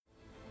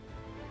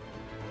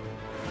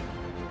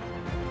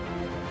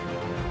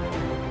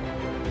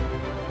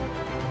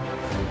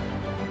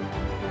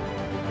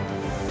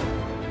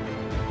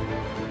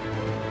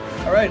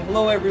right,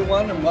 hello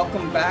everyone, and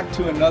welcome back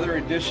to another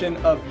edition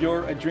of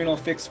your Adrenal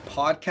Fix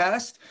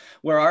podcast,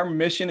 where our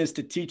mission is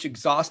to teach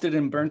exhausted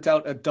and burnt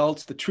out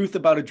adults the truth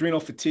about adrenal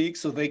fatigue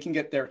so they can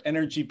get their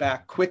energy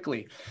back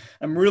quickly.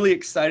 I'm really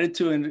excited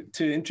to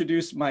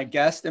introduce my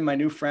guest and my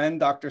new friend,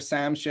 Dr.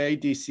 Sam Shea,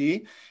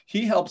 DC.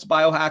 He helps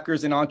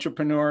biohackers and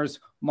entrepreneurs,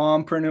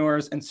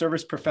 mompreneurs, and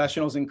service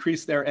professionals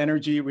increase their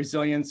energy,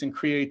 resilience, and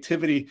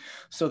creativity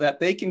so that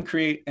they can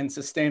create and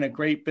sustain a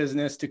great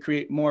business to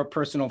create more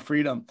personal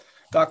freedom.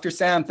 Dr.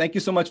 Sam, thank you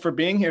so much for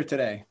being here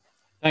today.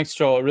 Thanks,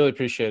 Joel. I really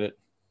appreciate it.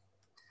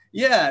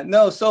 Yeah,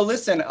 no. So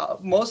listen,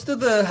 most of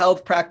the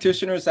health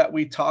practitioners that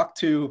we talk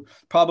to,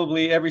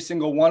 probably every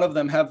single one of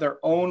them have their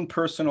own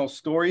personal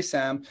story,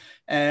 Sam.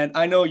 And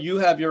I know you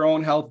have your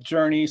own health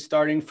journey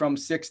starting from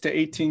 6 to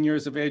 18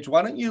 years of age.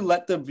 Why don't you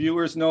let the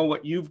viewers know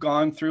what you've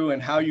gone through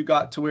and how you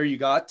got to where you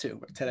got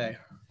to today?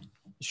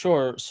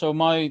 Sure. So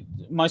my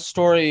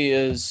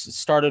story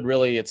started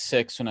really at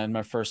 6 when I had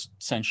my first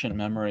sentient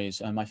memories,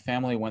 and my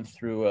family went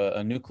through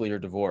a nuclear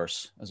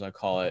divorce, as I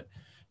call it.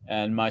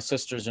 And my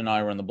sisters and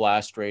I were in the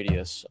blast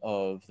radius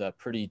of that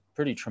pretty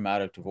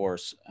traumatic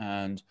divorce.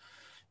 And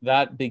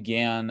that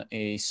began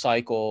a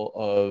cycle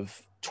of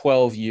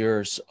 12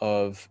 years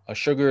of a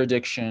sugar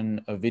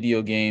addiction, a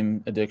video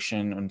game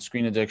addiction, and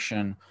screen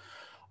addiction,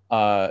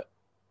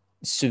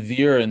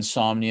 severe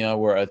insomnia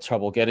where I had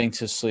trouble getting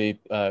to sleep,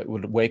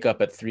 would wake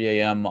up at 3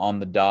 a.m. on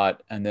the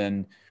dot and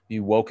then be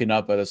woken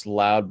up by this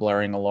loud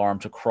blaring alarm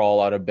to crawl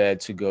out of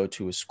bed to go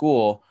to a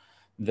school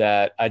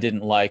that I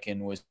didn't like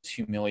and was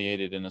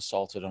humiliated and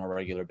assaulted on a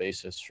regular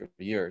basis for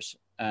years.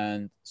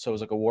 And so it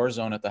was like a war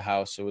zone at the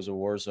house. It was a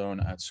war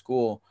zone at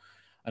school,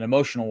 an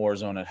emotional war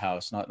zone at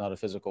house, not a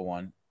physical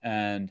one.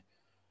 And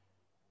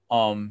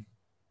I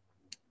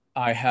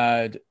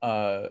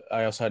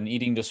also had an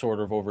eating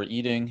disorder of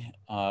overeating,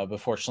 but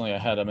fortunately I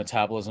had a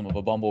metabolism of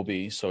a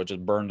bumblebee, so it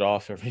just burned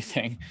off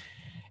everything,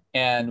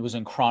 and was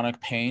in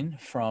chronic pain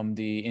from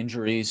the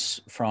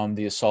injuries from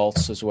the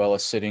assaults, as well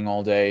as sitting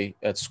all day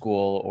at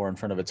school or in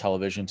front of a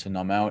television to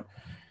numb out,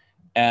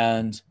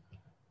 and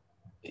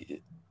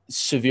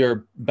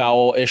severe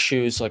bowel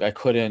issues. Like I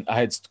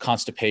had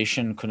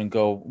constipation, couldn't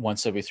go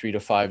once every 3 to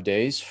 5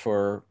 days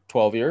for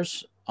 12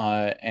 years.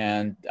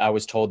 And I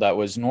was told that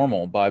was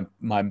normal by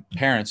my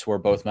parents, who were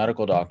both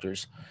medical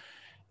doctors.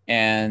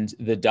 And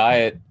the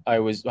diet, I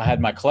had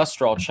my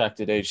cholesterol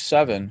checked at age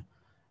 7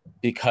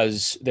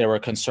 because they were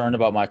concerned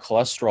about my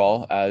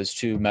cholesterol, as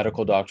two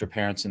medical doctor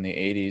parents in the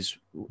 80s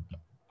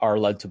are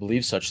led to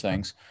believe such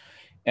things.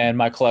 And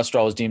my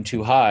cholesterol was deemed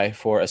too high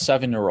for a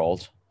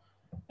 7-year-old.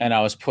 And I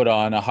was put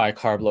on a high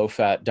carb, low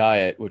fat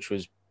diet, which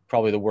was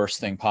probably the worst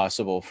thing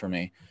possible for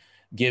me,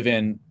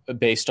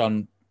 based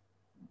on,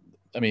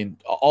 I mean,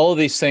 all of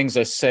these things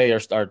I say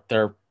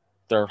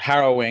they're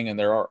harrowing and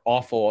they're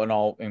awful and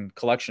all in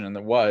collection, and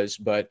there was.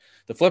 But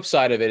the flip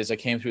side of it is I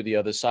came through the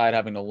other side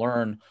having to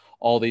learn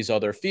all these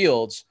other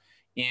fields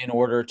in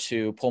order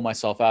to pull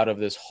myself out of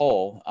this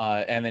hole.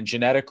 And then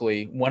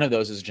genetically, one of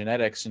those is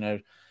genetics.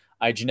 And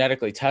I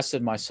genetically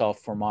tested myself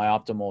for my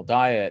optimal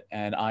diet,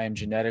 and I am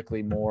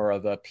genetically more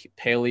of a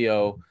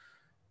paleo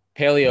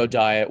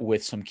diet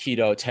with some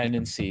keto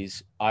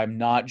tendencies. I'm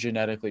not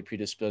genetically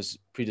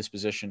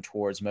predisposition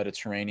towards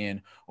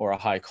Mediterranean or a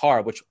high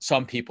carb, which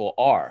some people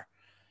are.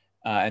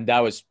 And that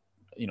was,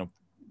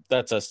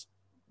 that's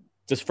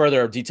just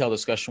further detailed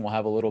discussion we'll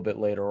have a little bit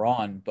later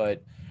on.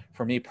 But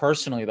for me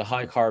personally, the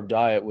high carb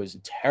diet was a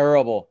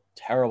terrible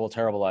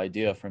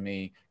idea for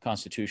me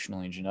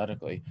constitutionally and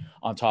genetically,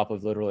 on top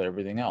of literally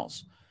everything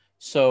else.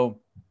 So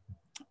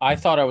I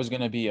thought I was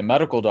going to be a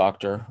medical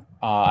doctor.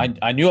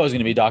 I knew I was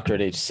going to be a doctor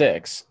at age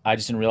 6. I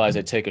just didn't realize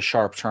I'd take a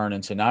sharp turn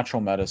into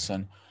natural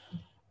medicine.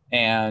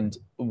 And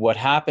what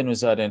happened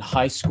was that in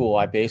high school,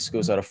 I basically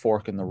was at a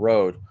fork in the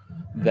road,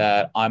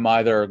 that I'm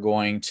either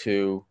going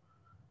to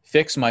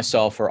fix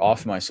myself or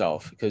off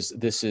myself, because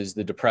this is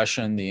the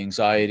depression, the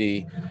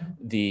anxiety,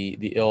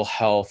 the ill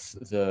health,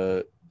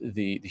 the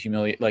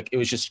humiliation. Like, it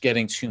was just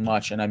getting too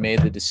much. And I made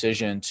the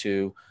decision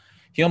to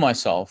heal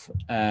myself.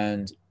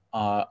 And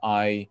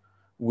I,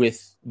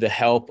 with the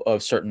help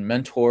of certain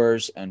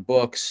mentors and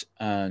books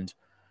and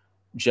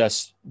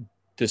just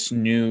this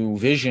new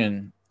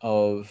vision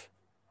of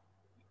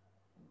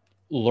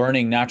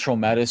learning natural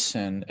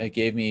medicine, it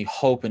gave me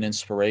hope and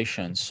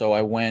inspiration. So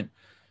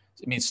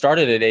it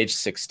started at age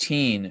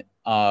 16.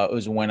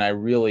 Was when I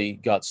really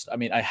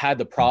I had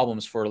the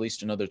problems for at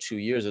least another 2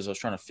 years as I was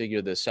trying to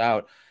figure this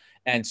out.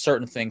 And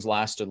certain things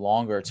lasted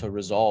longer to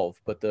resolve.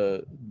 But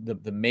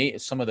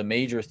some of the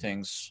major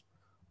things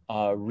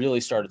really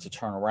started to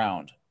turn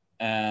around.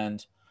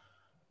 And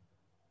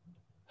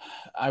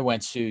I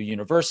went to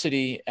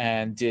university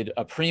and did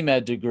a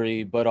pre-med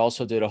degree, but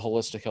also did a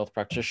holistic health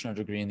practitioner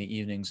degree in the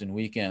evenings and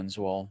weekends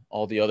while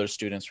all the other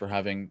students were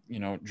having,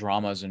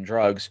 dramas and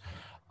drugs.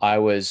 I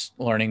was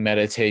learning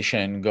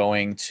meditation,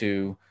 going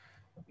to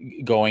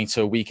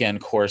weekend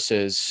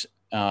courses,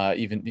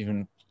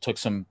 even took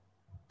some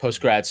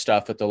post-grad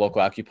stuff at the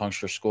local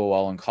acupuncture school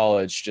while in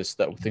college, just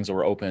that things that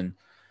were open.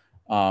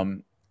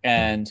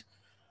 And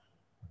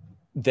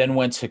then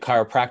went to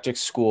chiropractic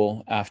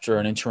school after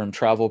an interim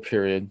travel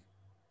period,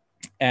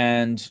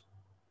 and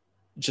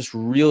just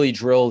really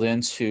drilled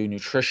into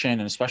nutrition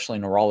and especially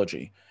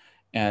neurology.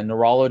 And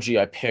neurology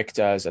I picked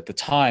as, at the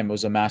time,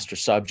 was a master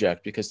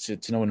subject, because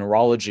to know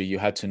neurology, you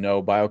had to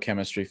know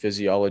biochemistry,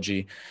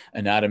 physiology,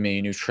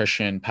 anatomy,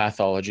 nutrition,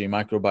 pathology,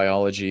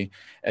 microbiology,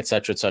 et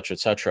cetera, et cetera, et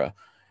cetera.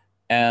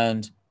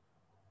 And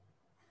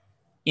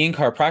in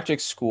chiropractic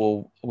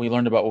school, we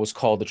learned about what was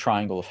called the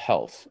Triangle of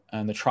Health.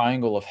 And the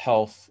Triangle of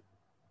Health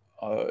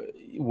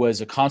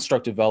was a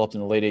construct developed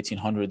in the late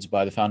 1800s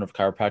by the founder of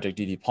chiropractic,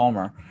 D.D.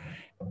 Palmer.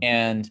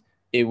 And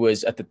it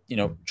was at the,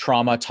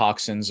 trauma,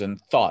 toxins,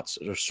 and thoughts,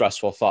 or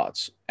stressful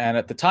thoughts. And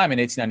at the time in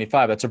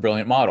 1895, that's a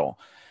brilliant model.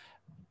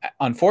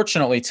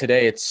 Unfortunately,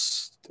 today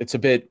it's a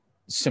bit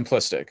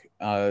simplistic.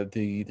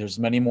 There's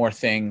many more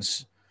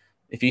things.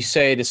 If you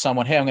say to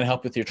someone, "Hey, I'm going to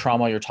help with your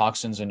trauma, your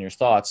toxins, and your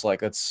thoughts," like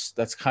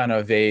that's kind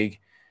of vague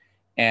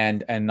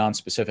and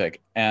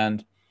non-specific.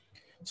 And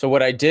so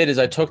what I did is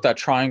I took that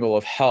Triangle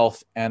of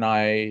Health and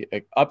I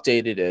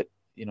updated it,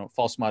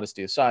 false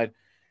modesty aside,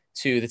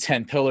 to the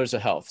 10 pillars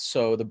of health.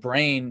 So the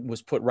brain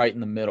was put right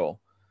in the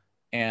middle.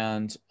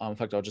 And in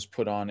fact, I'll just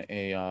put on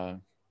a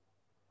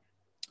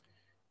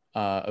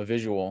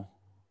visual.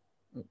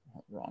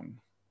 Wrong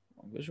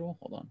visual.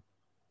 Hold on.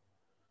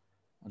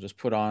 I'll just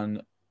put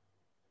on.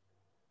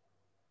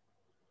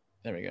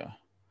 There we go.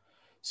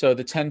 So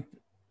the 10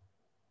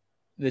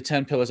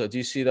 pillars. Do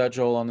you see that,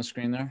 Joel, on the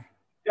screen there?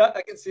 Yeah,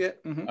 I can see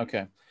it. Mm-hmm.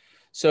 Okay.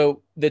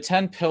 So the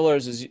 10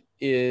 pillars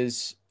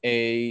is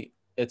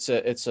it's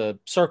a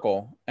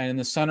circle, and in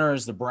the center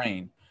is the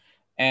brain.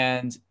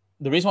 And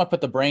the reason why I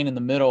put the brain in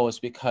the middle is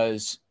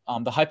because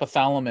the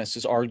hypothalamus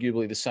is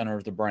arguably the center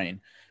of the brain,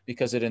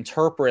 because it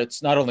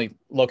interprets, not only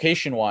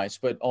location wise,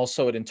 but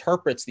also it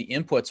interprets the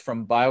inputs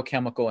from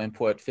biochemical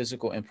input,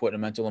 physical input,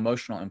 and mental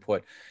emotional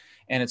input.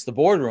 And it's the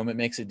boardroom. It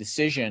makes a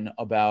decision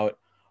about,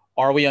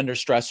 are we under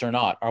stress or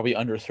not? Are we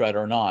under threat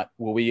or not?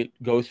 Will we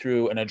go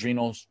through an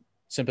adrenal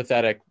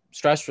sympathetic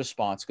stress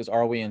response, because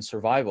are we in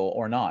survival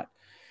or not?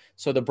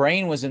 So the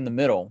brain was in the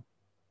middle.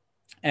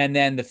 And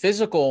then the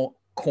physical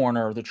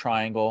corner of the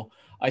triangle,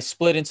 I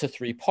split into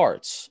 3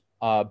 parts: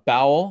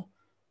 bowel,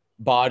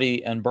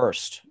 body, and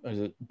burst.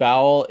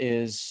 Bowel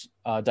is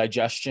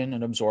digestion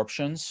and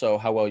absorption. So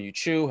how well you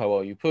chew, how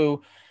well you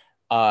poo.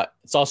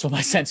 It's also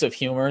my sense of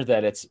humor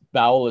that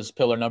bowel is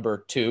pillar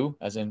number 2,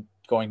 as in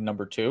going to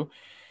number 2.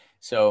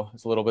 So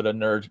it's a little bit of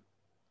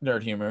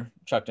nerd humor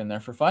chucked in there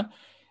for fun.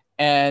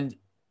 And,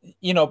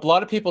 a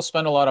lot of people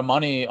spend a lot of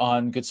money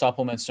on good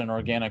supplements and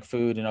organic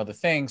food and other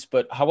things,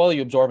 but how well are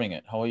you absorbing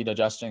it? How well are you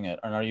digesting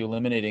it? And are you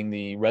eliminating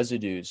the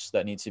residues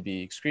that need to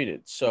be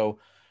excreted? So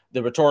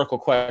the rhetorical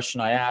question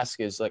I ask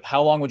is, like,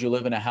 how long would you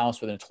live in a house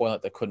with a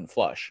toilet that couldn't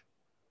flush?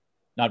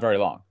 Not very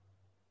long.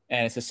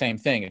 And it's the same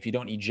thing. If you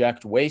don't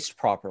eject waste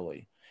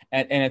properly,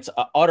 and it's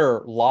an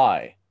utter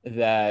lie,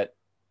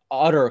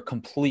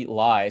 complete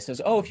lie. It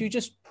says, oh, if you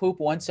just poop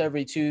once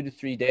every 2 to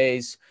 3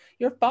 days,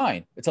 you're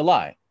fine. It's a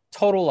lie,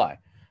 total lie.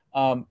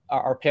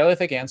 Our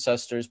Paleolithic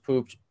ancestors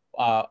pooped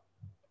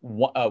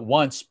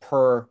once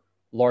per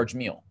large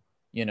meal,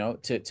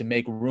 to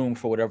make room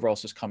for whatever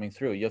else is coming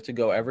through. You have to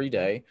go every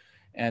day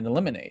and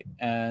eliminate.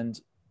 And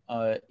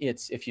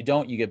if you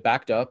don't, you get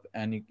backed up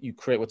and you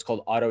create what's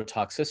called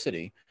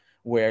autotoxicity,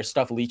 where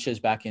stuff leaches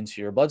back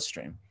into your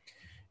bloodstream.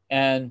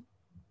 And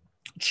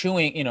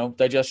chewing,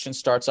 digestion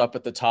starts up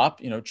at the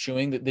top.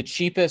 Chewing, the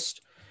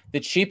cheapest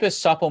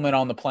supplement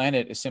on the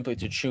planet is simply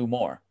to chew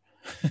more.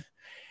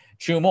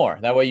 Chew more.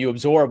 That way you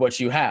absorb what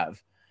you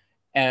have.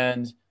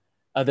 And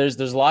there's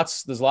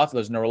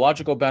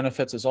neurological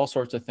benefits. There's all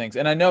sorts of things.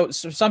 And I know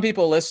some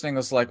people listening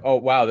is like, oh,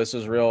 wow, this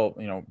is real,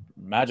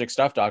 magic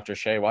stuff, Dr.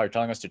 Shea. Wow, you're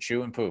telling us to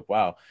chew and poop.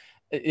 Wow.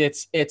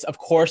 It's of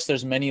course,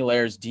 there's many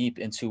layers deep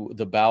into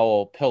the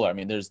bowel pillar. I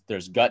mean,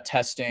 there's gut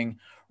testing,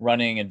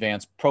 running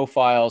advanced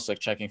profiles, like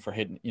checking for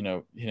hidden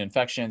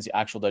infections, the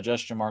actual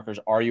digestion markers.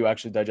 Are you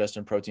actually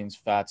digesting proteins,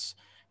 fats,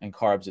 and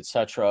carbs,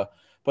 etc.?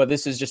 But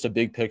this is just a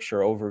big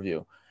picture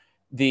overview.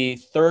 The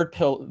third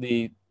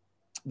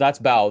that's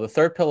bowel. The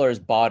third pillar is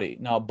body.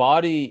 Now,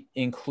 body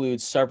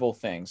includes several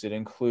things. It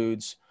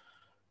includes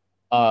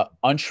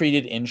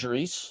untreated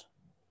injuries.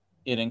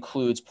 It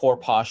includes poor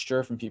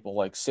posture from people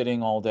like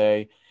sitting all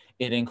day.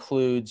 It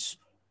includes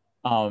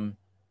bad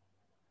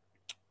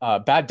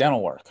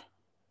dental work.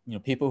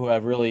 People who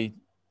have really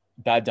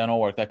bad dental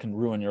work that can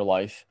ruin your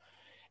life.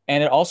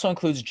 And it also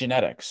includes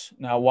genetics.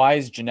 Now, why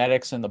is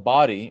genetics in the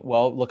body?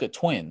 Well, look at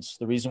twins.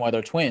 The reason why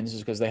they're twins is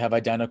because they have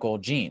identical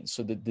genes.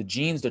 So the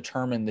genes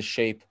determine the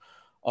shape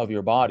of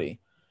your body.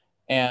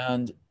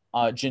 And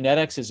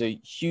genetics is a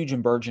huge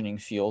and burgeoning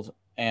field.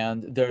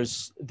 And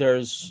there's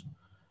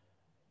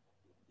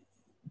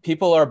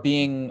people are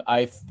being,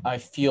 I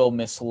feel,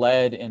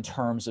 misled in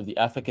terms of the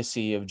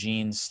efficacy of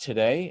genes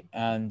today.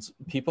 And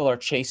people are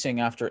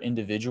chasing after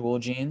individual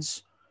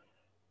genes,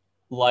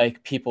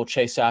 like people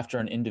chase after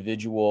an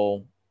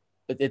individual.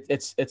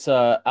 It's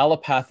a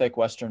allopathic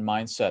Western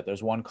mindset.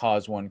 There's one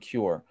cause, one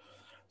cure.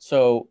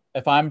 So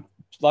if I'm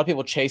a lot of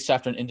people chase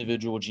after an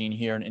individual gene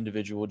here, an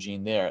individual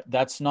gene there.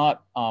 That's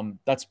not,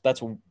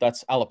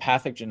 that's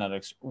allopathic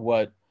genetics.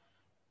 What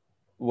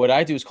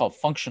I do is called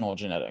functional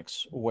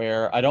genetics,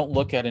 where I don't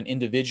look at an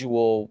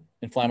individual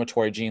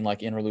inflammatory gene like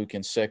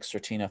interleukin 6 or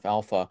TNF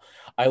alpha.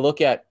 I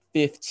look at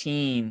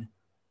 15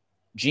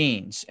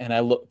 genes, and I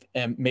look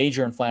at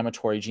major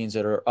inflammatory genes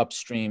that are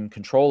upstream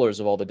controllers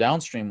of all the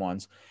downstream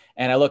ones.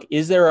 And I look,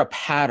 is there a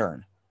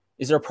pattern?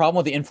 Is there a problem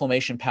with the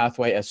inflammation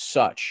pathway as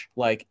such?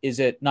 Like, is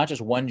it not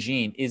just one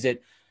gene? Is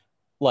it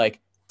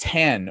like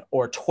 10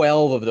 or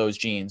 12 of those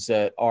genes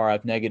that are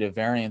of negative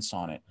variants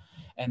on it?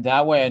 And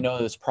that way I know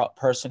this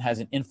person has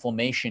an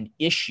inflammation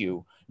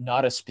issue,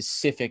 not a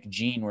specific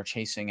gene we're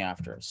chasing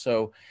after.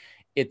 So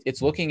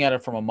it's looking at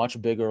it from a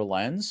much bigger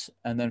lens,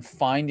 and then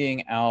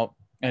finding out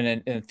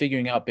and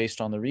figuring out based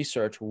on the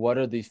research, what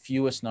are the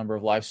fewest number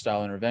of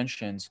lifestyle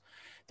interventions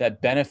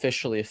that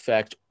beneficially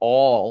affect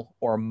all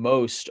or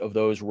most of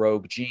those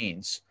rogue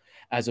genes,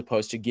 as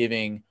opposed to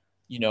giving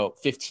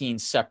 15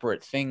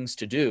 separate things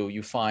to do.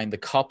 You find the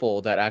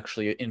couple that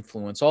actually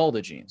influence all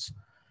the genes.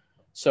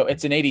 So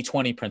it's an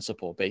 80-20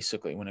 principle,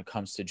 basically, when it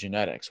comes to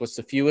genetics. What's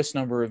the fewest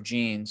number of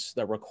genes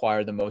that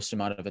require the most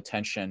amount of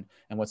attention,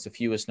 and what's the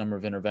fewest number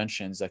of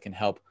interventions that can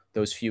help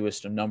those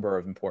fewest number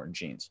of important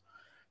genes?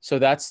 So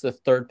that's the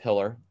third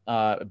pillar,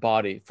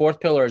 body.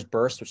 Fourth pillar is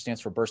burst, which stands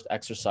for burst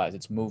exercise.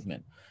 It's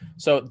movement.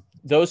 So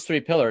those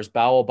three pillars,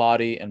 bowel,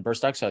 body, and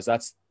burst exercise,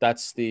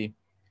 that's the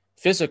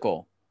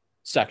physical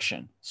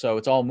section. So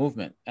it's all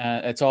movement.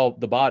 It's all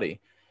the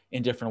body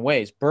in different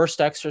ways. Burst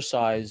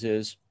exercise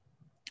is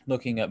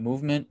looking at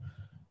movement,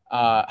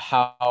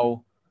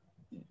 how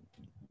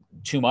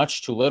too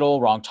much, too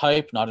little, wrong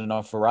type, not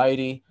enough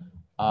variety.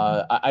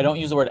 I don't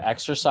use the word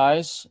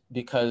exercise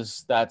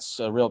because that's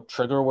a real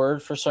trigger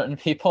word for certain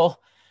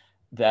people,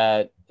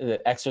 that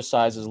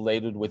exercise is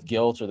laden with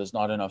guilt or there's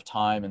not enough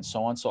time and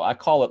so on. So I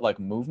call it like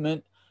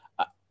movement.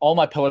 All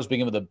my pillars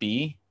begin with a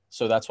B.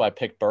 So that's why I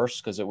picked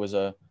burst, because it was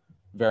a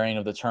variant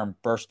of the term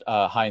burst.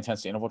 High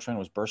intensity interval training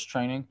was burst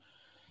training.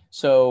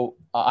 So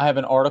I have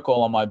an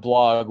article on my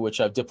blog,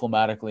 which I've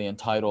diplomatically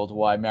entitled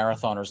 "Why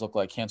Marathoners Look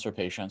Like Cancer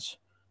Patients."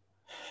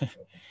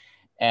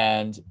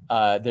 And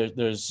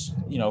there's,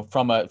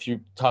 if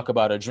you talk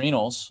about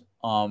adrenals,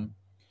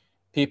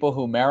 people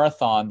who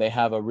marathon, they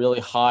have a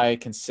really high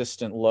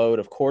consistent load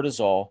of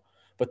cortisol,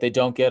 but they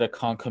don't get a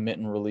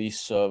concomitant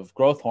release of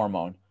growth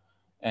hormone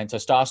and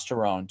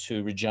testosterone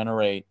to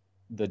regenerate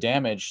the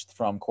damage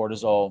from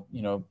cortisol,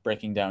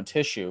 breaking down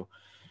tissue.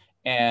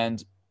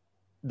 And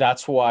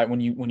that's why when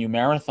you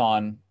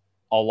marathon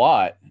a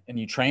lot and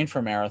you train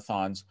for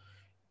marathons,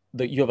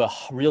 you have a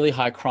really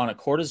high chronic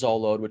cortisol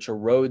load, which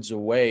erodes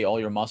away all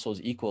your muscles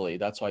equally.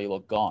 That's why you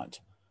look gaunt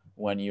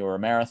when you're a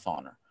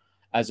marathoner,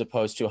 as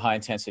opposed to high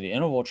intensity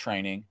interval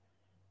training.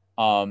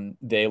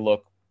 They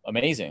look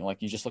amazing.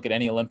 Like, you just look at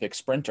any Olympic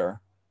sprinter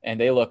and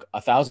they look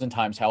 1,000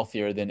 times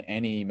healthier than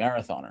any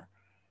marathoner.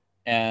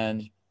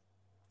 And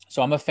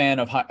so I'm a fan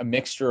of a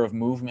mixture of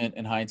movement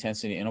and high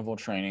intensity interval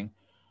training.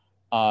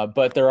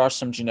 But there are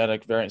some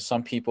genetic variants.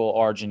 Some people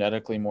are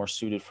genetically more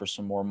suited for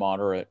some more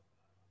moderate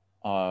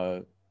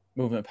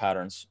movement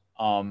patterns.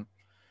 So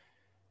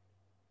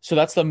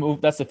that's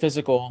the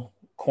physical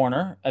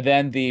corner. And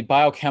then the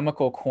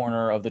biochemical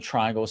corner of the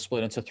triangle is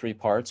split into three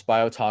parts: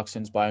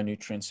 biotoxins,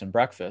 bionutrients, and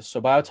breakfast.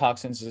 So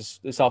biotoxins is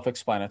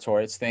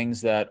self-explanatory. It's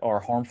things that are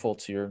harmful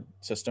to your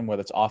system,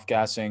 whether it's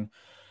off-gassing,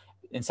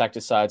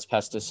 insecticides,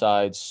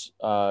 pesticides,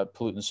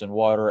 pollutants in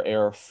water,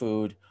 air,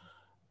 food,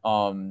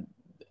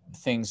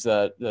 things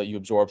that you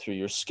absorb through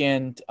your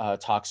skin,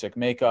 toxic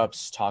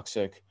makeups,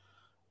 toxic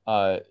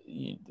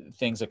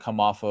things that come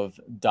off of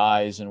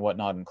dyes and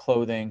whatnot in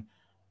clothing.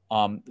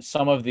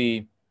 Some of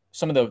the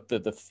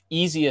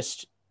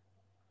easiest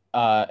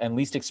and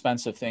least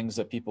expensive things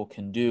that people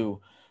can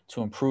do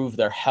to improve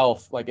their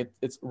health. Like,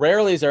 it's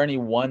rarely is there any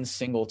one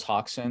single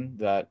toxin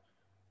that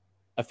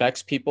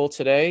affects people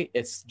today.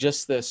 It's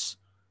just this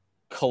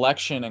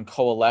collection and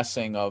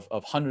coalescing of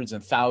hundreds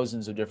and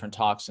thousands of different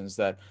toxins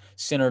that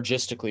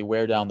synergistically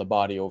wear down the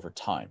body over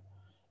time.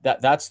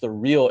 That's the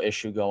real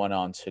issue going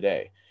on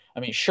today. I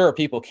mean, sure,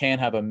 people can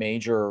have a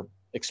major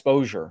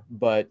exposure,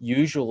 but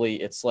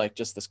usually it's like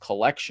just this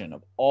collection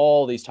of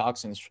all these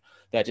toxins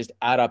that just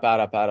add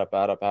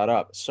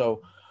up.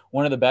 So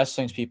one of the best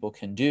things people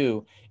can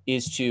do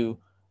is to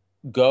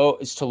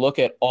look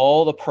at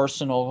all the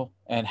personal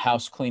and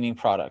house cleaning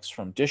products,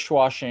 from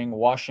dishwashing,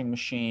 washing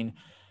machine,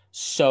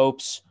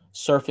 soaps,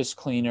 surface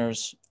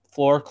cleaners,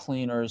 floor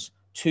cleaners,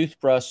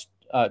 toothpaste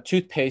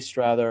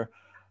rather,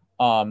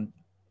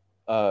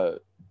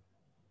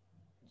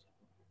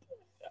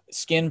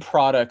 skin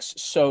products,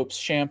 soaps,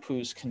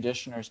 shampoos,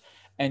 conditioners,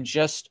 and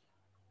just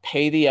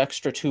pay the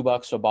extra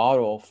 $2 a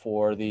bottle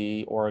for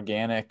the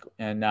organic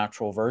and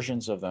natural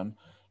versions of them.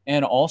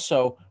 And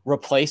also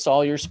replace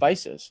all your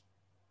spices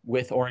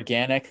with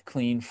organic,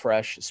 clean,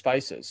 fresh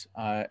spices.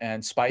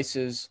 And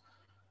spices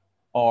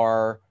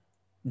are,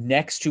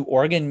 next to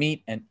organ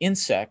meat and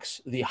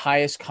insects, the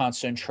highest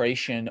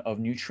concentration of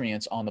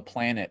nutrients on the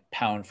planet,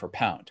 pound for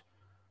pound.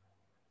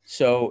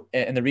 So,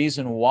 and the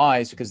reason why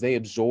is because they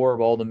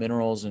absorb all the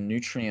minerals and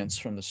nutrients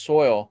from the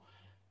soil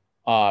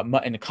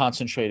in a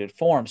concentrated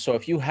form. So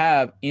if you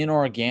have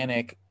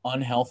inorganic,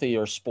 unhealthy,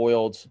 or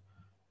spoiled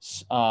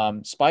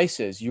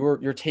spices,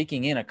 you're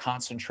taking in a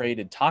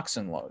concentrated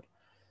toxin load.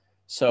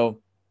 So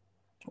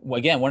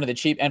again, one of the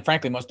cheap and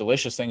frankly most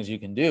delicious things you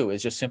can do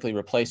is just simply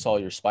replace all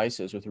your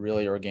spices with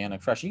really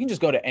organic, fresh. You can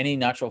just go to any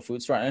natural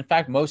food store. And in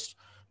fact, most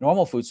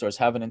normal food stores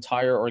have an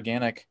entire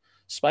organic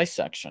spice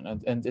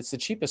section. And it's the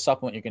cheapest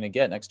supplement you're going to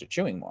get next to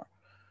chewing more.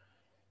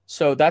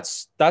 So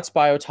that's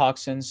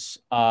biotoxins.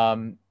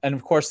 And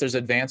of course, there's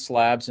advanced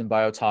labs in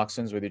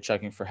biotoxins where you're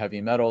checking for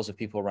heavy metals. If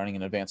people are running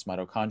an advanced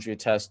mitochondria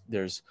test,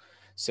 there's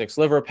 6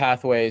 liver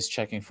pathways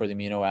checking for the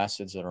amino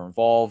acids that are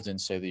involved in,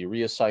 say, the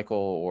urea cycle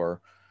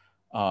or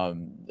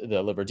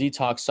the liver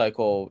detox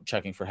cycle,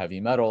 checking for heavy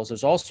metals.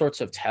 There's all sorts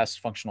of tests,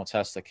 functional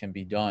tests that can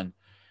be done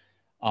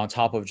on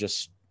top of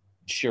just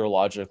sheer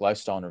logic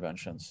lifestyle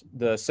interventions.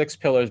 The 6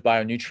 pillars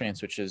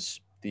bionutrients, which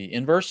is the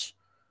inverse,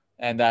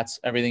 and that's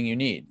everything you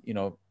need,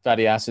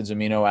 fatty acids,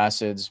 amino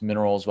acids,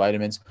 minerals,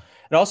 vitamins.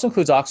 It also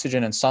includes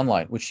oxygen and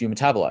sunlight, which you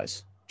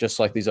metabolize, just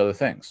like these other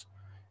things.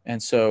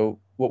 And so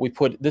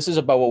this is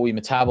about what we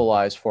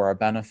metabolize for our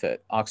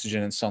benefit.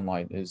 Oxygen and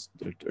sunlight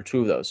are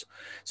 2 of those.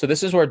 So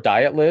this is where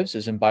diet lives,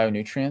 is in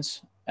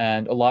bionutrients.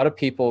 And a lot of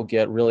people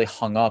get really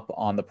hung up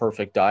on the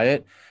perfect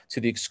diet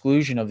to the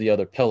exclusion of the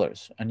other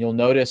pillars. And you'll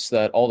notice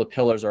that all the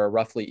pillars are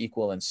roughly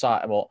equal in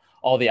size. Well,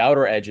 all the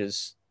outer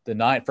edges,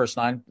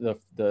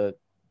 the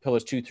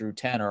pillars 2 through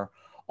 10 are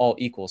all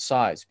equal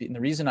size. And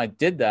the reason I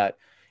did that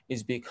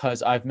is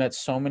because I've met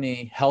so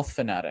many health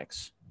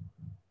fanatics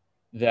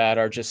that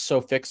are just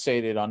so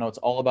fixated on, it's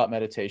all about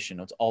meditation,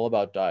 it's all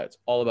about diet, it's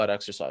all about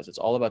exercise, it's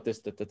all about this,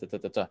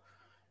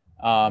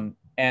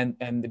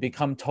 and they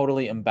become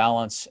totally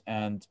imbalanced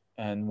and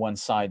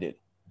one-sided.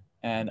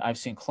 And I've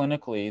seen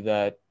clinically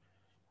that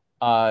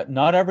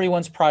not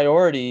everyone's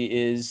priority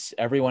is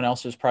everyone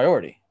else's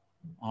priority.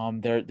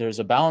 There's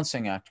a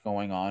balancing act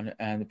going on,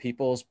 and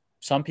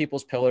some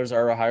people's pillars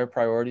are higher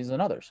priorities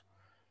than others.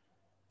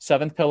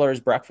 7th pillar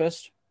is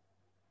breakfast,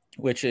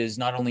 which is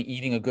not only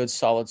eating a good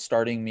solid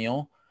starting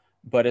meal,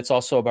 but it's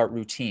also about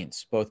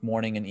routines, both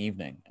morning and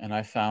evening. And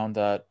I found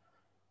that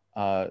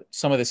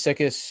some of the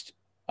sickest,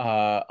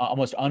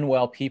 almost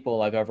unwell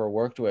people I've ever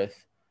worked with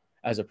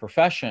as a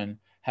profession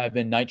have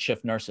been night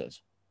shift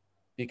nurses,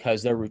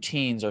 because their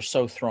routines are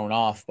so thrown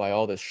off by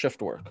all this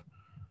shift work.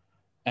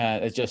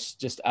 And it's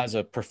just as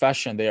a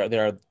profession, they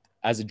are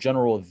as a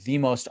general, the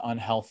most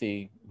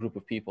unhealthy group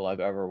of people I've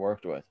ever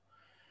worked with.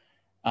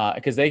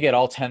 Because they get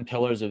all 10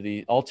 pillars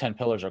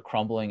are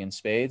crumbling in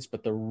spades,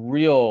 but the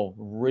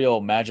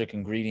real magic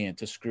ingredient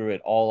to screw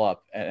it all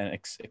up and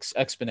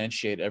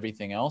exponentiate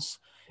everything else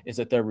is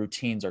that their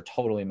routines are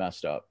totally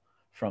messed up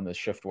from the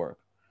shift work.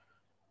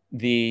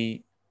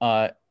 The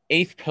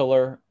 8th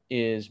pillar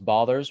is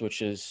bothers,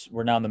 which is,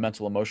 we're now in the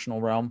mental emotional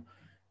realm.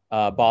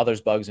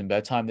 Bothers, bugs, and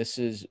bedtime.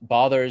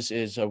 Bothers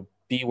is a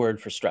B word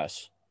for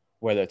stress,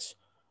 whether it's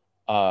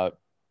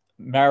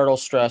marital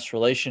stress,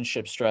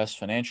 relationship stress,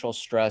 financial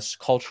stress,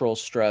 cultural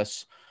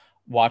stress,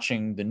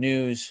 watching the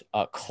news,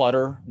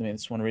 clutter. I mean,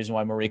 it's one reason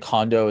why Marie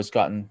Kondo has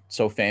gotten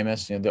so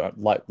famous, the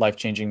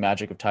life-changing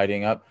magic of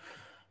tidying up.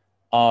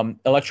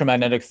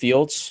 Electromagnetic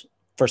fields,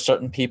 for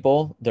certain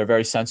people, they're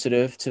very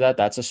sensitive to that.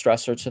 That's a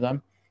stressor to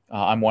them.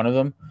 I'm one of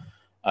them,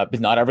 but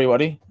not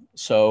everybody.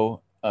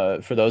 So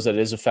for those that it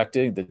is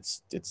affected,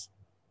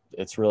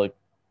 it's really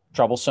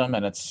troublesome,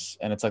 and it's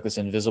like this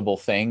invisible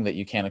thing that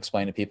you can't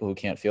explain to people who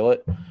can't feel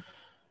it.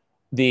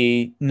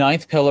 The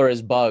 9th pillar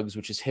is bugs,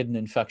 which is hidden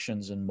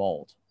infections and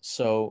mold.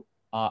 So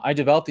I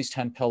developed these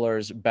 10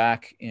 pillars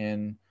back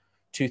in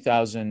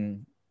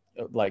 2000,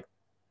 like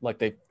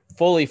they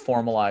fully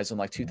formalized in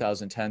like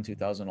 2010,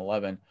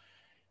 2011,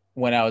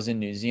 when I was in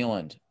New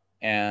Zealand.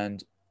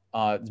 And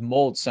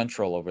mold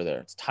central over there.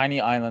 It's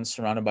tiny islands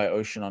surrounded by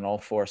ocean on all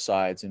 4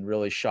 sides and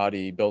really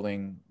shoddy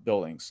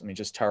buildings. I mean,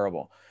 just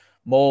terrible.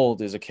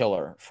 Mold is a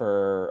killer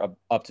for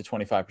up to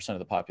 25% of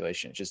the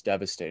population. It's just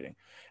devastating.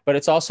 But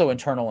it's also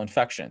internal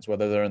infections,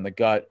 whether they're in the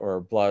gut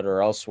or blood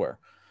or elsewhere.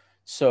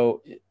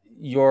 So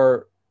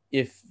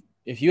if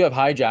you have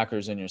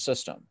hijackers in your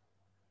system,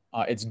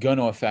 it's going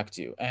to affect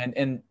you.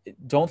 And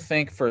don't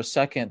think for a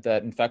second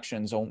that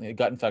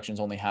gut infections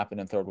only happen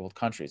in third world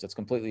countries. That's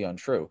completely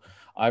untrue.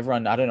 I've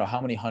run, I don't know how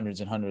many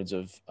hundreds and hundreds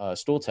of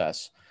stool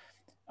tests,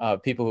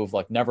 people who've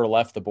like never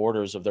left the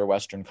borders of their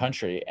Western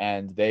country,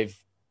 and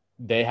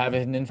they have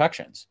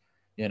infections,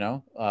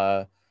 and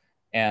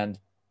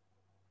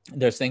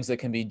there's things that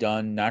can be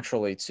done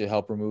naturally to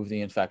help remove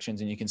the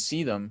infections, and you can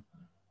see them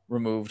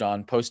removed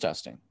on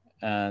post-testing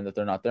and that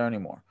they're not there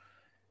anymore.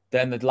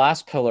 Then the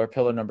last pillar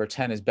number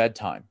 10, is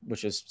bedtime,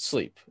 which is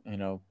sleep,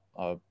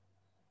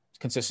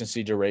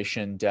 consistency,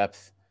 duration,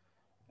 depth,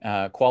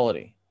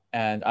 quality.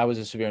 And I was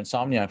a severe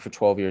insomniac for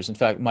 12 years. In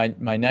fact,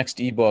 my next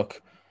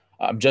ebook,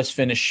 I'm just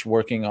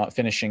finishing up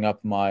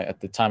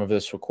at the time of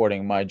this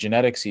recording, my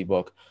genetics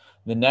ebook.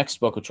 The next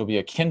book, which will be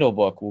a Kindle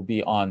book, will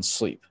be on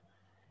sleep.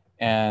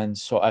 And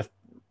so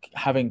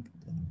having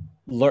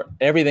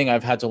everything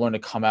I've had to learn to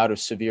come out of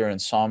severe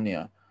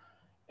insomnia,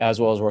 as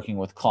well as working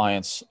with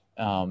clients,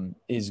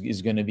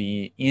 is going to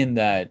be in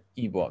that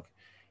ebook.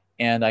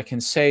 And I can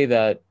say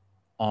that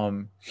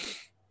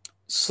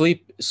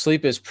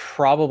sleep is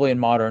probably in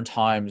modern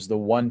times the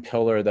one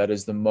pillar that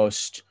is the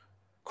most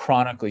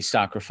chronically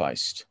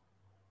sacrificed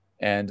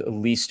and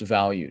least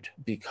valued,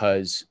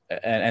 because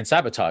and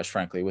sabotaged,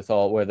 frankly, with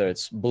all, whether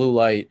it's blue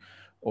light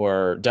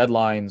or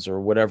deadlines or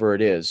whatever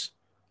it is.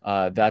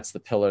 That's the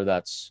pillar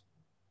that's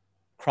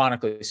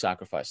chronically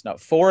sacrificed. Now,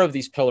 4 of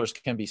these pillars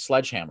can be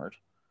sledgehammered,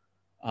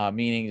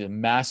 meaning a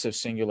massive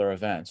singular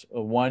event.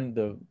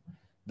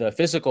 The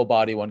physical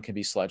body one can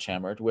be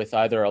sledgehammered with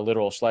either a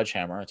literal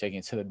sledgehammer taking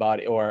it to the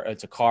body, or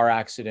it's a car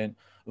accident,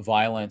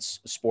 violence,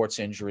 sports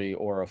injury,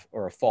 or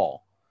a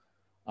fall.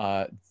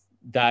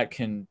 That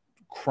can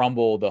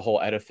crumble the whole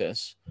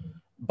edifice.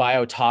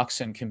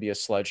 Biotoxin can be a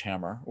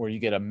sledgehammer, where you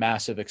get a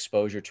massive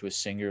exposure to a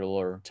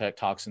singular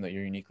toxin that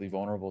you're uniquely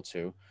vulnerable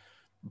to.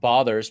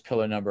 Bothers,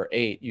 pillar number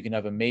 8, you can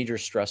have a major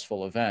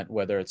stressful event,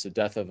 whether it's the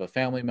death of a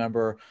family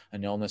member,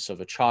 an illness of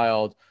a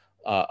child,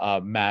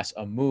 a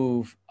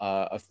move.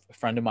 A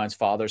friend of mine's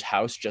father's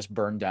house just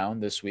burned down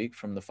this week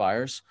from the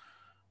fires.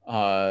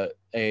 Whatever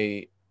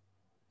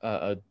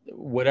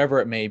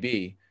it may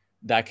be,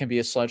 that can be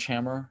a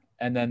sledgehammer.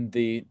 And then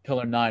the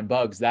pillar 9,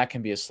 bugs, that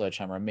can be a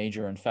sledgehammer. A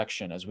major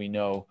infection, as we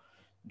know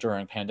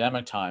during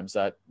pandemic times,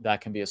 that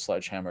can be a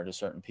sledgehammer to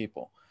certain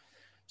people.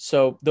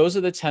 So those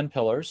are the 10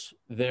 pillars.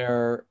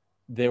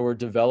 They were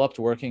developed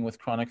working with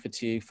chronic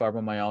fatigue,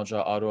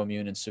 fibromyalgia,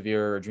 autoimmune, and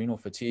severe adrenal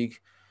fatigue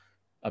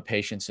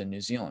patients in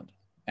New Zealand.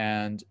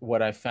 And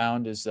what I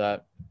found is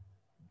that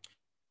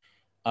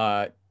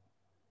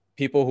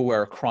people who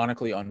are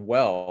chronically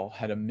unwell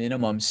had a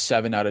minimum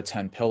 7 out of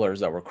 10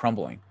 pillars that were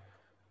crumbling.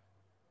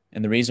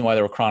 And the reason why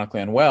they were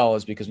chronically unwell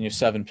is because when you have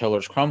 7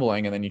 pillars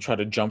crumbling and then you try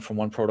to jump from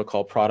one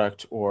protocol,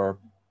 product, or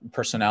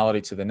personality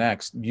to the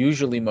next,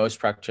 usually most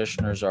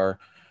practitioners are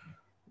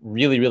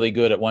really, really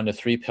good at 1 to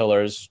 3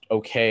 pillars,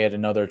 okay at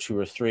another 2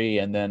 or 3,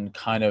 and then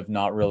kind of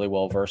not really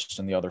well versed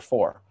in the other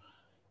 4.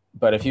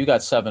 But if you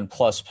got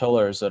 7+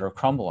 pillars that are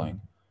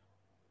crumbling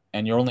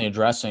and you're only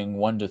addressing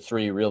 1 to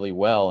 3 really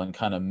well and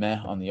kind of meh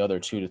on the other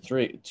 2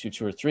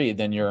 or 3,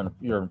 then you're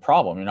in a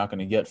problem. You're not going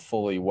to get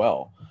fully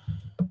well.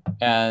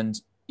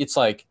 And it's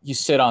like you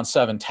sit on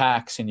 7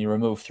 tacks and you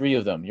remove 3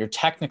 of them. You're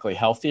technically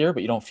healthier,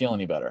 but you don't feel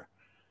any better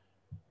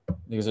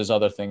because there's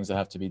other things that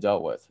have to be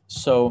dealt with.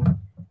 So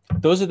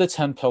those are the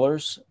 10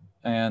 pillars.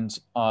 And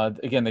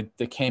again,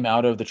 they came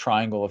out of the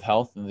triangle of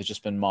health, and they've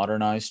just been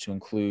modernized to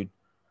include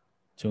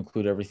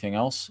everything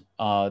else.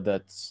 And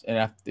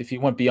if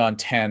you went beyond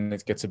 10,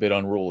 it gets a bit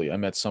unruly. I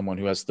met someone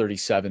who has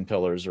 37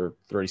 pillars or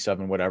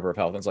 37 whatever of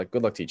health. And it's like,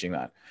 good luck teaching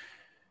that,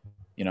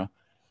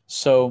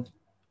 So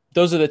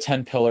those are the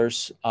 10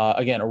 pillars,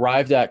 again,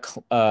 arrived at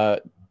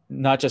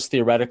not just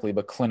theoretically,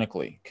 but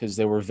clinically, because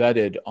they were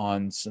vetted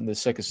on the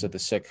sickest of the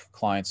sick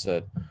clients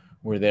that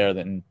were there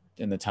in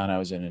the town I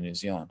was in New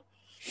Zealand.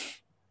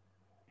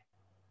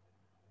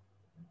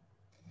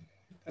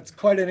 That's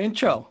quite an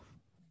intro.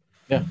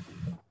 Yeah.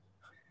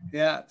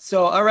 Yeah.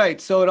 So, all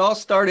right. So it all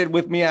started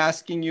with me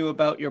asking you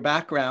about your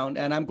background,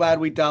 and I'm glad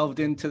we delved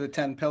into the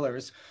 10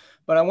 pillars,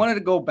 but I wanted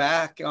to go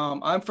back.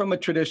 I'm from a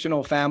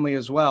traditional family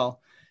as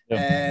well.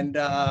 Yeah.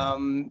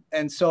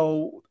 And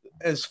so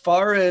as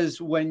far as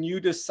when you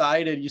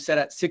decided, you said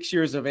at 6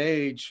 years of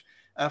age,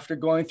 after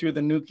going through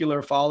the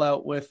nuclear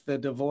fallout with the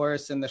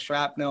divorce and the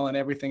shrapnel and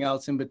everything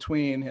else in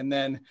between. And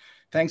then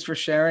thanks for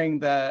sharing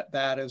that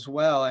as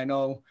well. I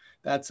know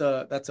that's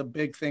a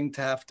big thing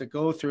to have to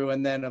go through.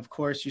 And then of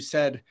course you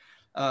said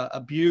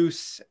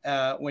abuse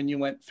when you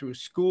went through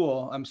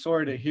school. I'm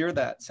sorry to hear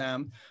that,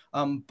 Sam.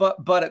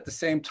 But at the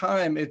same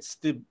time, it's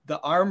the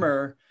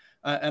armor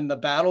and the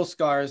battle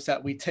scars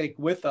that we take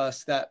with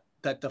us that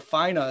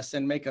define us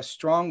and make us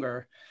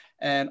stronger,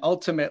 and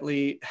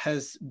ultimately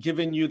has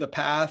given you the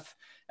path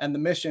and the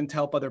mission to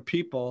help other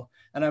people.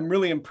 And I'm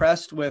really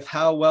impressed with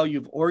how well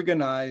you've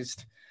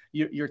organized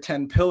your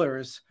 10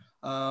 pillars.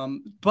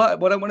 But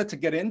what I wanted to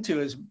get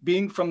into is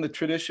being from the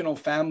traditional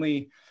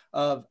family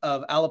of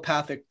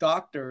allopathic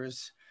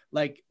doctors,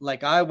 like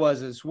I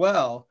was as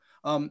well.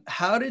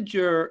 How did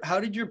your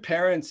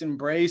parents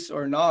embrace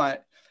or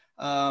not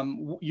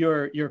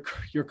your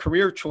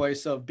career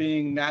choice of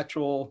being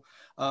natural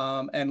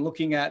and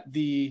looking at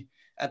the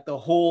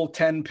whole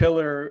 10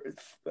 pillar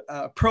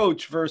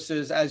approach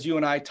versus, as you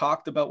and I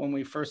talked about when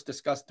we first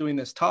discussed doing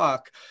this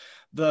talk,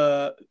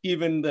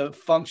 even the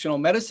functional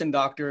medicine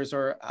doctors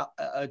or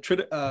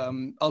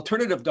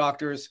alternative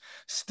doctors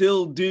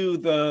still do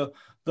the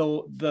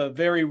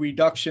very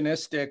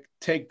reductionistic,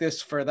 take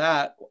this for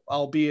that,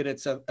 albeit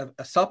it's a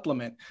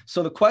supplement.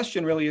 So the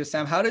question really is,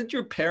 Sam, how did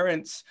your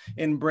parents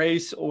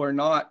embrace or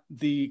not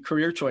the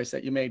career choice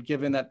that you made,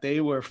 given that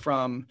they were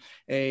from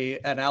an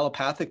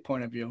allopathic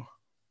point of view?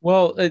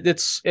 Well,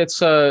 it's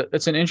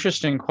an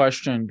interesting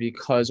question,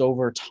 because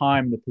over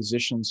time the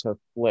positions have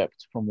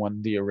flipped from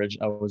when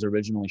I was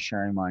originally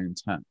sharing my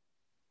intent.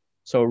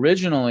 So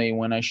originally,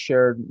 when I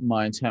shared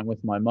my intent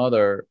with my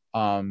mother,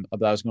 that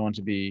I was going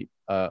to be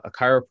a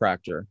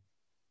chiropractor.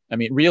 I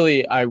mean,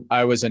 really,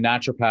 I was a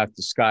naturopath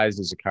disguised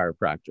as a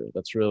chiropractor.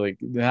 That's really,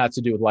 it had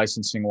to do with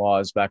licensing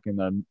laws back in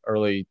the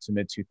early to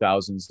mid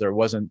 2000s. There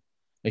wasn't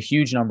a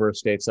huge number of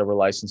states that were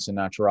licensing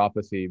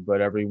naturopathy,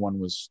 but everyone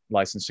was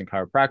licensing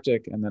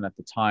chiropractic. And then at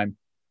the time,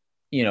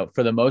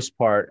 for the most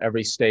part,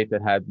 every state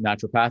that had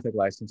naturopathic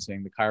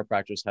licensing, the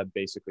chiropractors had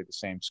basically the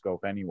same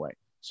scope anyway.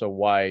 So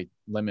why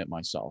limit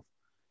myself?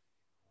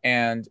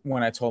 And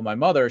when I told my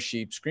mother,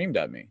 she screamed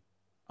at me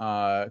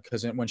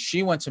because when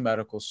she went to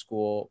medical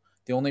school,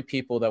 the only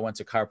people that went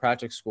to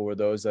chiropractic school were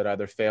those that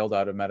either failed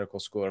out of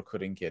medical school or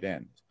couldn't get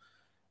in.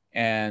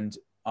 And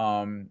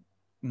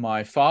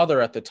my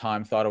father at the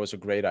time thought it was a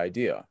great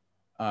idea,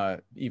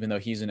 even though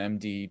he's an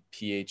MD,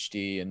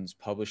 PhD, and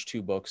published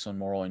 2 books on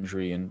moral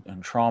injury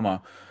and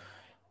trauma.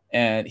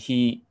 And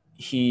he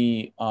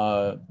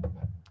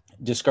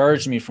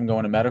discouraged me from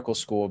going to medical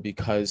school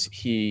because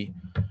he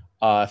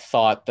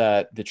thought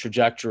that the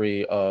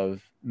trajectory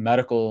of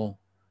medical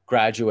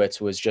graduates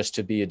was just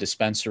to be a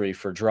dispensary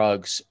for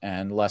drugs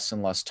and less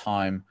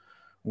time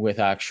with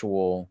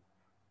actual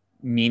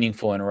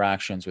meaningful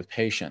interactions with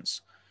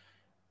patients.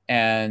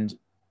 And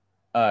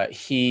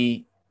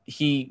he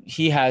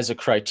has a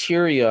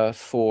criteria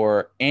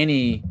for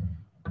any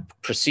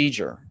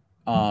procedure.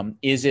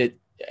 Is it,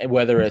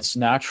 whether it's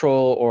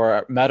natural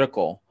or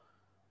medical,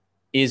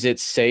 is it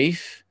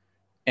safe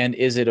and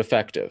is it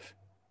effective?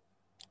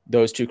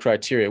 Those 2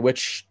 criteria,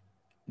 which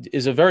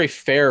is a very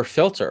fair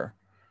filter.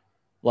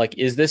 Like,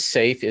 is this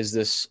safe? Is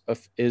this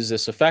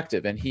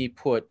effective? And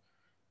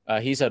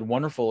he's had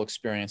wonderful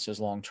experiences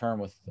long-term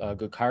with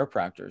good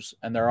chiropractors.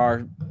 And there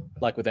are,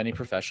 like with any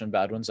profession,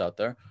 bad ones out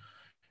there.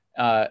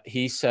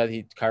 He said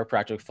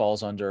chiropractic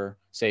falls under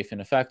safe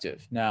and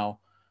effective. Now,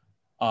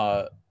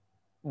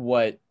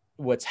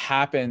 what's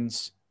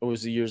happened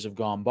as the years have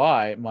gone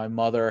by, my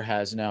mother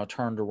has now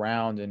turned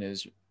around and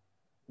is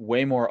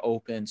way more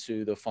open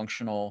to the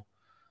functional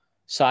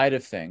side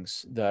of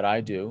things that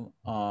I do.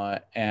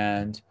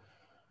 And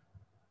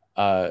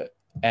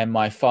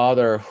my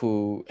father,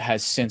 who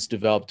has since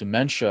developed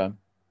dementia,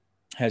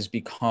 has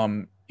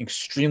become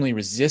extremely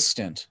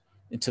resistant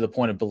to the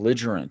point of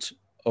belligerent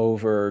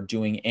over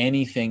doing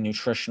anything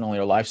nutritionally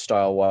or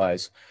lifestyle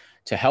wise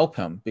to help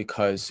him,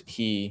 because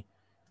he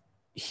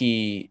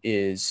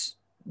is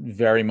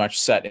very much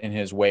set in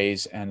his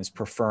ways and is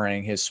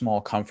preferring his small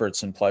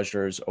comforts and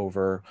pleasures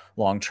over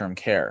long-term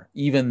care,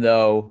 even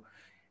though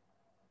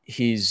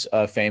he's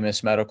a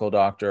famous medical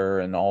doctor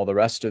and all the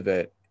rest of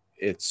it.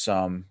 It's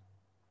the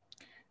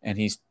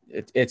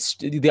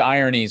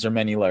ironies are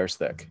many layers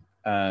thick,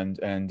 and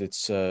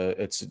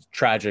it's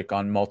tragic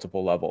on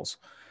multiple levels.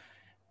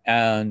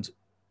 And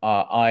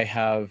I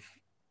have,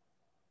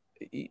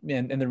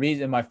 and the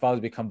reason my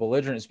father's become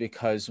belligerent is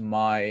because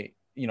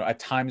at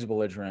times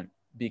belligerent,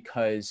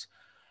 because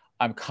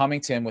I'm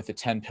coming to him with a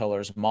 10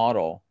 pillars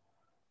model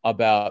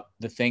about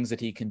the things that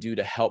he can do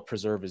to help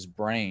preserve his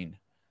brain.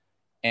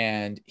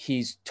 And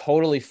he's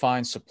totally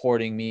fine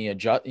supporting me, in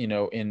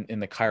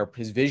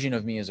his vision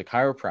of me as a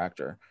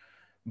chiropractor.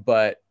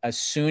 But as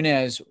soon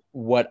as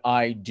what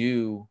I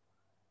do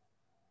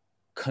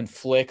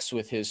conflicts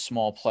with his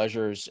small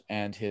pleasures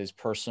and his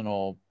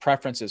personal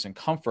preferences and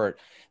comfort,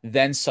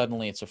 then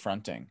suddenly it's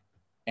affronting,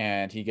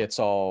 and he gets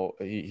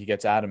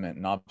adamant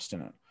and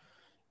obstinate.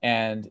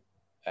 And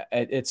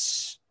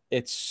it's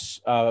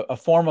a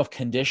form of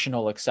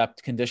conditional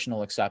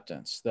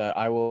acceptance, that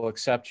I will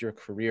accept your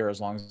career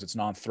as long as it's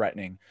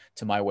non-threatening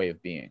to my way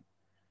of being.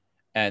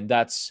 And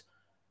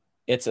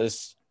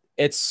it's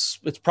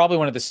probably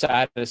one of the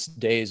saddest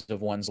days of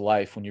one's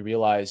life when you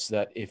realize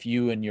that if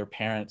you and your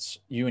parent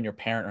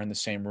are in the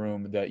same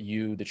room, that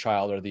you, the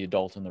child, are the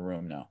adult in the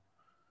room now.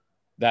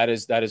 That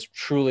is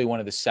truly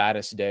one of the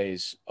saddest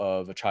days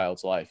of a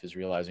child's life, is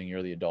realizing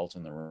you're the adult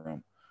in the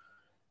room.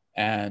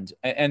 And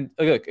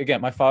look,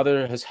 again, my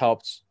father has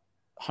helped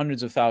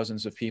hundreds of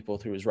thousands of people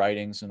through his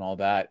writings and all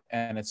that.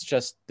 And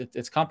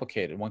it's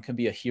complicated. One can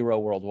be a hero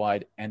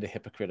worldwide and a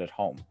hypocrite at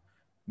home.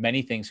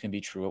 Many things can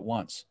be true at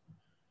once.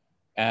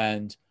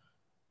 And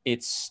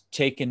it's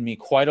taken me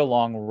quite a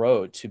long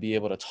road to be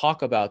able to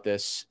talk about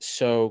this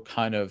so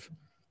kind of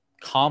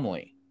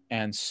calmly.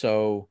 And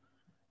so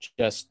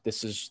just,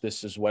 this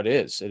is what it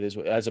is,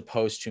 as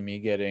opposed to me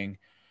getting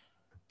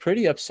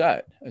pretty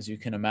upset, as you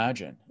can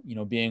imagine,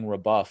 being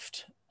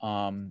rebuffed.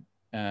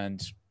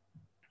 And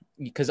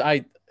because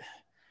I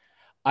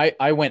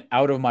went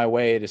out of my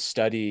way to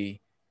study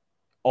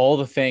all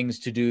the things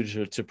to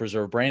do to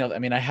preserve brain health. I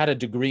mean, I had a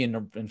degree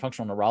in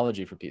functional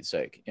neurology, for Pete's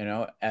sake,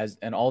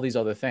 and all these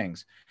other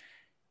things.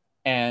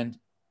 And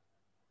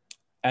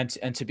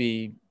to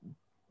be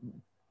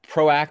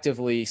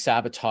proactively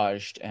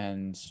sabotaged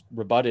and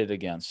rebutted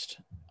against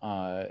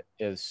it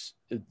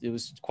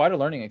was quite a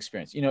learning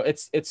experience.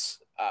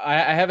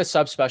 I have a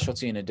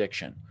subspecialty in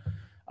addiction.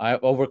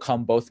 I've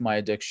overcome both my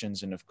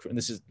addictions, and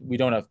this is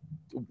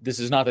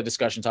not the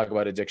discussion talk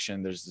about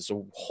addiction. There's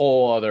a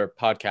whole other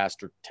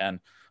podcast or 10,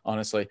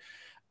 honestly.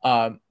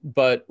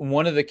 But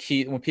one of the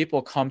key, when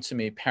people come to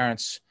me,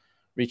 parents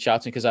reach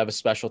out to me because I have a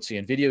specialty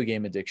in video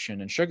game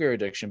addiction and sugar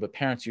addiction, but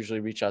parents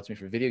usually reach out to me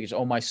for video games.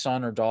 Oh, my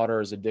son or daughter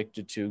is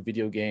addicted to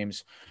video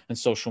games and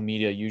social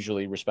media,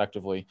 usually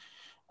respectively.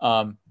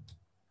 And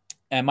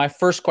my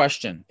first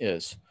question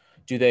is,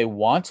 do they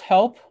want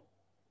help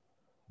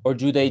or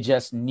do they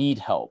just need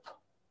help?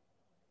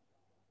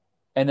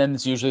 And then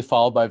it's usually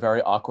followed by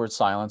very awkward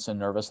silence and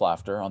nervous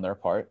laughter on their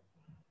part.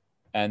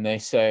 And they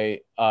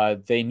say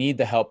they need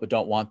the help but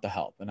don't want the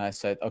help. And I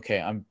said, okay,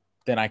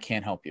 then I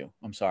can't help you.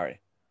 I'm sorry.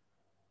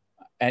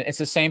 And it's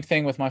the same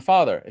thing with my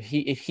father.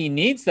 If he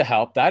needs the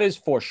help, that is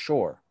for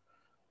sure.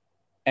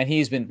 And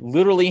he's been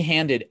literally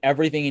handed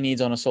everything he needs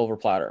on a silver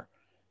platter,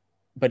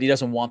 but he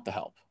doesn't want the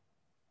help.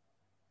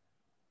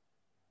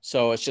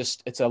 So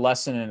it's a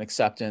lesson in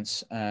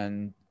acceptance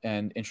and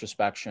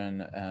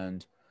introspection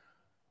and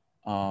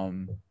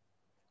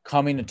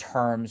coming to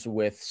terms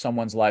with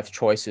someone's life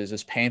choices,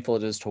 as painful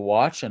it is to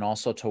watch, and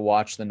also to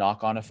watch the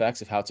knock-on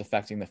effects of how it's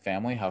affecting the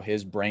family, how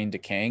his brain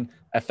decaying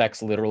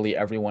affects literally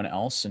everyone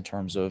else in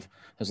terms of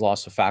his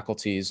loss of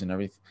faculties and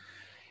everything.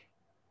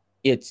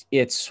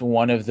 It's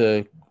one of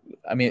the,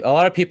 I mean, a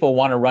lot of people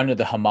want to run to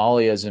the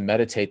Himalayas and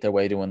meditate their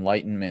way to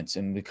enlightenment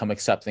and become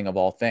accepting of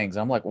all things.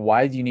 I'm like,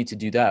 why do you need to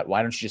do that?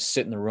 Why don't you just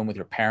sit in the room with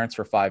your parents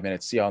for 5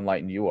 minutes, see how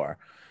enlightened you are?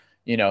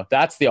 You know,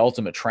 that's the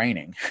ultimate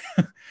training.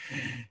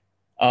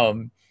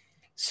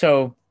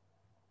 So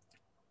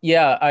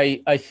yeah,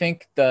 I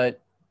think that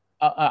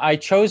I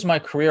chose my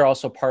career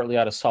also partly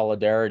out of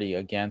solidarity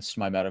against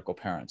my medical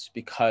parents,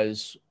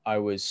 because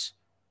the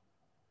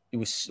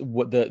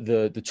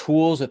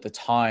tools at the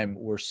time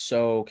were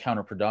so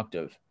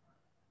counterproductive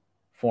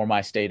for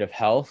my state of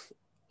health,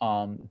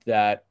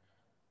 that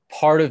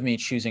part of me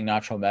choosing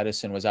natural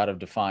medicine was out of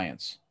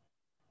defiance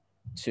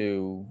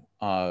to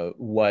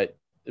what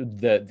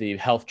the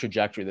health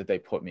trajectory that they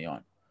put me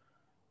on.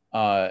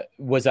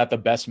 Was that the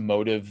best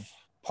motive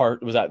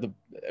part? Was that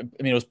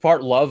it was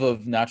part love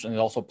of natural and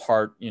also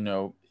part,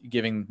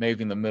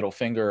 maybe the middle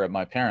finger at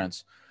my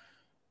parents.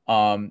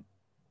 Was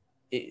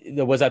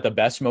that the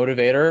best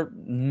motivator?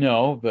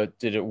 No, but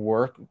did it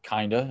work?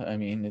 Kinda. I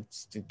mean,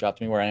 it got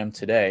to me where I am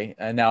today.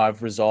 And now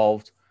I've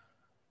resolved,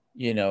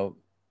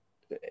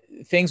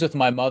 things with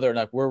my mother.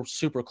 Like, we're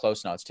super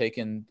close now. It's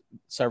taken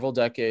several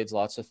decades,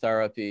 lots of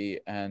therapy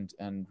and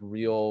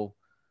real,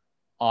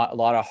 a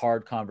lot of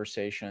hard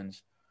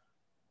conversations.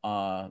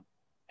 My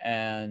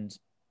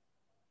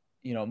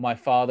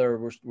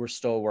father, we're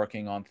still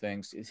working on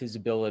things. His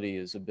ability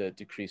is a bit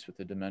decreased with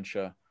the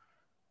dementia,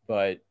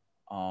 but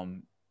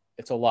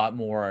it's a lot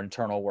more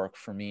internal work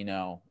for me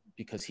now,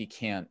 because he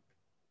can't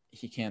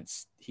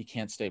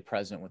stay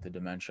present with the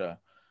dementia.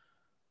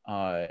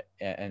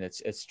 And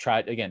it's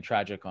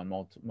tragic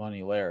on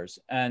many layers.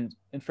 And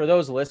for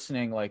those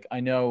listening, like, I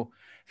know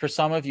for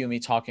some of you, me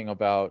talking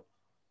about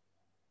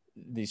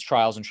these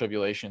trials and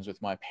tribulations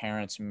with my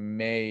parents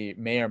may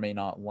or may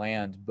not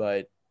land,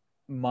 but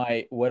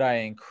what I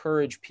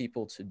encourage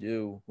people to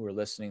do who are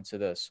listening to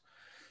this,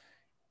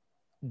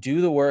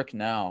 do the work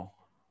now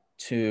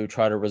to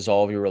try to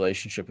resolve your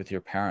relationship with your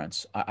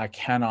parents. I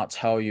cannot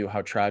tell you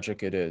how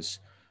tragic it is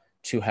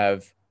to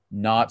have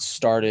not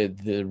started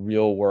the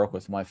real work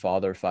with my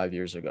father 5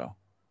 years ago.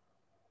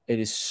 It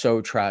is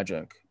so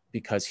tragic,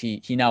 because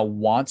he now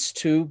wants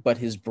to, but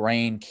his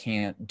brain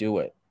can't do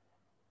it.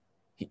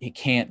 He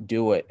can't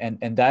do it.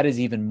 And that is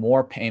even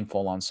more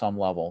painful on some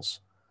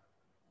levels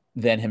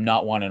than him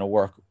not wanting to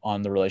work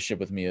on the relationship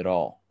with me at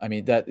all. I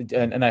mean,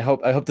 and I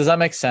hope, does that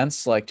make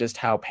sense? Like, just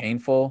how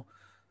painful,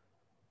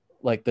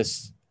 like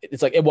this,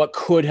 it's like what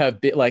could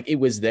have been, like it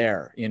was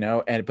there,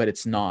 but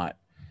it's not.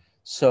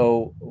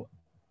 So,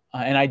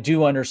 and I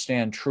do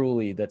understand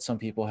truly that some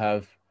people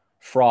have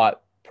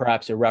fraught,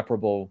 perhaps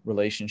irreparable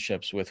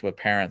relationships with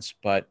parents,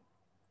 but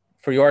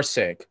for your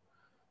sake,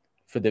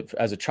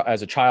 as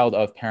a child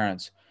of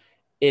parents,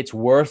 it's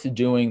worth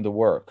doing the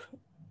work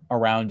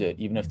around it,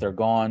 even if they're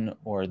gone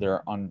or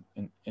they're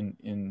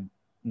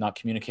not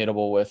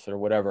communicatable with or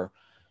whatever.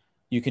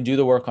 You can do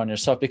the work on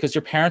yourself, because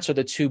your parents are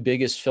the two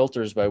biggest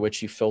filters by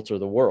which you filter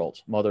the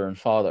world, mother and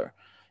father.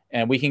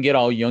 And we can get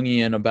all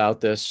Jungian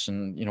about this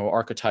and,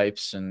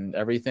 archetypes and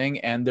everything.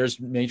 And there's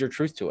major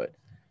truth to it.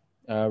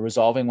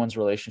 Resolving one's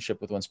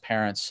relationship with one's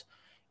parents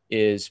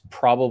is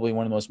probably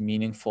one of the most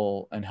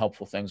meaningful and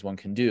helpful things one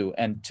can do.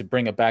 And to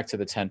bring it back to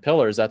the 10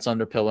 pillars, that's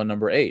under pillar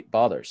number 8,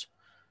 bothers.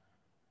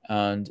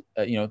 And,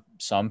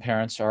 some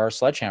parents are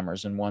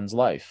sledgehammers in one's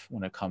life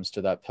when it comes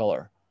to that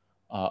pillar.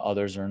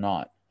 Others are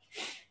not.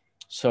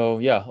 So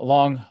yeah, a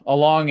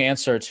long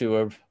answer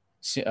to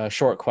a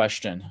short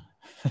question.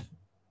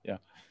 Yeah.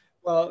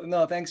 Well,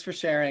 no, thanks for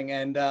sharing.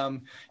 And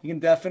you can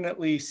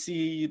definitely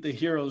see the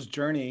hero's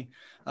journey.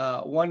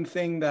 One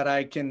thing that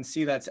I can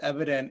see that's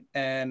evident,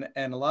 and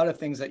a lot of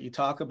things that you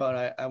talk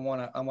about, I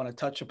want to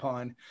touch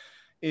upon,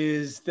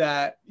 is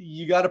that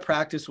you got to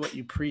practice what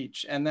you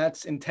preach, and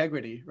that's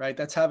integrity, right?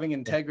 That's having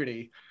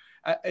integrity.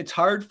 It's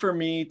hard for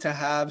me to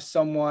have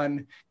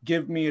someone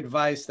give me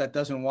advice that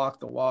doesn't walk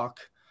the walk.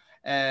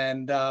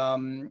 And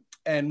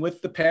and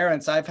with the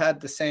parents, I've had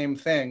the same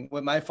thing.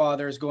 When my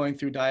father is going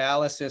through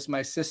dialysis,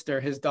 my sister,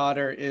 his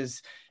daughter,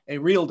 is a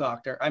real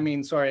doctor. I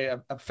mean, sorry,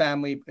 a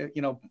family,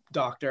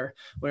 doctor,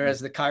 whereas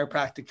the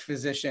chiropractic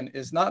physician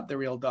is not the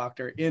real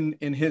doctor in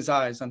his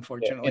eyes,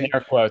 unfortunately. In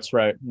air quotes,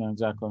 right? Yeah,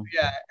 exactly.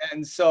 Yeah,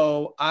 and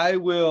so I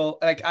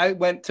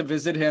went to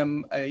visit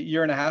him a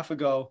year and a half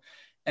ago,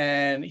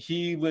 and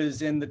he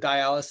was in the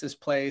dialysis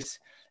place,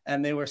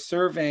 and they were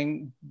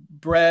serving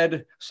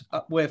bread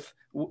with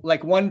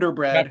like Wonder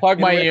Bread. Can I plug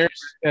my ears?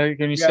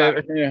 Can you say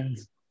it? Yeah.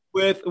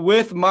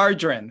 With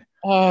margarine.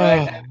 Oh,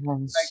 right?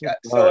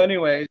 So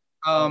anyway,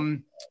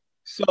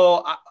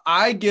 so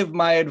I give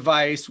my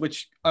advice,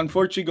 which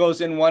unfortunately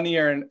goes in one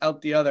ear and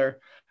out the other.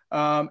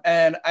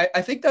 And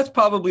I think that's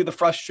probably the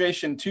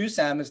frustration too,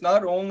 Sam, is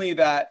not only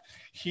that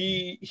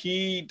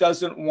he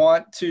doesn't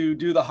want to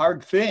do the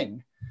hard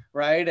thing,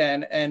 right?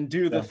 And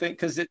do the thing,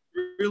 because it's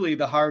really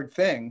the hard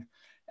thing.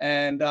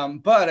 And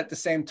but at the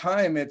same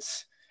time,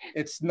 it's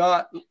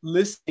not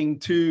listening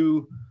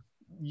to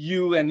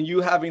you and you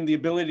having the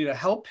ability to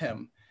help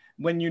him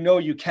when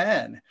you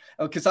can.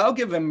 Because I'll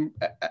give him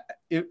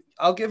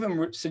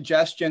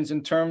suggestions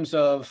in terms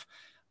of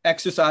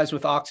exercise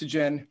with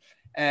oxygen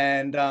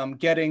and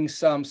getting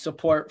some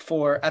support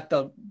for, at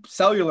the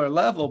cellular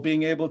level,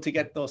 being able to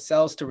get those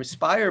cells to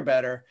respire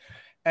better.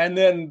 And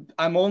then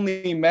I'm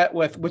only met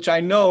with, which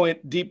I know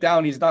it deep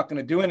down, he's not going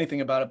to do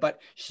anything about it,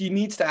 but he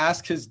needs to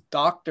ask his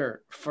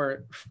doctor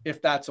for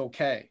if that's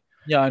okay.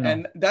 Yeah, I know.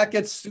 And that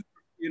gets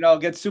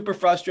super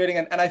frustrating.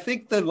 And I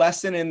think the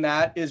lesson in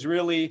that is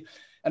really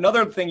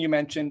another thing you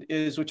mentioned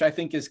is, which I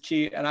think is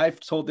key. And I've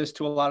told this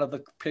to a lot of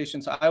the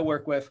patients I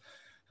work with.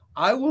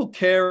 I will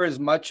care as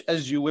much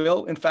as you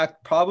will. In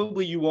fact,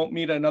 probably you won't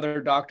meet another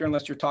doctor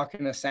unless you're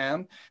talking to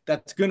Sam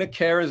that's going to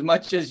care as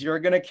much as you're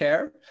going to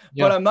care.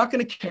 Yeah. But I'm not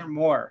going to care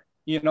more.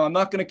 I'm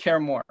not going to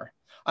care more.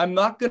 I'm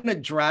not going to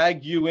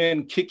drag you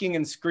in kicking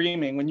and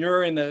screaming when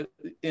you're in a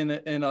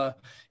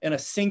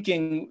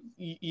sinking,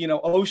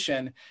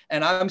 ocean,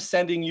 and I'm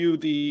sending you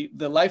the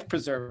life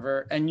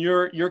preserver and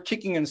you're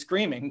kicking and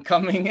screaming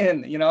coming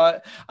in.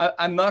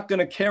 I'm not going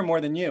to care more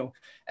than you.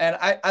 And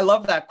I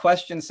love that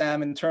question,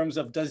 Sam, in terms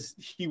of, does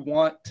he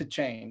want to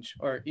change?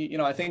 Or,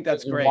 I think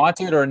that's great. Want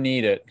it or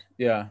need it.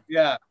 Yeah.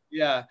 Yeah.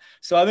 Yeah.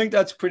 So I think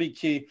that's pretty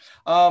key.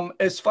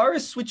 As far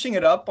as switching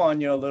it up on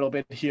you a little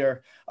bit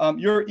here,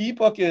 your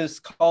ebook is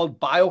called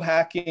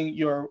Biohack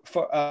Your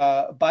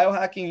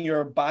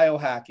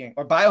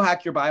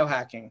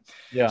Biohacking.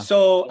 Yeah.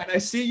 So, and I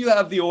see you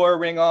have the Oura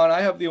Ring on.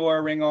 I have the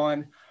Oura Ring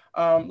on.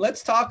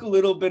 Let's talk a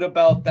little bit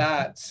about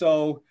that.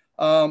 So,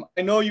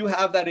 I know you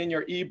have that in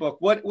your ebook.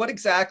 What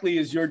exactly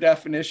is your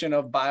definition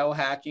of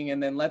biohacking?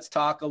 And then let's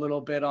talk a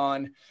little bit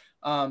on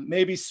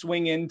maybe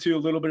swing into a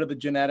little bit of the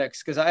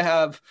genetics, because I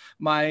have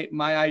my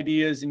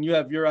ideas and you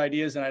have your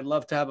ideas, and I'd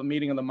love to have a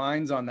meeting of the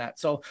minds on that.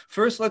 So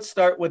first, let's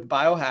start with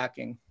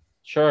biohacking.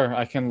 Sure.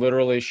 I can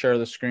literally share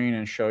the screen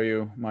and show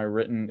you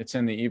it's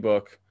in the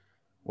ebook.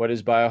 What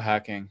is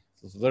biohacking?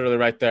 It's literally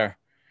right there.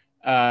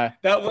 That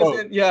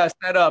wasn't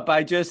set up.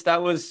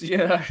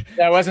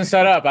 That wasn't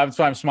set up. That's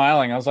why I'm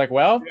smiling. I was like,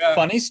 well,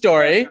 funny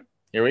story.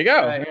 Here we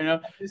go.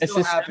 Right. It's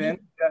just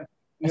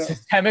a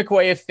systemic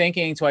way of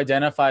thinking to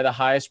identify the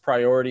highest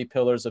priority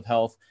pillars of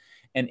health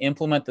and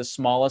implement the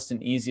smallest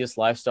and easiest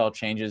lifestyle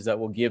changes that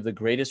will give the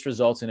greatest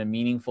results in a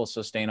meaningful,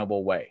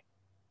 sustainable way.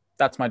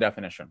 That's my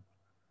definition.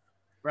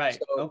 Right.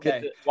 So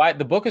okay.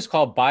 The book is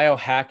called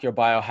Biohack Your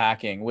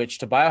Biohacking, which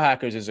to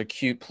biohackers is a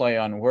cute play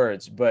on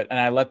words, and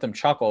I let them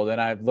chuckle. Then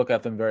I look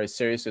at them very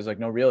seriously. It's like,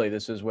 no, really,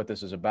 this is what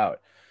this is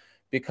about.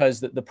 Because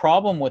the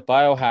problem with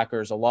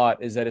biohackers a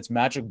lot is that it's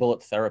magic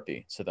bullet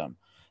therapy to them,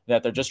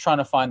 that they're just trying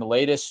to find the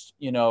latest,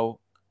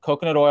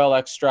 coconut oil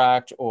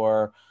extract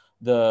or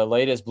the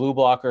latest blue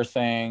blocker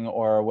thing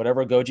or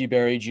whatever goji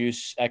berry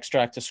juice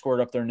extract to squirt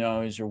up their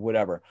nose or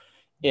whatever.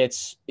 They're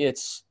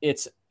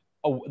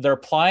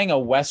applying a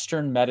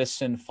Western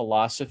medicine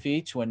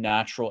philosophy to a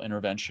natural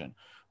intervention.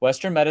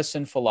 Western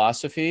medicine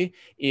philosophy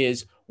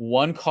is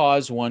one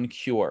cause, one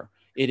cure.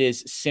 It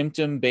is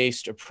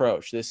symptom-based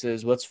approach. This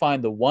is, let's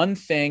find the one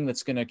thing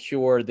that's going to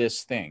cure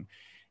this thing.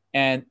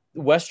 And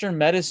Western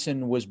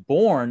medicine was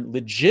born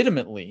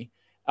legitimately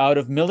out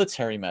of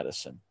military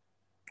medicine,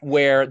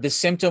 where the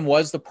symptom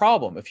was the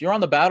problem. If you're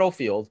on the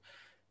battlefield,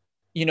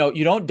 you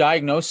don't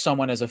diagnose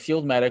someone as a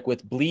field medic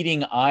with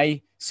bleeding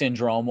eye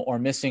syndrome or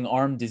missing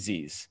arm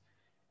disease.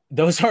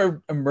 Those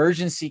are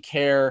emergency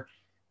care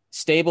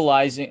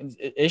stabilizing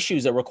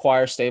issues that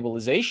require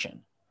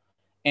stabilization.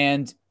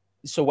 And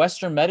so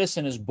Western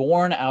medicine is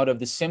born out of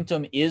the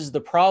symptom is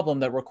the problem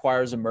that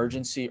requires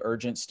emergency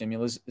urgent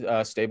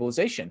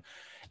stabilization.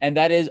 And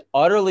that is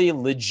utterly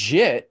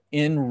legit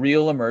in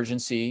real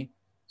emergency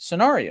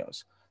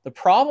scenarios. The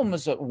problem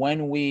is that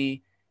when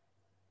we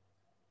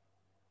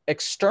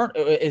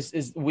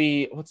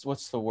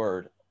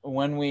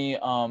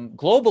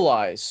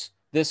globalize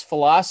this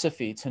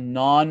philosophy to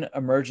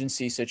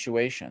non-emergency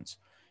situations,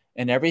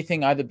 and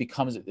everything either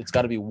becomes, it's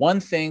got to be one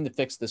thing to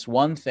fix this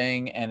one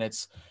thing, and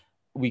it's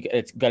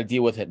it's got to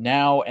deal with it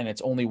now, and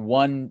it's only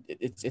one.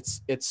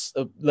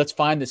 Let's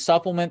find the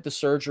supplement, the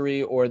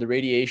surgery, or the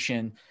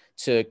radiation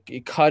to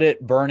cut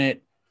it, burn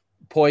it,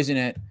 poison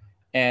it,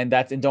 and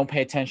don't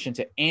pay attention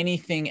to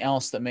anything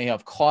else that may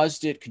have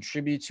caused it,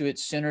 contributed to it,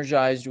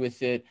 synergized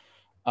with it,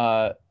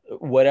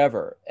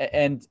 whatever.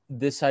 And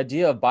this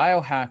idea of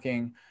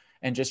biohacking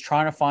and just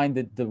trying to find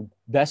the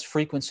best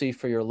frequency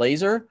for your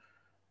laser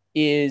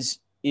it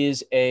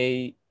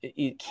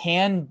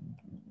can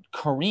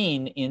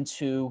careen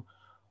into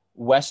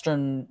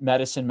Western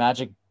medicine,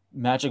 magic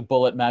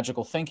bullet,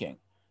 magical thinking.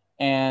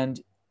 And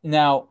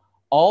now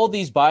all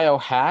these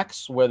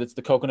biohacks, whether it's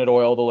the coconut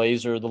oil, the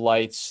laser, the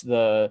lights,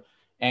 the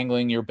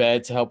angling your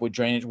bed to help with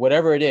drainage,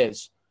 whatever it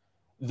is,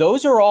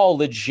 those are all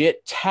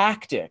legit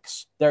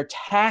tactics. They're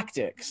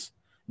tactics,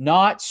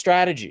 not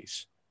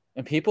strategies.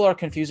 And people are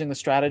confusing the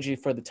strategy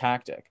for the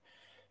tactic.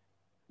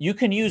 You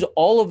can use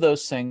all of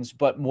those things,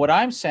 but what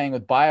I'm saying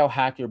with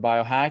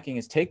biohacking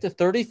is take the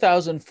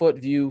 30,000 foot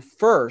view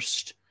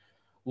first,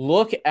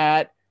 look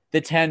at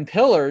the 10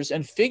 pillars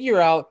and figure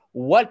out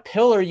what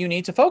pillar you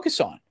need to focus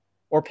on,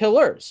 or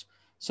pillars.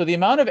 So the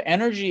amount of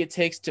energy it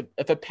takes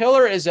if a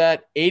pillar is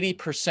at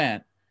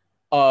 80%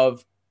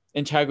 of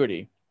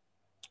integrity,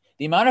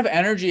 the amount of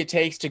energy it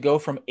takes to go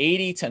from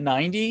 80 to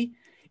 90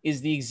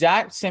 is the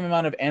exact same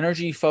amount of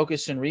energy,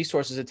 focus, and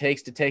resources it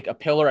takes to take a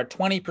pillar at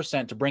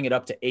 20% to bring it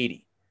up to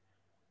 80.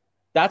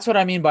 That's what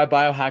I mean by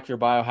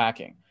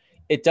biohacking.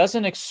 It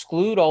doesn't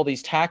exclude all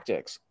these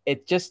tactics.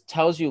 It just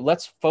tells you,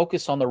 let's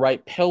focus on the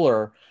right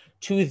pillar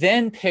to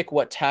then pick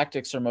what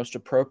tactics are most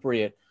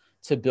appropriate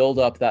to build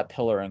up that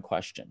pillar in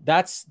question.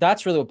 That's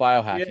really what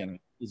biohacking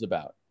is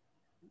about.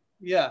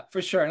 Yeah,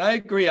 for sure. And I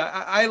agree.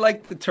 I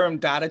like the term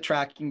data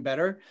tracking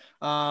better.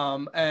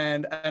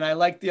 And I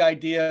like the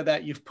idea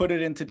that you've put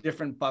it into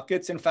different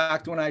buckets. In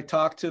fact, when I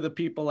talk to the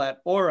people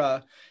at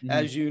Aura,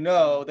 as you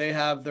know, they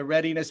have the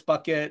readiness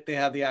bucket, they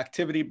have the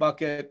activity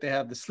bucket, they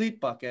have the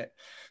sleep bucket.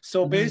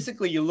 So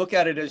basically you look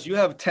at it as you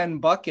have 10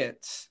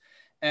 buckets.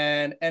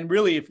 And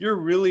really, if you're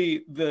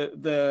really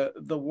the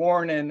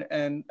worn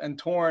and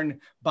torn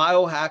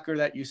biohacker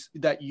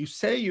that you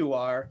say you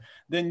are,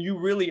 then you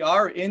really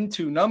are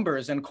into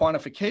numbers and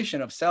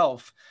quantification of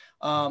self.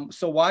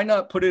 So why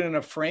not put it in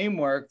a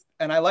framework?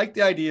 And I like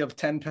the idea of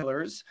 10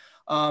 pillars.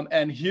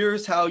 And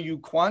here's how you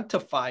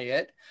quantify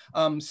it.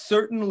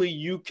 Certainly,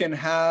 you can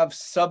have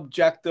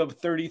subjective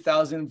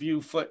 30,000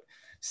 view foot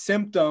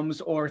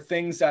symptoms or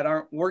things that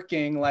aren't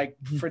working, like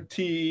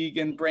fatigue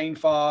and brain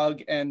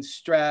fog and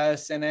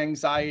stress and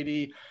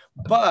anxiety.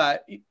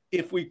 But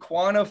if we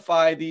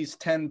quantify these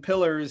 10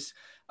 pillars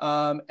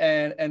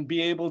and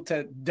be able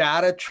to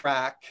data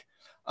track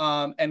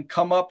and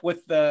come up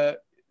with the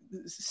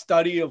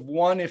study of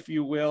one, if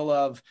you will,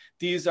 of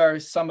these are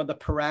some of the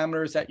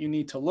parameters that you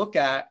need to look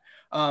at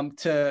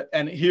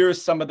and here's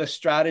some of the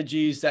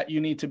strategies that you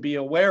need to be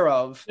aware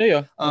of.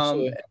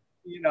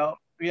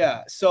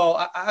 Yeah. So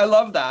I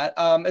love that.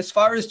 As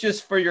far as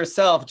just for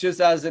yourself,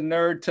 just as a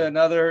nerd to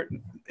another,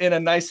 in a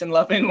nice and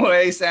loving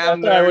way, Sam.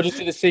 We'll just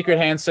do the secret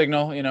hand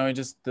signal,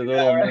 just the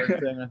little nerd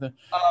thing right there.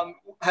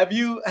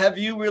 Have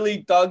you really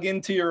dug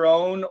into your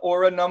own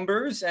Aura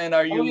numbers, and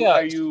are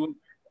you?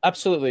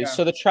 Absolutely. Yeah.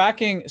 So the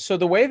tracking. So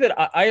the way that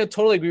I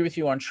totally agree with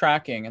you on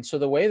tracking, and so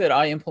the way that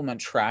I implement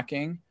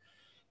tracking,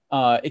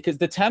 because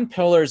the 10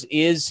 pillars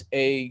is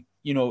a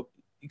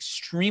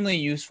extremely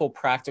useful,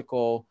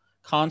 practical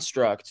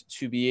construct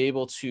to be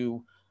able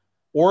to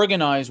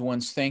organize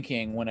one's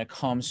thinking when it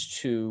comes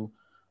to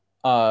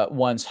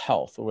one's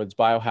health, or it's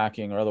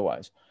biohacking or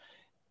otherwise.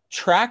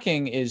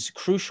 Tracking is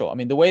crucial. I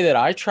mean, the way that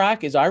I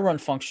track is I run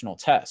functional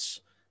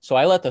tests. So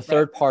I let the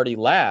third-party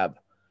lab.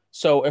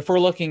 So if we're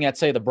looking at,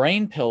 say, the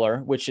brain pillar,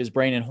 which is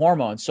brain and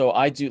hormones, so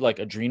I do like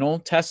adrenal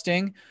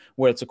testing,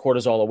 where it's a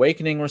cortisol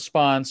awakening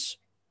response,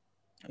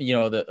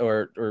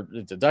 or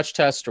it's a Dutch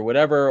test or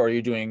whatever, or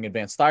you're doing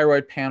advanced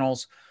thyroid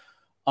panels.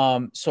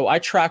 So I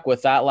track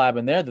with that lab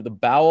in there. That the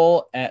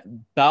bowel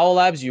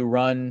labs you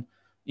run,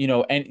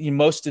 and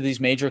most of these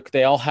major,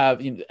 they all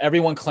have.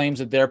 Everyone claims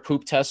that their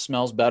poop test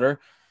smells better,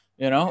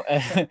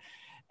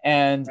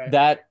 and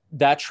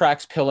that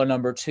tracks pillar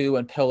number 2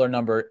 and pillar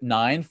number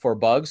 9 for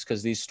bugs,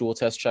 because these stool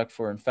tests check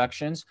for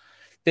infections.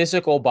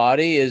 Physical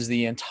body is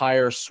the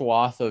entire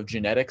swath of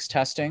genetics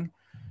testing.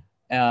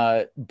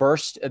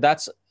 Burst,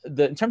 that's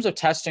in terms of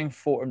testing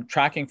for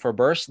tracking for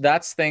burst.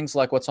 That's things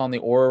like what's on the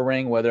Aura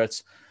ring, whether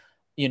it's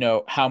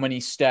how many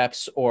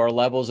steps or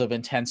levels of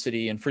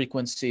intensity and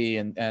frequency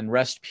and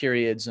rest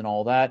periods and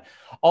all that.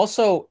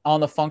 Also on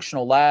the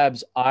functional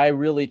labs, I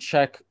really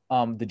check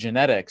the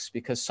genetics,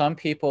 because some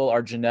people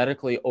are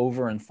genetically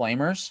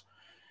over-inflammers.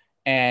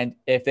 And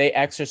if they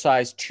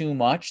exercise too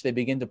much, they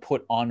begin to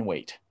put on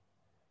weight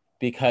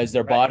because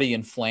their body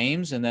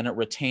inflames, and then it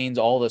retains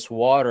all this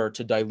water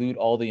to dilute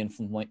all the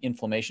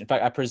inflammation. In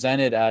fact, I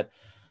presented at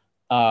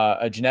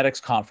a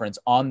genetics conference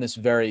on this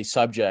very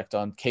subject,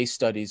 on case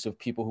studies of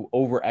people who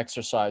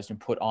over-exercised and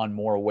put on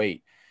more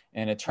weight.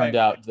 And it turned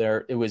out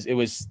it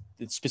was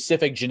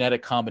specific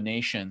genetic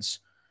combinations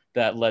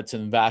that led to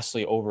them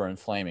vastly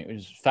over-inflaming. It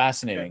was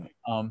fascinating.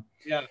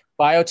 Yeah.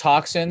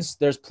 Biotoxins,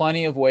 there's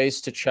plenty of ways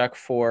to check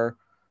for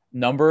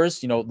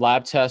numbers,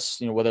 lab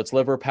tests, whether it's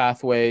liver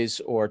pathways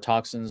or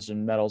toxins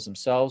and metals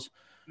themselves.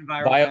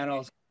 Viral Bio,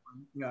 panels.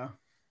 Yeah.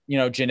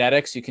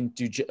 Genetics, you can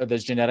do,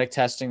 there's genetic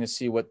testing to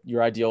see what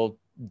your ideal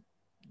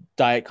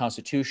diet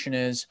constitution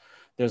is.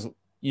 There's,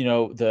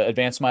 the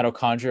advanced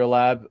mitochondrial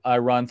lab I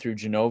run through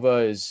Genova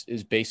is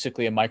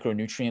basically a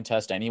micronutrient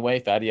test anyway,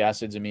 fatty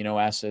acids,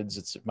 amino acids,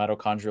 it's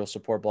mitochondrial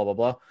support, blah, blah,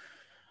 blah.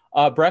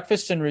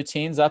 Breakfast and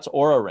routines, that's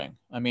Oura Ring.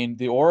 I mean,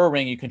 the Oura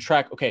Ring, you can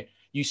track, okay,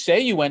 you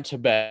say you went to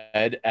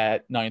bed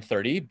at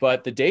 9:30,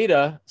 but the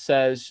data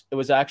says it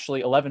was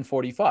actually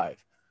 11:45.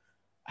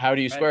 How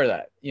do you square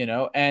that?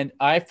 And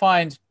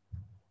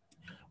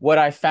what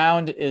I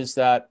found is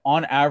that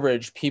on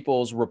average,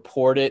 people's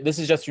reported, this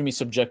is just through me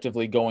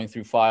subjectively going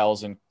through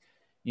files and,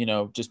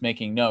 just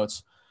making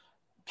notes.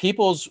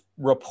 People's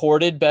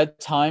reported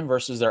bedtime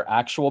versus their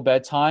actual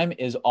bedtime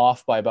is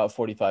off by about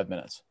 45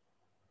 minutes.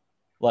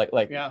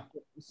 Yeah.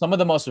 Some of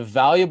the most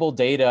valuable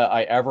data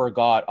I ever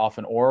got off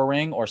an Oura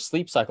Ring or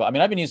Sleep Cycle. I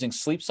mean, I've been using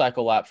Sleep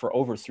Cycle app for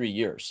over 3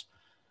 years.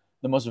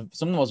 Some of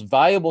the most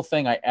valuable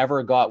thing I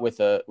ever got with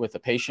a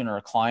patient or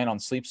a client on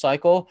Sleep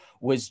Cycle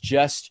was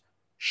just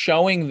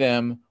showing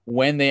them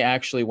when they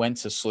actually went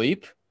to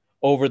sleep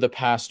over the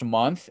past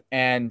month,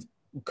 and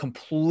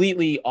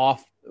completely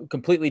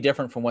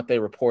different from what they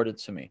reported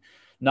to me.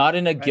 Not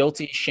in a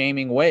guilty,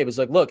 shaming way. It was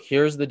like, look,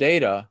 here's the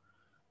data.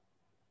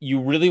 You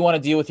really want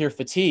to deal with your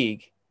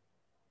fatigue.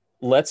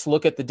 Let's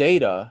look at the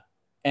data.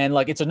 And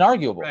like, it's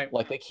inarguable. Right.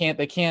 Like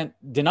they can't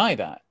deny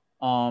that.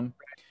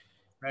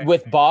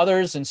 With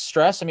bothers and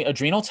stress, I mean,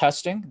 adrenal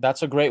testing,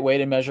 that's a great way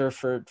to measure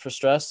for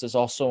stress. There's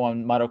also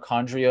on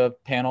mitochondria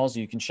panels,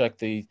 you can check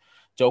the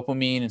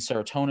dopamine and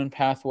serotonin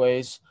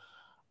pathways,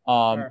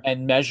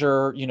 and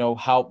measure,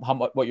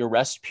 what your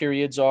rest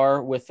periods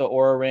are with the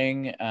Oura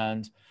Ring.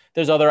 And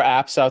there's other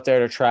apps out there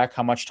to track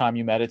how much time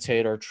you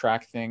meditate or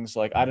track things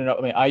like, I don't know.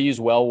 I mean, I use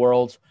Well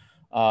World,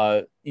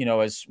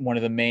 as one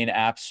of the main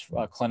apps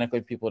clinically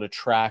for people to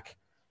track,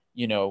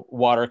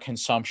 water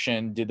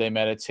consumption, did they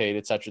meditate,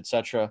 et cetera, et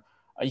cetera.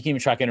 You can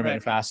even track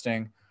intermittent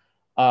fasting.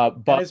 But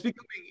and it's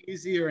becoming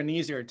easier and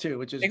easier too,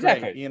 which is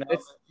great.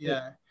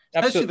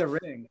 Especially the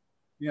Ring.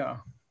 Yeah.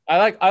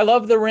 I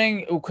love the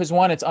Ring because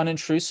one, it's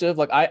unintrusive.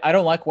 Like I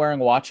don't like wearing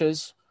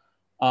watches.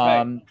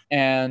 And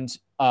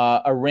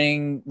a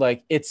ring,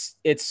 like it's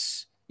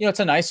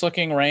a nice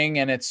looking ring,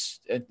 and unless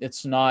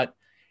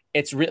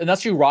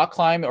you rock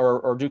climb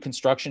or do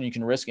construction, you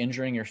can risk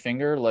injuring your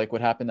finger, like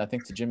what happened, I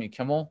think, to Jimmy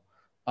Kimmel.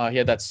 He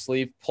had that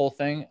sleeve pull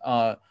thing.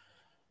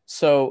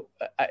 So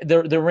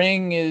the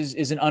Ring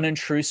is an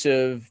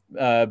unintrusive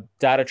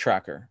data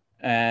tracker,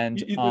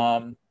 and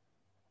I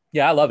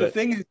love it. The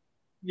thing is,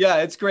 yeah,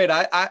 it's great.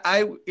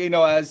 I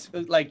as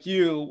like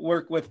you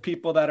work with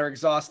people that are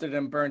exhausted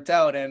and burnt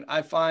out, and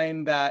I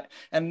find that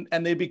and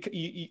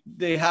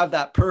they have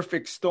that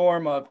perfect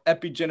storm of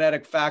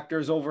epigenetic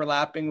factors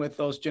overlapping with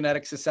those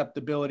genetic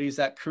susceptibilities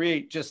that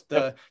create just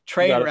the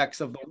train wrecks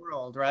of the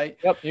world, right?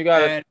 Yep, you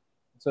got it.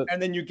 And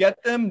then you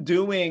get them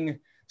doing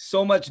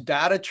so much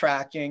data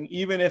tracking,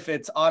 even if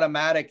it's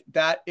automatic,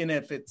 that in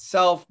of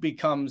itself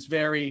becomes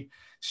very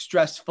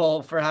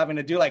stressful for having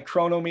to do like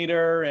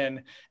chronometer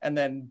and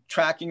then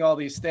tracking all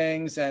these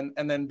things and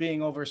then being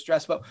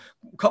overstressed. But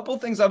a couple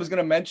of things I was going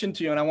to mention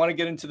to you, and I want to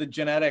get into the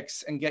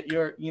genetics and get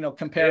your,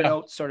 compare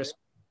notes sort of.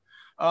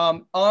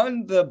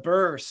 On the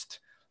burst,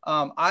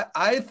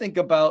 I think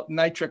about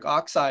nitric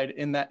oxide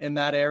in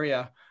that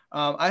area.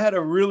 I had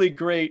a really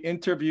great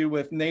interview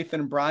with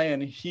Nathan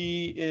Bryan.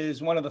 He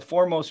is one of the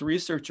foremost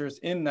researchers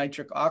in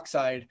nitric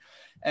oxide.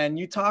 And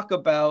you talk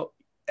about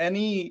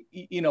any,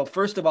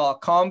 first of all, a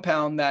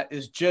compound that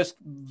is just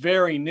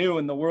very new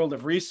in the world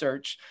of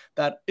research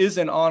that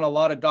isn't on a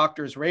lot of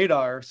doctors'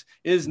 radars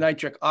is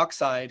nitric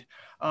oxide.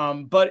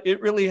 But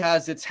it really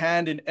has its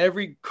hand in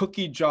every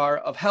cookie jar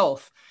of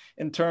health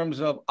in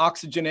terms of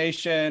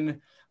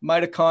oxygenation,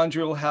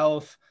 mitochondrial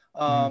health.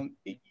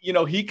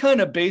 He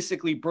kind of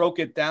basically broke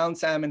it down,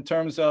 Sam, in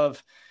terms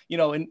of,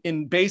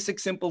 in basic,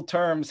 simple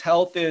terms,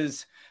 health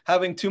is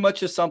having too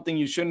much of something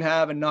you shouldn't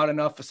have and not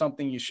enough of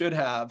something you should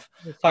have.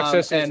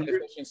 Toxicities and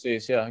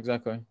deficiencies. Yeah,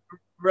 exactly.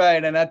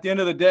 Right. And at the end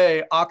of the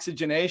day,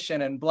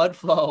 oxygenation and blood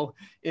flow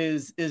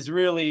is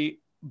really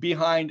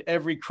behind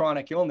every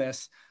chronic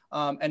illness.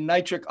 And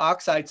nitric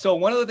oxide. So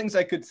one of the things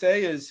I could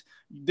say is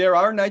there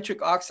are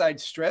nitric oxide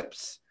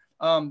strips.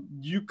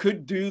 You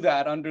could do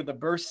that under the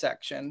burst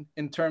section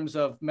in terms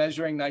of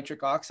measuring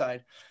nitric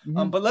oxide.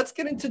 But let's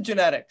get into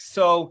genetics.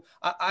 So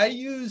I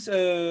use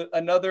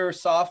another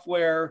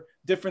software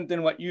different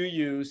than what you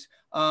use.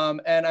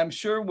 And I'm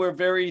sure we're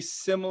very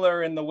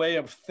similar in the way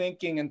of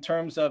thinking in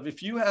terms of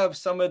if you have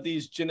some of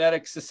these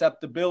genetic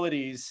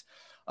susceptibilities,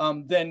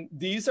 then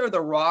these are the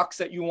rocks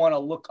that you want to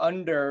look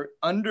under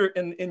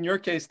in your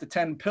case, the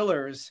 10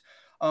 pillars.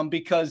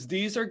 Because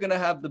these are going to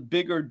have the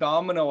bigger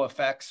domino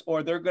effects,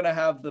 or they're going to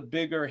have the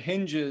bigger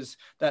hinges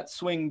that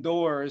swing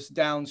doors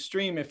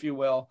downstream, if you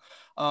will.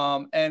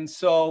 And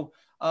so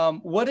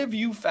what have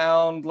you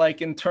found,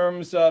 like in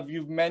terms of,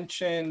 you've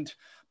mentioned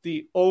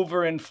the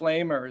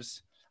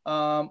over-inflamers,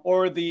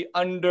 or the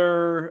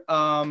under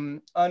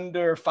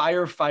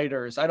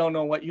firefighters. I don't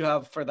know what you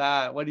have for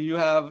that. What do you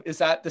have? Is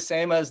that the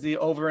same as the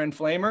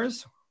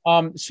over-inflamers?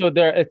 So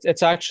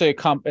it's actually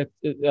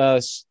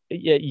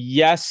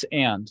yes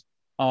and.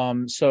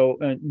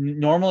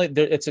 Normally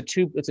it's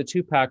a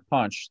two-pack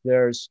punch.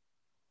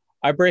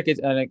 I break it,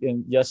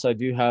 and yes, I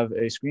do have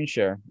a screen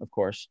share, of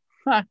course.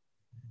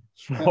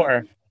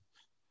 Sure.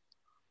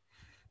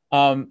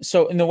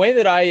 So in the way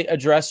that I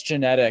address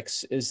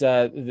genetics is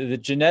that the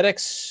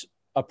genetics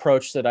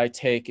approach that I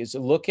take is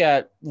look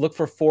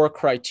for 4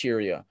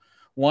 criteria.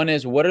 One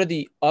is, what are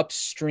the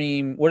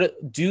upstream,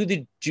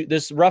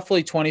 there's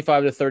roughly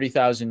 25 to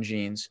 30,000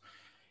 genes.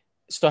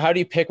 So how do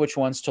you pick which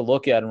ones to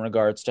look at in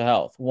regards to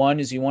health? One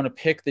is you want to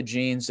pick the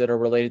genes that are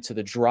related to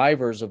the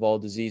drivers of all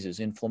diseases: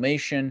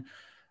 inflammation,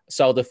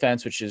 cell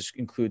defense, which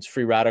includes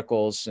free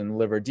radicals and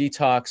liver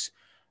detox,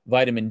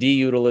 vitamin D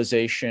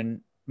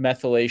utilization,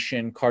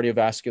 methylation,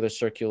 cardiovascular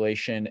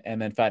circulation,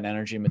 and then fat and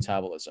energy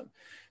metabolism.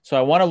 So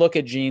I want to look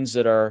at genes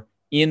that are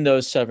in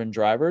those 7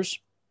 drivers.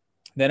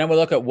 Then I would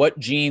look at what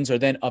genes are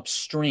then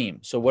upstream.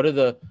 So what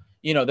are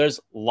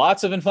there's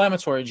lots of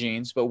inflammatory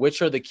genes, but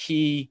which are the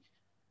key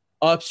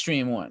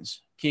upstream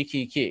ones?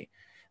 Key.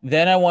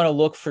 Then I want to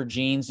look for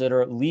genes that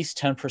are at least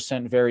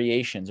 10%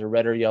 variations, a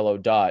red or yellow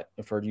dot,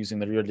 if we're using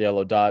the red or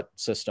yellow dot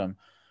system,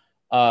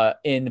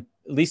 in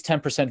at least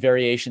 10%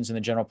 variations in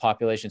the general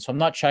population. So I'm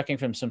not checking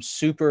from some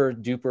super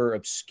duper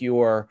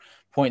obscure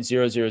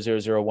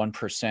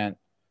 0.00001%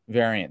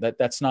 variant.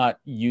 That's not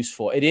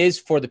useful. It is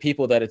for the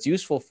people that it's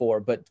useful for,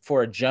 but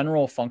for a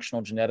general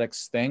functional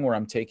genetics thing where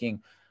I'm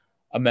taking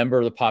a member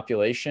of the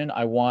population,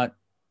 I want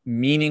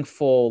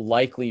meaningful,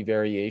 likely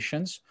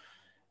variations.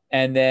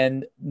 And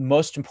then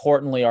most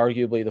importantly,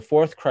 arguably, the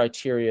 4th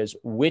criteria is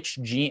which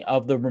gene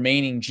of the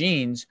remaining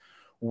genes,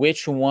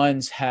 which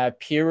ones have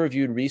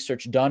peer-reviewed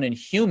research done in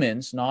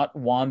humans, not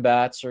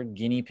wombats or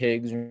guinea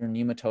pigs or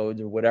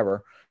nematodes or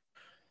whatever,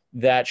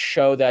 that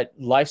show that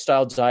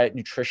lifestyle, diet,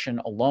 nutrition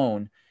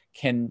alone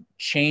can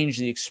change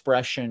the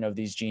expression of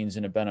these genes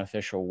in a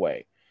beneficial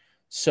way.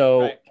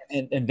 So, right.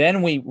 and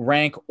then we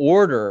rank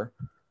order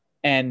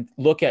and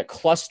look at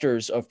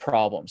clusters of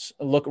problems.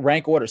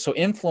 Rank order. So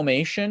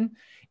inflammation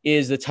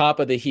is the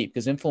top of the heap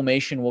because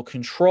inflammation will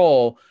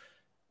control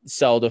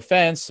cell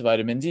defense,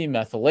 vitamin D,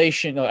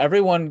 methylation.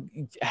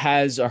 Everyone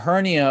has a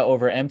hernia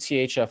over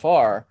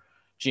MTHFR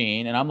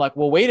gene. And I'm like,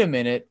 well, wait a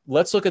minute.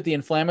 Let's look at the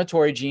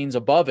inflammatory genes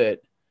above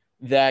it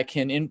that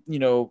can,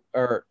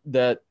 or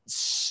that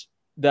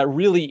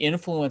really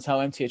influence how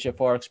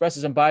MTHFR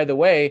expresses. And by the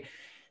way,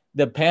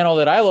 the panel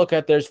that I look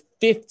at, there's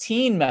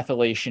 15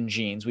 methylation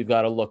genes we've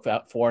got to look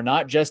out for,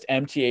 not just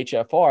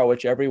MTHFR,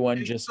 which everyone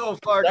it's just so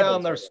far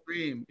down their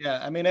stream. Yeah,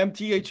 I mean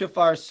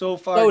MTHFR is so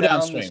far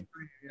downstream.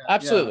 Yeah,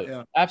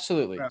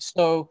 absolutely. Yeah.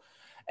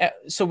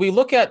 So we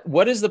look at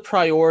what is the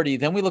priority,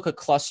 then we look at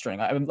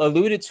clustering. I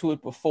alluded to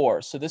it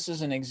before. So this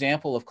is an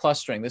example of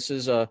clustering. This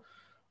is a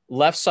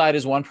left side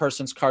is one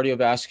person's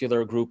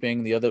cardiovascular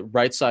grouping, the other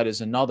right side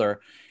is another.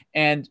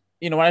 And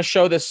when I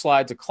show this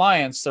slide to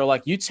clients, they're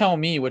like, you tell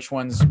me which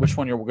one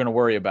you're going to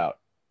worry about.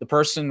 The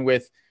person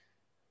with,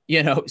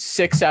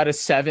 6 out of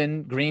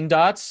 7 green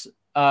dots,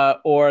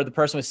 or the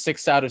person with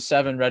 6 out of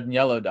 7 red and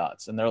yellow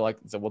dots. And they're like,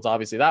 well, it's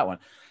obviously that one,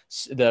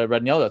 the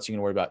red and yellow dots you're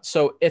going to worry about.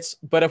 So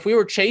but if we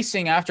were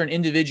chasing after an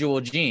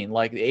individual gene,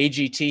 like the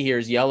AGT here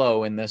is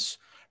yellow and this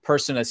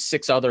person has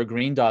 6 other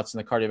green dots in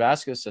the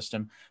cardiovascular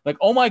system, like,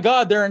 oh my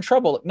God, they're in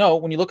trouble. No,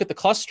 when you look at the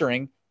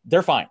clustering,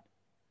 they're fine.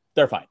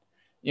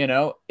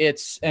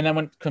 And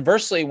then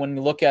conversely, when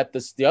you look at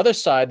the other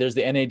side, there's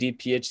the NAD,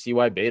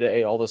 PHCY, beta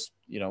A, all this,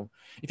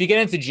 if you get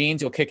into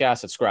genes, you'll kick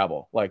ass at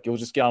Scrabble. Like you'll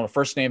just get on a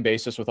first name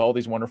basis with all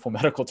these wonderful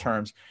medical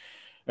terms.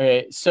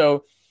 Okay.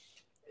 So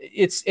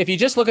if you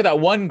just look at that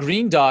one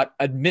green dot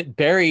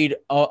buried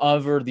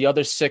over the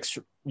other 6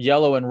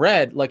 yellow and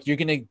red, like you're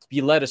going to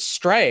be led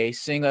astray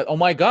saying that, oh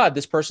my God,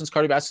 this person's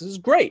cardiovascular is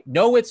great.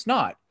 No, it's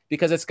not,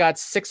 because it's got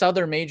 6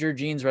 other major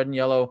genes, red and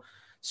yellow,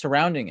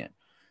 surrounding it.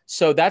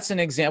 So that's an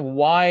example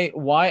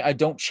why I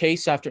don't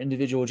chase after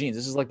individual genes.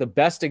 This is like the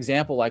best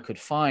example I could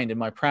find in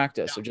my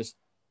practice. So just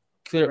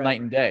clear it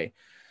night and day.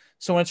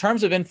 So in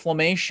terms of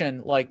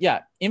inflammation,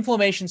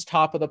 inflammation's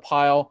top of the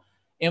pile.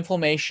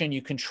 Inflammation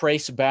you can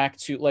trace back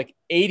to like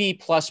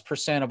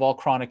 80+% of all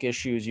chronic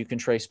issues you can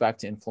trace back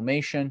to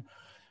inflammation.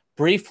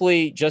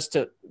 Briefly,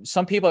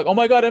 some people are like, oh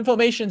my God,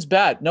 inflammation's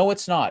bad. No,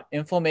 it's not.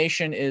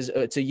 Inflammation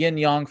it's a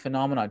yin-yang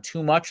phenomenon.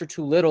 Too much or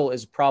too little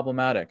is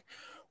problematic.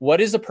 What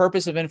is the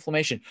purpose of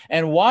inflammation?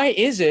 And why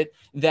is it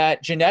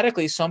that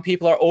genetically some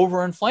people are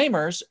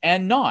over-inflammers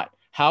and not?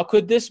 How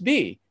could this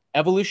be?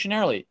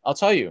 Evolutionarily, I'll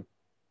tell you.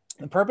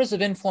 The purpose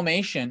of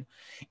inflammation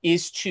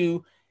is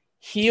to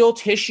heal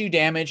tissue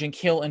damage and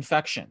kill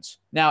infections.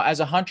 Now, as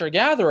a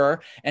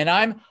hunter-gatherer, and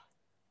I'm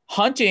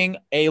hunting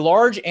a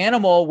large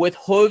animal with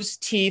hooves,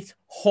 teeth,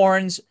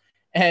 horns,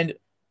 and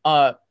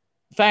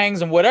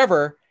fangs and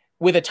whatever,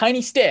 with a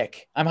tiny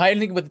stick, I'm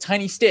hiding with a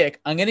tiny stick,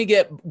 I'm going to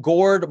get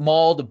gored,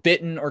 mauled,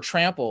 bitten, or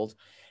trampled.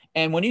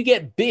 And when you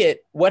get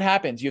bit, what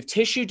happens? You have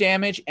tissue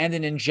damage and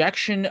an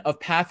injection of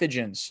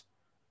pathogens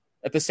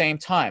at the same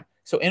time.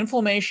 So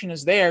inflammation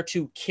is there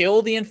to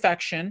kill the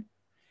infection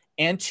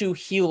and to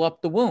heal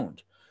up the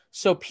wound.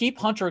 So peep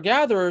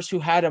hunter-gatherers who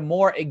had a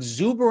more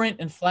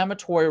exuberant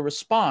inflammatory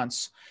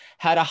response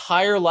had a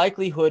higher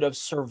likelihood of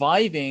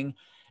surviving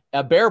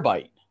a bear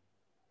bite.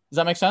 Does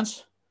that make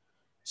sense?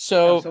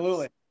 So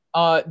absolutely.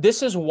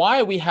 This is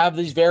why we have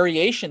these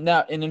variation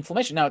now in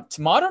inflammation. Now,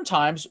 to modern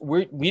times,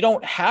 we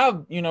don't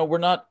have, we're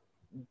not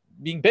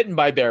being bitten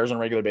by bears on a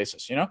regular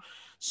basis,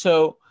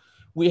 So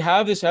we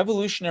have this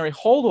evolutionary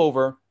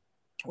holdover,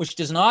 which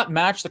does not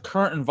match the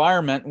current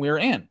environment we're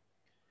in.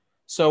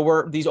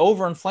 So these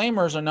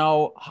overinflamers are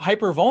now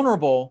hyper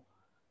vulnerable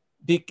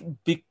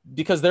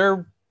because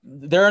they're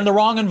in the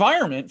wrong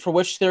environment for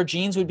which their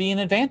genes would be an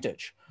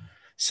advantage.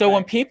 So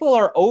when people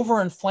are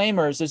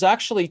overinflamers,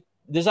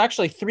 there's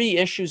actually three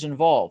issues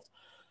involved.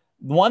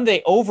 One,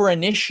 they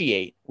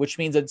over-initiate, which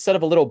means instead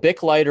of a little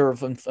Bic lighter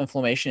of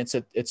inflammation,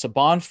 it's a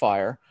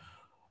bonfire,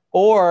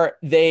 or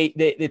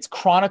it's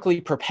chronically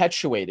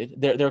perpetuated.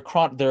 They're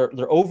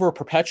over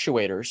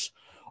perpetuators,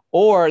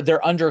 or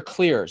they're under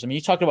clears. I mean,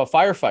 you talked about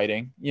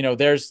firefighting.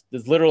 There's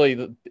literally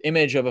the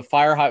image of a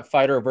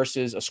firefighter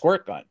versus a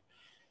squirt gun.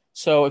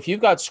 So if you've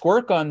got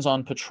squirt guns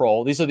on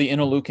patrol, these are the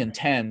interleukin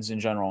 10s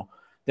in general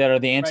that are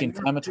the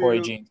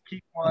anti-inflammatory genes.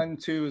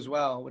 P1, 2 as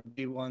well would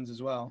be ones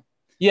as well.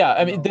 Yeah,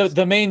 I mean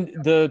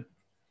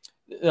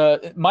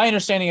my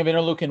understanding of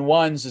interleukin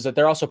 1s is that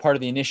they're also part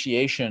of the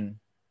initiation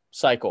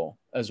cycle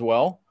as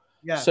well.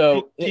 Yeah.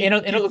 So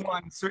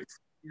interleukin.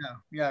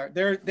 Yeah,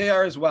 they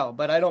are as well.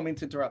 But I don't mean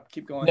to interrupt.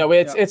 Keep going. No,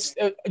 it's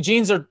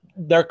genes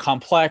they're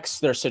complex.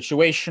 They're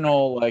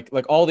situational.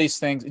 Like all these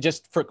things.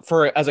 Just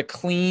for as a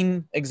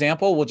clean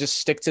example, we'll just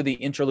stick to the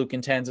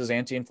interleukin 10s as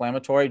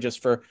anti-inflammatory,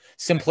 just for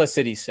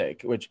simplicity's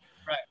sake.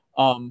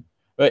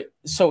 But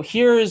so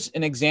here's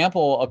an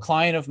example, a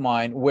client of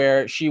mine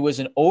where she was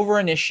an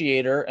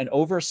over-initiator, an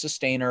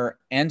over-sustainer,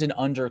 and an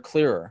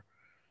under-clearer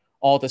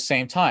all at the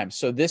same time.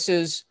 So this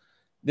is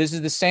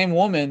the same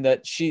woman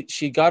that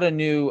she got a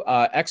new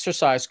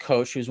exercise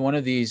coach who's one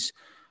of these,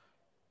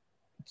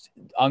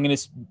 I'm going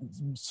to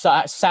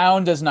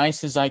sound as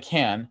nice as I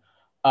can,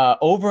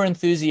 over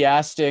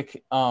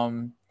enthusiastic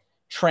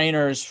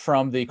trainers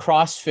from the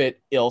CrossFit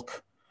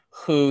ilk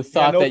who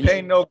thought no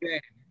pain, no gain.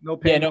 No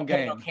pain, no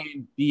gain. No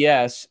pain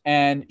BS.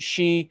 And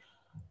she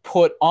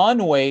put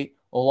on weight,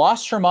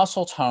 lost her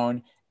muscle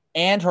tone,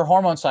 and her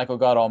hormone cycle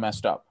got all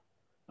messed up.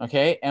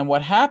 Okay. And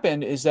what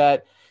happened is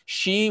that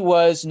she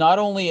was not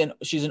only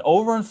she's an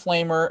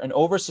overinflamer, an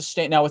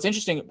oversustain. Now, what's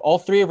interesting, all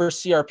three of her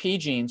CRP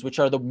genes, which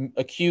are the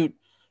acute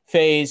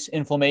phase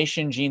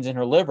inflammation genes in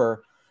her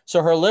liver.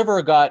 So her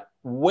liver got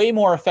way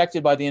more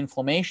affected by the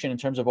inflammation in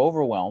terms of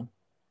overwhelm.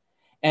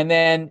 And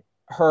then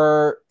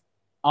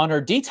on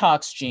her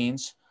detox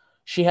genes,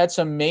 she had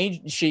some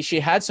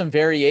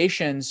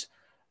variations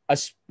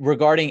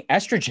regarding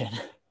estrogen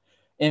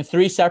in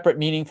three separate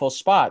meaningful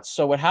spots.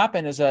 So what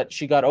happened is that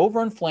she got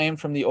overinflamed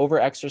from the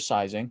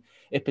over-exercising.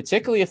 It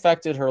particularly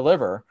affected her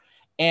liver,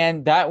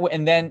 and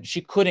then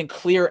she couldn't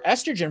clear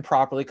estrogen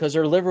properly because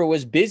her liver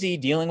was busy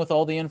dealing with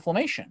all the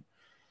inflammation.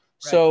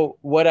 Right. So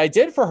what I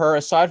did for her,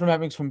 aside from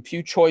having some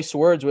few choice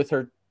words with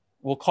her,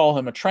 we'll call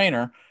him a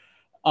trainer,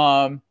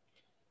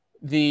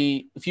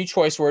 the few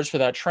choice words for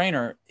that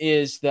trainer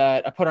is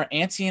that I put her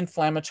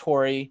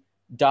anti-inflammatory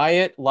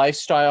diet,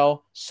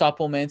 lifestyle,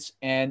 supplements,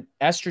 and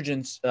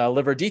estrogen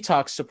liver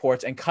detox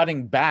supports, and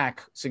cutting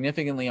back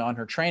significantly on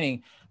her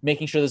training,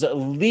 making sure there's at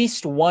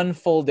least one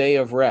full day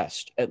of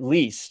rest, at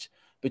least,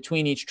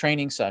 between each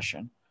training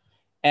session.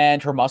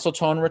 And her muscle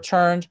tone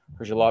returned,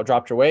 her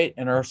dropped her weight,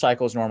 and her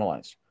cycle is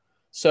normalized.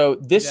 So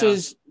this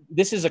is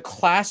a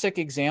classic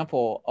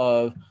example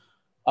of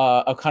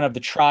kind of the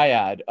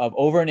triad of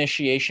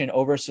over-initiation,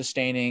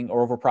 over-sustaining,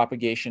 or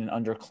over-propagation, and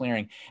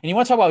under-clearing. And you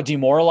want to talk about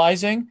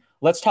demoralizing?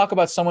 Let's talk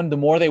about someone, the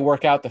more they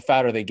work out, the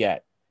fatter they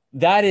get.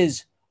 That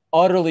is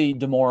utterly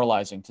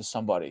demoralizing to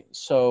somebody.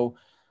 So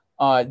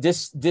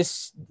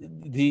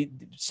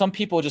some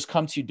people just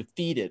come to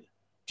defeated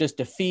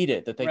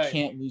that they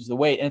can't lose the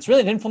weight. And it's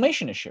really an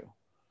inflammation issue.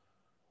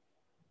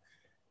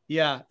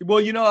 Yeah.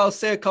 Well, I'll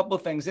say a couple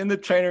of things in the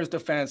trainer's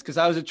defense, because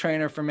I was a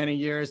trainer for many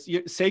years.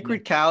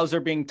 Sacred cows are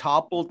being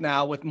toppled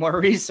now with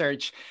more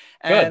research,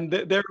 and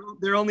they're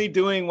only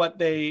doing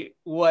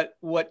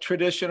what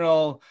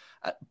traditional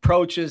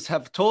approaches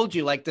have told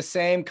you, like the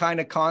same kind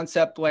of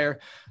concept where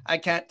I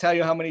can't tell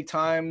you how many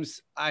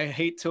times I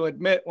hate to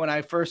admit when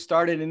I first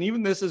started, and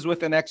even this is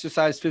with an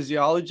exercise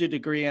physiology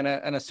degree and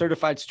a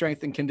certified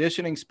strength and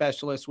conditioning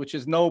specialist, which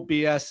is no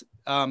BS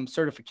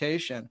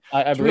certification.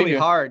 I it's really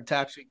hard to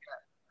actually get.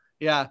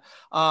 Yeah.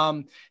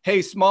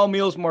 Hey, small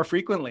meals more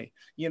frequently,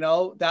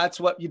 that's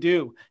what you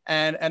do.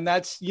 And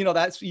that's,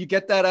 you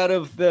get that out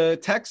of the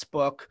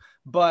textbook,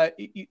 but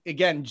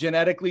again,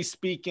 genetically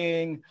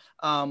speaking,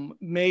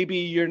 maybe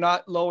you're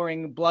not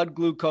lowering blood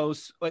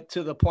glucose, but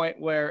to the point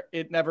where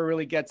it never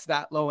really gets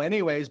that low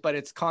anyways, but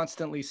it's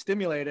constantly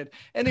stimulated.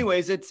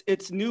 Anyways,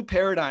 it's new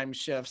paradigm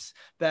shifts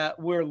that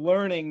we're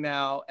learning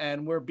now,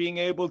 and we're being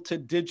able to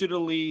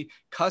digitally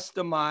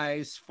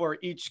customize for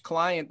each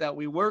client that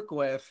we work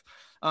with.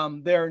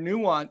 Their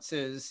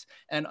nuances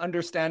and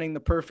understanding the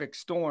perfect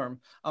storm.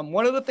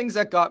 One of the things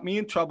that got me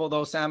in trouble,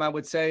 though, Sam, I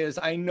would say, is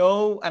I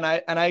know, and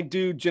I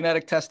do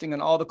genetic testing on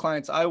all the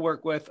clients I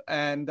work with,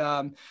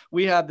 and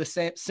we have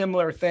the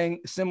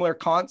similar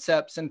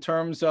concepts in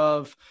terms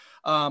of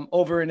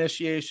over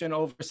initiation,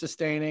 over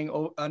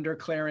sustaining, under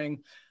clearing.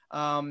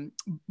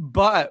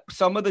 But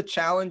some of the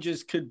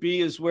challenges could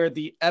be is where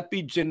the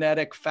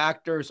epigenetic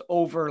factors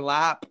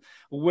overlap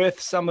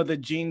with some of the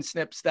gene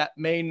SNPs that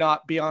may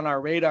not be on our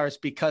radars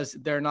because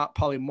they're not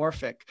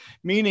polymorphic.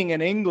 Meaning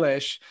in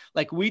English,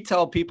 like we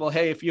tell people,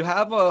 hey, if you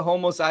have a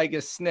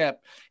homozygous SNP,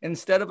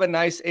 instead of a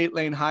nice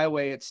 8-lane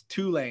highway, it's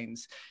 2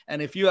 lanes.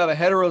 And if you have a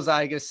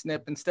heterozygous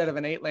SNP, instead of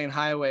an 8-lane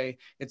highway,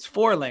 it's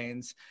 4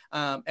 lanes.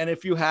 And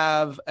if you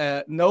have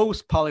no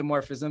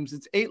polymorphisms,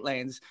 it's 8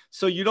 lanes.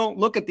 So you don't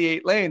look at the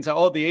 8 lanes.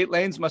 Oh, the 8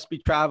 lanes must be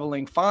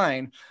traveling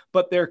fine,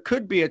 but there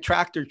could be a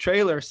tractor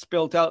trailer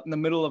spilt out in the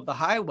middle of the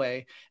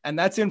highway, and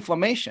that's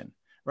inflammation,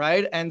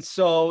 right? And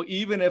so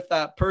even if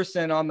that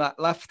person on that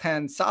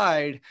left-hand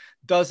side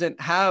doesn't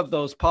have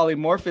those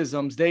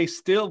polymorphisms, they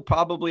still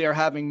probably are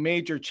having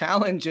major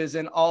challenges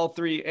in all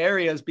 3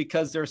 areas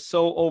because they're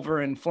so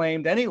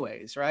overinflamed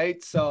anyways,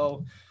 right?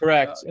 So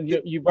correct. And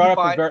you brought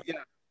up a very,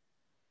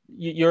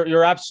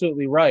 you're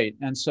absolutely right.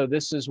 And so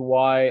this is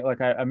why,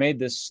 like I made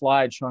this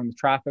slide showing the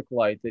traffic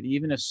light, that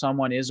even if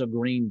someone is a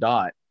green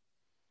dot,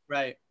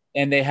 right,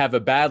 and they have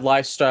a bad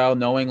lifestyle,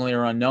 knowingly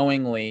or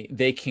unknowingly,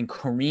 they can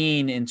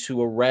careen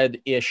into a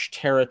red-ish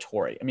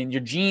territory. I mean,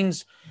 your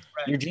genes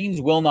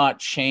will not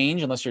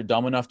change unless you're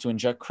dumb enough to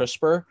inject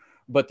CRISPR,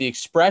 but the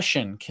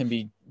expression can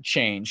be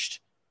changed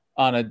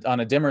on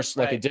a dimmer,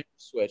 like a dimmer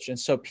switch. And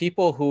so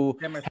people who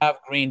have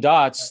green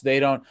dots,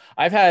 they don't.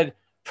 I've had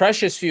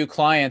precious few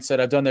clients that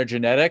I've done their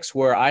genetics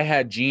where I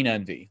had gene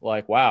envy.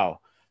 Like, wow,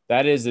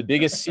 that is the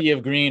biggest sea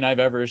of green I've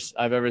ever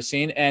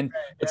seen. And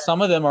but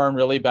some of them are in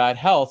really bad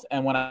health.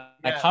 And when I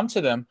come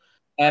to them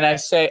and I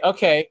say,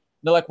 okay,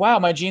 they're like, wow,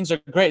 my genes are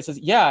great. It says,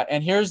 yeah.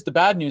 And here's the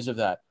bad news of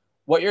that.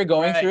 What you're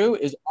going through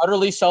is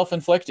utterly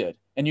self-inflicted,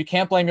 and you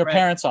can't blame your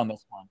parents on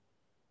this one.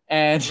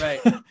 And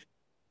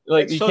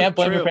like, you can't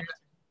blame your parents.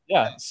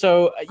 Yeah.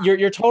 So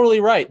you're totally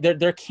right.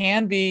 There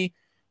can be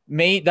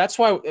that's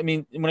why, I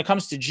mean, when it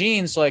comes to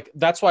genes, like,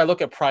 that's why I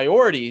look at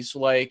priorities.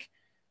 Like,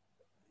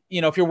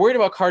 if you're worried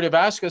about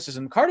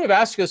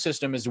cardiovascular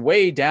system is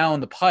way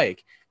down the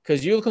pike,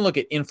 because you can look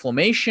at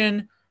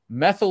inflammation,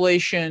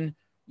 methylation,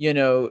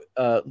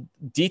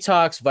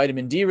 detox,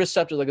 vitamin D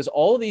receptors, like, there's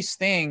all of these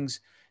things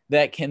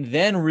that can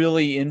then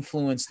really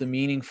influence the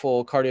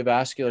meaningful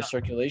cardiovascular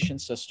circulation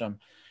system.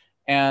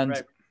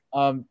 And,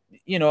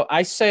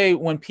 I say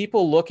when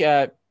people look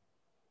at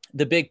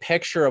the big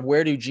picture of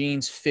where do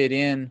genes fit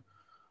in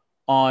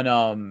on,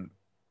 I'm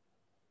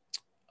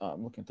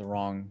looking at the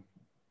wrong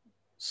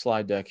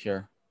slide deck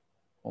here.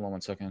 Hold on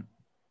one second.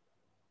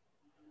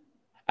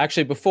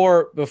 Actually,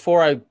 before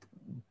I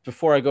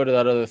go to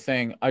that other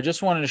thing, I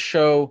just wanted to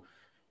show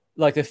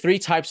like the 3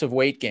 types of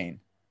weight gain.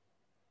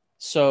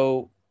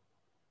 So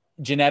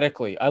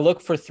genetically, I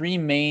look for 3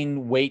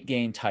 main weight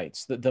gain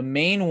types. The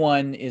main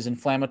one is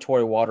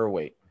inflammatory water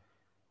weight.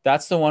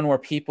 That's the one where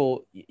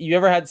you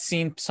ever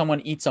seen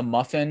someone eats a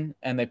muffin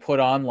and they put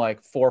on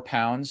like 4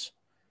 pounds?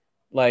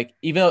 Like,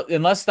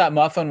 unless that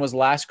muffin was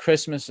last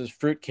Christmas's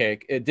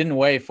fruitcake, it didn't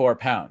weigh 4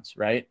 pounds,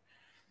 right?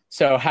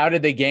 So how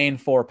did they gain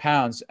 4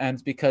 pounds? And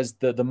it's because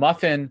the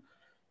muffin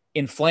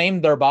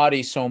inflamed their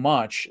body so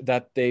much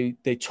that they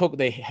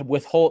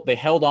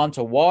held on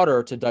to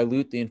water to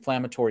dilute the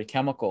inflammatory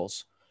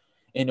chemicals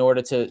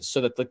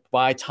so that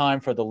buy time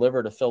for the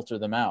liver to filter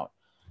them out.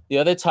 The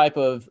other type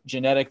of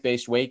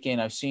genetic-based weight gain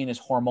I've seen is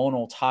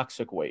hormonal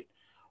toxic weight,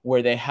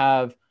 where they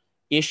have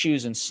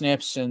issues and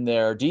SNPs in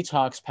their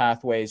detox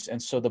pathways. And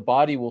so the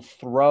body will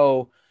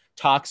throw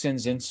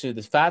toxins into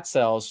the fat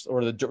cells,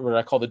 or what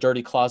I call the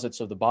dirty closets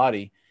of the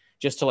body,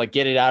 just to like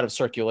get it out of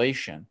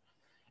circulation.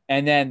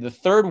 And then the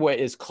third way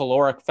is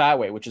caloric fat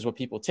weight, which is what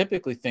people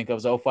typically think of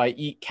as, if I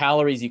eat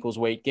calories equals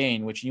weight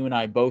gain, which you and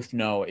I both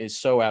know is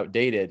so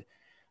outdated.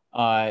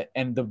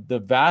 And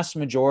the vast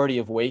majority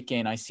of weight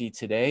gain I see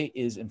today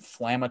is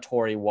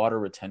inflammatory water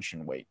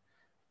retention weight.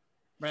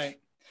 Right.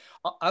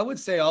 I would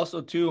say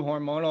also too,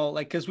 hormonal,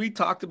 like, because we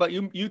talked about,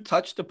 you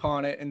touched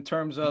upon it in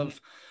terms of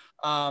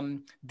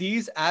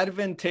these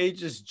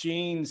advantageous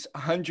genes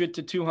 100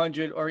 to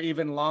 200 or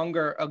even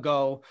longer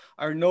ago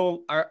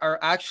are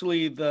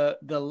actually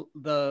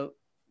the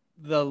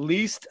the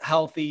least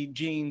healthy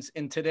genes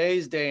in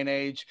today's day and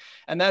age.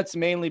 And that's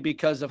mainly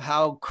because of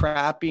how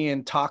crappy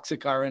and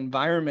toxic our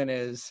environment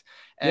is.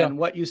 And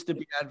what used to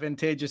be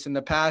advantageous in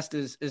the past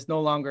is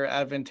no longer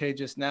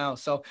advantageous now.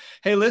 So,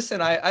 hey,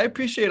 listen, I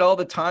appreciate all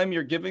the time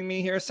you're giving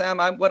me here, Sam.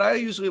 What I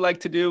usually like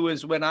to do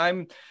is when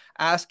I'm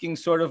asking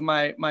sort of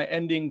my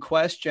ending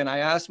question, I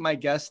ask my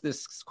guests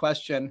this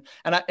question.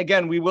 And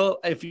again, we will,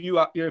 if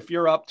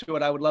you're up to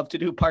it, I would love to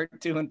do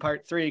part 2 and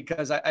part 3,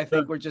 because I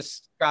think we're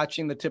just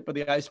scratching the tip of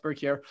the iceberg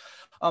here.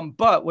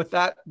 But with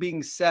that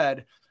being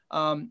said,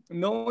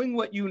 knowing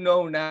what you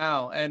know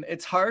now, and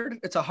it's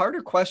a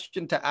harder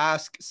question to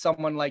ask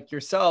someone like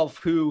yourself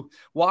who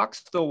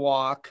walks the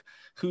walk,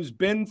 who's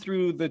been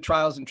through the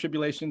trials and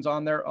tribulations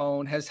on their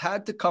own, has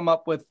had to come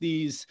up with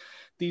these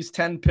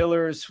 10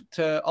 pillars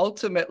to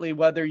ultimately,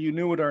 whether you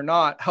knew it or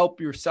not,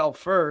 help yourself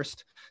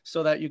first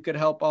so that you could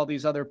help all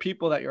these other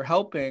people that you're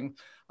helping.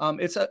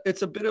 It's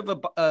a bit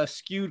of a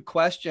skewed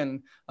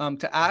question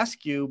to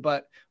ask you,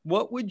 but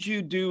what would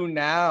you do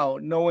now,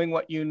 knowing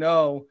what you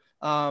know,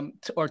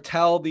 or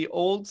tell the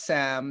old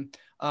Sam,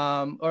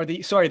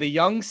 the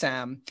young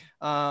Sam,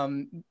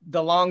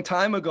 the long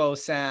time ago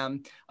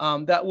Sam,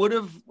 that would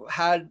have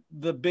had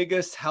the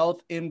biggest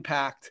health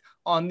impact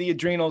on the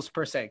adrenals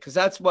per se? Because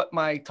that's what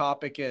my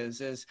topic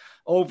is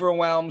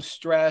overwhelm,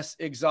 stress,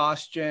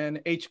 exhaustion,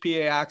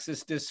 HPA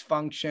axis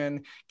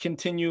dysfunction,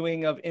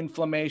 continuing of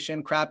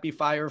inflammation, crappy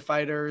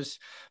firefighters,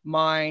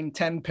 mind,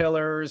 10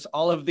 pillars,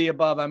 all of the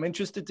above. I'm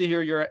interested to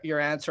hear your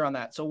answer on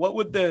that. So what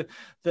would the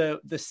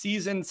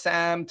seasoned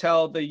Sam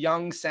tell the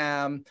young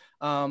Sam?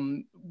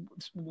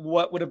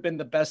 What would have been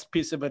the best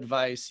piece of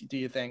advice, do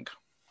you think?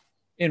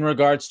 In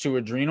regards to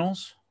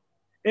adrenals?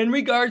 In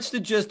regards to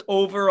just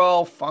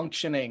overall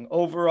functioning,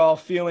 overall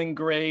feeling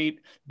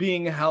great,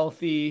 being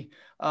healthy,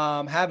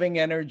 having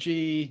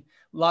energy,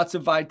 lots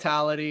of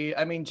vitality.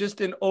 I mean, just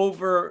in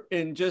overall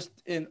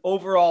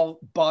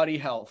body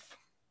health,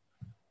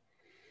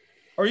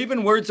 or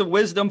even words of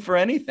wisdom for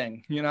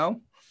anything, you know?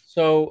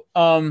 So,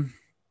 what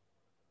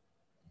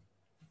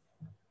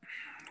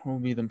will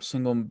be the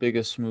single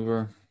biggest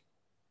mover?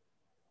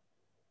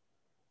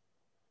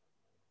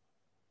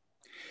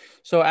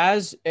 So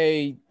as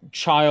a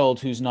child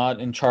who's not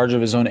in charge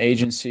of his own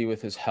agency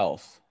with his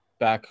health,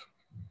 back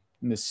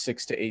in the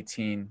 6 to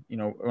 18,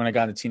 when I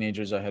got into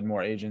teenagers, I had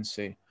more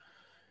agency.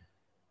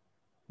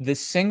 The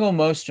single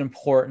most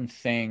important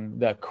thing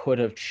that could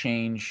have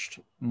changed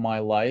my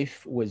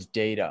life was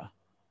data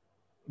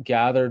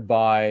gathered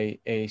by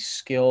a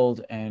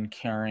skilled and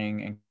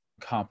caring and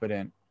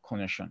competent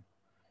clinician.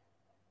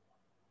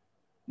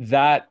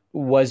 That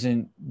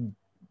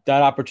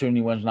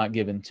opportunity was not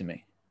given to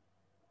me.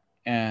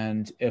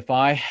 And if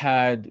I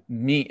had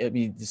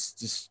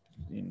this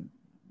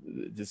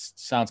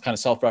sounds kind of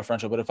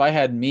self-referential, but if I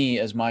had me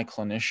as my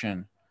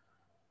clinician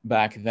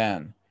back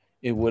then,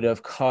 it would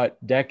have cut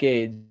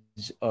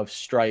decades of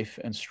strife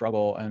and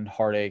struggle and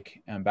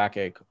heartache and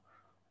backache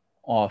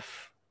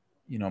off,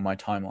 my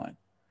timeline.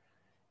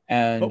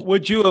 And but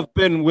would you have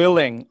been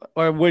willing,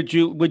 or would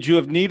you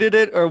have needed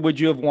it, or would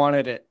you have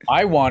wanted it?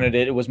 I wanted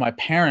it. It was my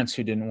parents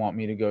who didn't want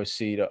me to go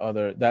see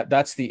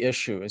that's the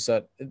issue, is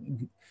that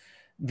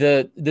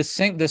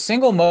the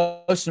single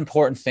most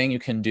important thing you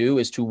can do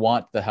is to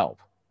want the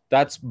help.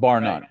 That's bar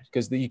none,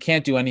 because you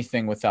can't do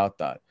anything without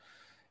that.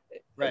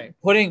 Right.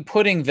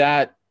 Putting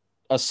that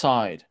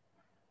aside,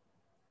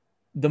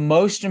 the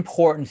most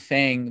important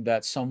thing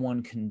that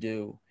someone can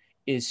do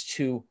is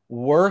to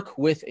work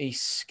with a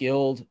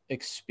skilled,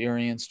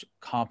 experienced,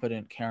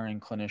 competent, caring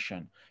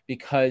clinician.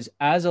 Because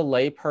as a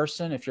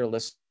layperson, if you're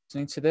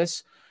listening to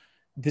this,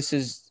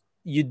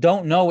 you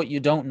don't know what you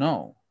don't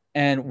know.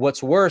 And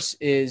what's worse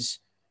is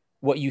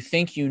what you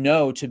think you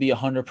know to be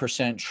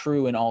 100%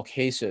 true in all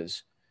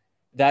cases.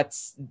 I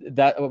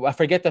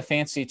forget the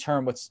fancy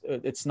term.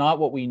 It's not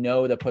what we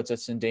know that puts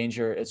us in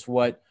danger. It's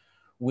what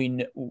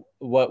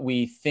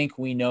we think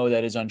we know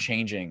that is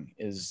unchanging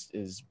is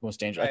most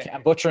dangerous. Right.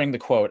 I'm butchering the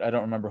quote. I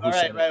don't remember who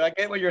said it. Right. I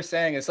get what you're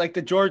saying. It's like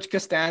the George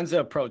Costanza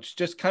approach.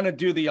 Just kind of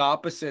do the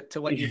opposite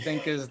to what you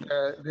think is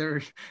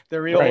the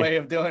real way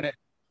of doing it.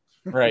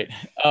 Right.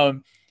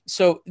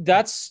 So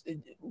that's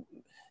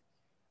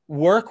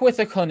work with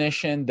a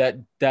clinician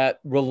that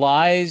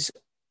relies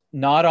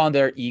not on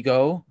their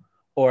ego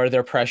or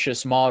their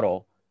precious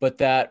model, but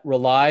that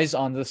relies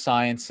on the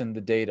science and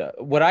the data.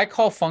 What I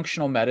call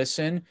functional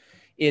medicine,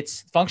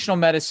 it's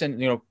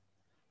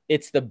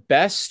the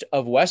best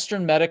of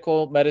Western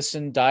medical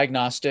medicine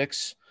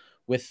diagnostics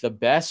with the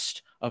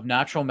best of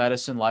natural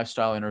medicine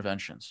lifestyle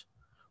interventions.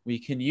 We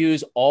can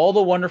use all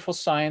the wonderful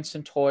science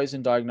and toys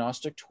and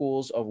diagnostic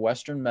tools of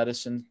Western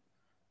medicine,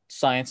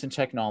 science and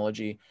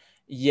technology,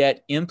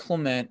 yet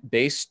implement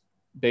based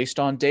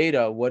on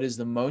data what is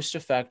the most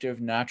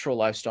effective natural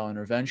lifestyle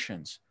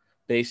interventions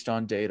based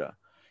on data.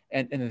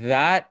 And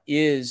that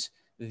is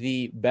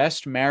the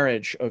best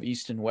marriage of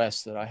East and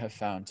West that I have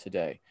found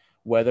today,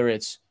 whether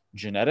it's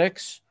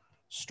genetics,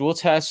 stool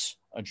tests,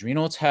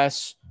 adrenal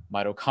tests,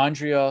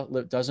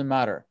 mitochondria, doesn't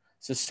matter.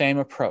 It's the same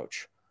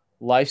approach.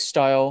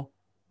 Lifestyle,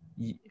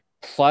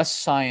 plus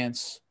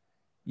science,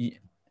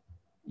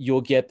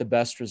 you'll get the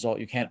best result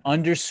you can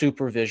under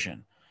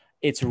supervision.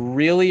 It's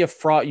really a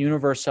fraught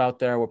universe out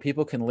there where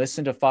people can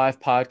listen to 5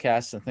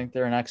 podcasts and think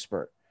they're an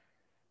expert.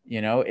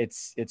 You know,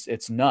 it's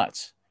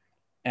nuts.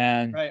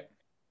 And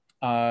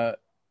right.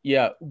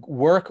 yeah,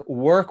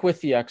 work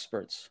with the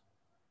experts,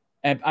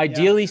 and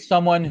ideally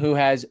someone who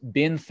has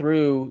been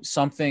through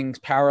something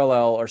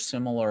parallel or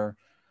similar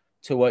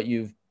to what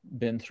you've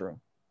been through.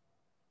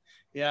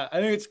 Yeah, I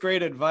think it's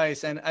great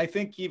advice. And I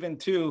think even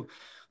too,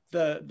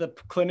 the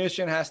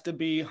clinician has to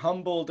be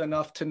humbled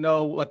enough to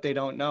know what they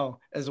don't know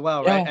as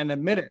well, right? And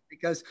admit it,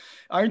 because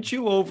aren't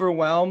you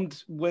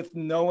overwhelmed with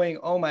knowing,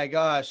 oh my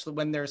gosh,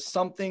 when there's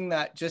something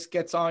that just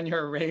gets on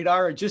your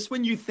radar, or just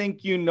when you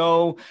think you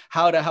know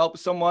how to help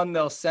someone,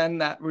 they'll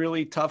send that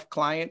really tough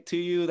client to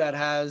you that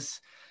has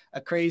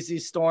a crazy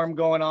storm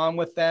going on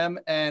with them,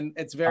 and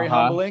it's very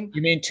humbling.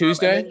 You mean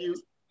Tuesday?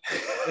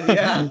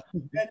 And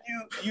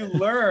you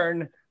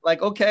learn,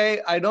 like,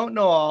 okay, I don't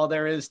know all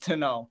there is to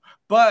know,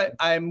 but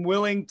I'm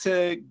willing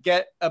to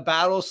get a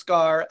battle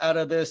scar out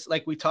of this,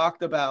 like we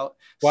talked about.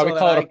 Why we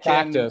call it a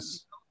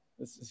practice.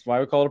 This is why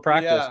we call it a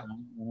practice.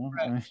 Yeah,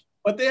 right.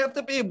 But they have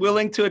to be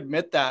willing to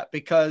admit that,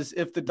 because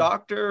if the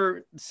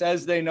doctor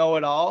says they know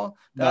it all,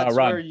 that's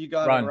where you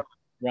got to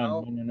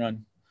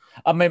run.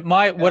 I mean,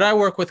 what I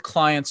work with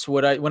clients,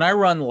 when I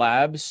run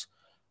labs,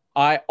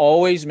 I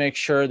always make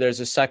sure there's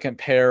a second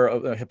pair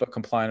of HIPAA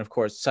compliant, of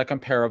course, second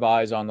pair of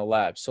eyes on the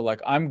lab. So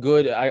like I'm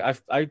good.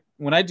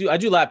 When I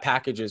do lab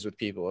packages with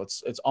people,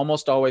 it's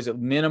almost always a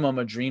minimum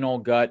adrenal,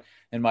 gut,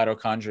 and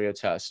mitochondria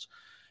test.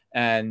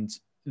 And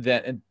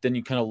then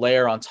you kind of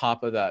layer on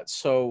top of that.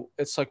 So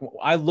it's like,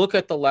 I look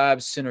at the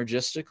labs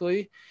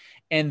synergistically,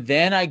 and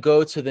then I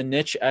go to the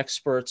niche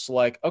experts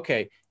like,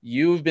 okay,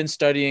 you've been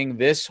studying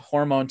this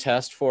hormone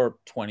test for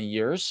 20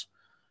 years.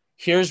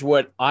 Here's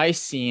what I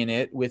see in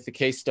it with the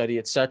case study,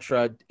 et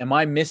cetera. Am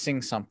I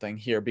missing something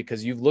here?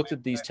 Because you've looked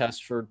at these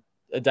tests for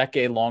a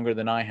decade longer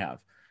than I have,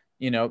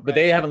 you know, but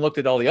they haven't looked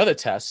at all the other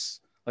tests.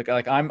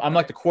 Like I'm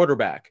like the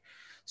quarterback.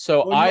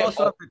 So I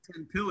also have the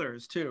 10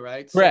 pillars too,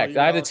 right? Correct.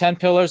 So I have the 10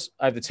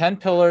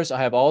 pillars.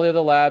 I have all the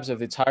other labs of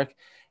the entire,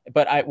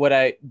 but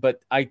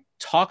I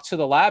talk to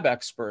the lab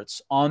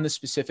experts on the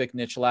specific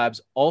niche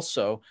labs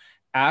also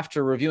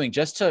after reviewing,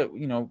 just to,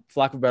 you know,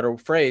 for lack of a better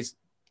phrase,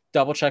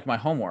 double check my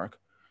homework.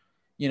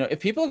 You know,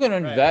 if people are going to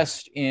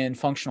invest in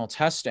functional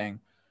testing,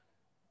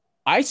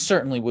 I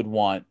certainly would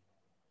want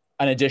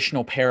an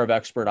additional pair of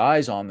expert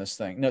eyes on this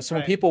thing. Now, so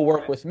when people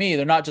work with me,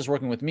 they're not just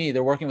working with me,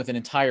 they're working with an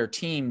entire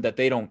team that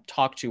they don't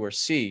talk to or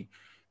see,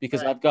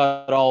 because I've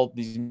got all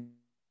these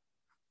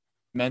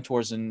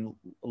mentors and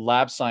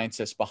lab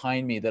scientists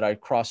behind me that I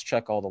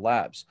cross-check all the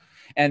labs.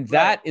 And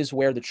that is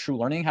where the true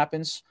learning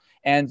happens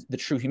and the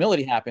true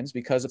humility happens,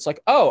 because it's like,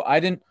 oh, I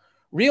didn't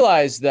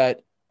realize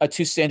that a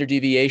 2 standard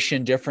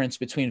deviation difference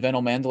between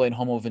phenylmalate and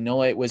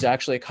homovanillate was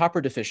actually a copper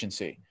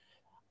deficiency.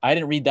 I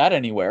didn't read that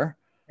anywhere.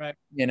 Right.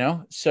 You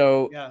know,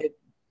 so.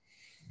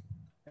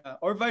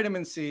 Or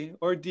vitamin C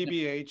or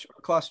DBH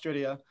or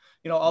Clostridia,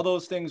 you know, all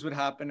those things would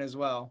happen as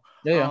well.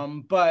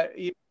 But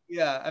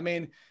I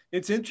mean,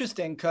 it's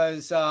interesting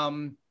because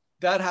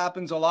that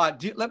happens a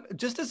lot.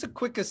 Just as a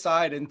quick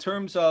aside, in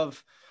terms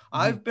of,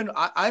 I've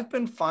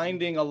been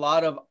finding a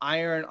lot of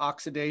iron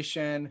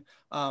oxidation,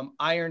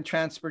 iron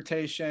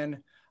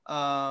transportation,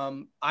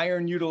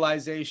 iron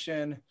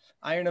utilization,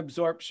 iron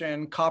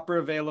absorption, copper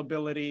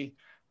availability,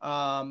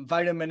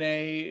 vitamin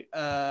A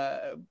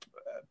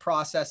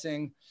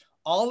processing.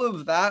 All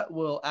of that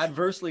will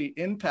adversely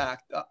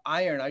impact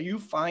iron. Are you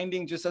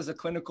finding, just as a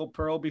clinical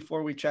pearl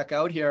before we check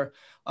out here,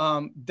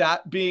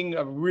 that being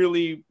a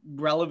really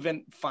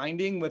relevant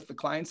finding with the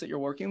clients that you're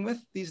working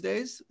with these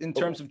days in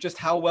terms of just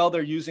how well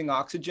they're using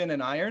oxygen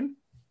and iron?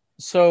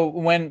 So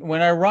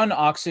when I run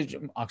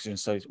oxygen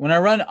studies, when I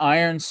run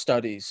iron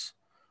studies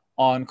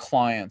on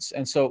clients,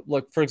 and so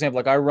like, for example,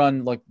 like I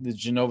run like the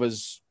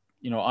Genova's,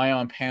 you know,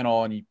 ion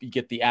panel, and you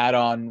get the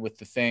add-on with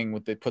the thing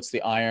with puts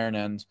the iron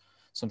and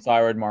some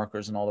thyroid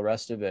markers and all the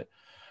rest of it.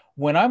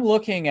 When I'm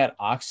looking at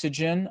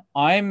oxygen,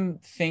 I'm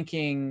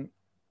thinking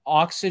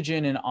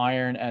oxygen and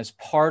iron as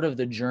part of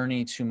the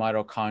journey to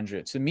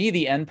mitochondria. To me,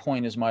 the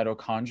endpoint is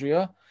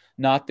mitochondria,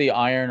 not the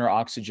iron or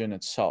oxygen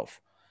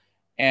itself.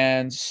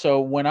 And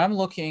so when I'm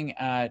looking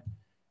at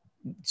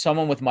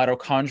someone with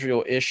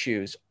mitochondrial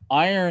issues,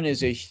 iron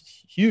is a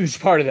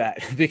huge part of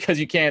that, because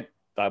the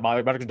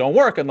mitochondria don't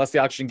work unless the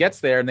oxygen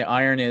gets there, and the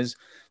iron is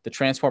the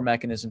transport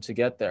mechanism to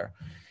get there.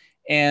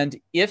 And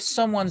if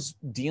someone's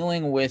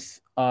dealing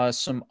with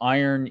some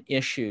iron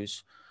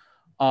issues,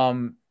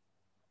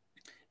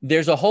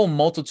 there's a whole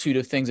multitude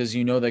of things, as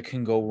you know, that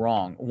can go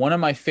wrong. One of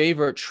my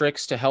favorite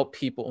tricks to help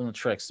people,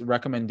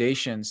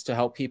 recommendations to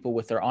help people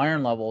with their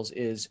iron levels,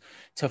 is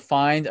to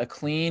find a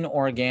clean,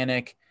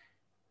 organic,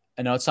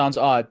 I know it sounds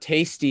odd,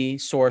 tasty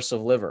source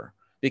of liver,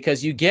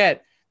 because you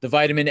get the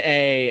vitamin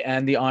A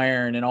and the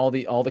iron and all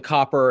the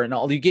copper and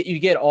all, you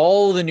get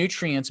all the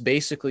nutrients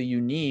basically you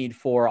need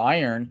for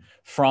iron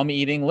from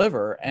eating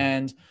liver.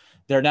 And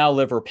there are now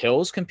liver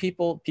pills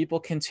people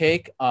can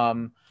take.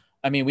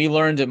 I mean, we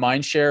learned at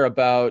Mindshare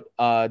about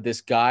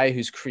this guy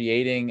who's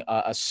creating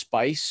a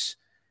spice,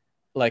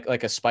 like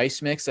a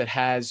spice mix that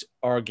has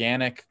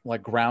organic,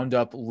 like ground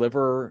up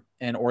liver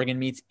and organ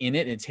meats in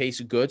it. And it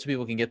tastes good, so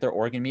people can get their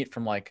organ meat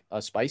from like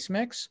a spice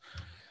mix.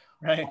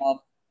 Right.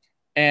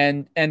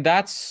 And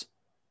that's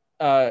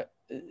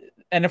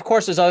and of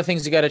course there's other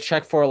things you got to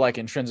check for, like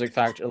intrinsic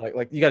factor,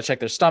 like you got to check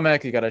their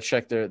stomach, you got to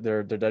check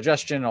their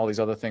digestion, all these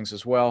other things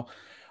as well.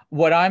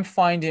 What I'm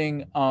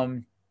finding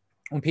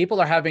when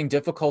people are having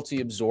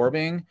difficulty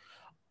absorbing,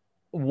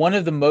 one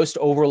of the most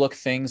overlooked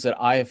things that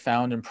I have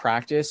found in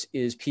practice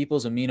is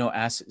people's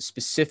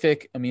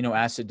specific amino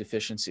acid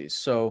deficiencies.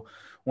 So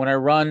when I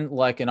run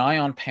like an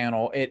ion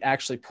panel, it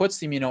actually puts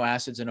the amino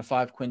acids in a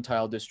 5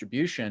 quintile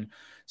distribution.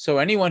 So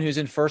anyone who's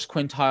in first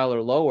quintile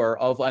or lower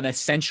of an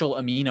essential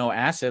amino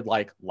acid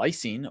like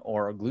lysine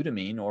or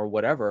glutamine or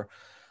whatever,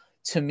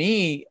 to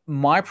me,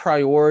 my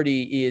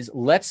priority is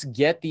let's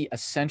get the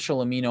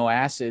essential amino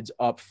acids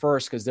up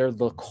first, because they're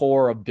the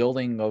core of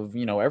building of,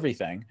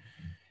 everything.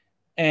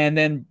 And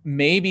then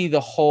maybe the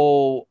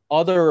whole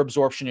other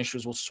absorption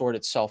issues will sort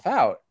itself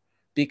out,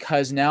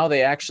 because now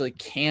they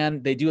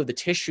do have the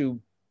tissue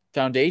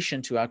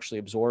foundation to actually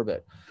absorb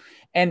it.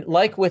 And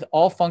like with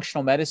all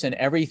functional medicine,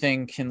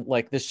 everything can,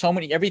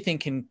 everything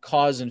can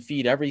cause and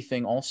feed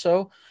everything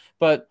also.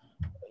 But,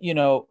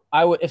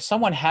 if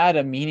someone had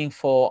a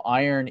meaningful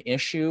iron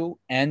issue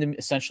and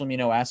essential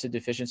amino acid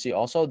deficiency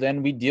also,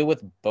 then we deal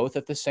with both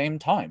at the same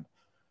time.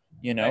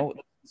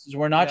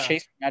 We're not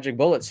chasing magic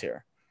bullets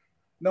here.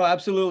 No,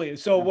 absolutely.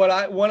 So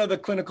one of the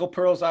clinical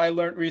pearls I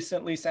learned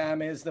recently,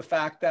 Sam, is the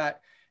fact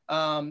that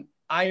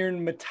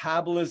iron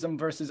metabolism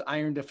versus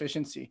iron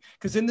deficiency.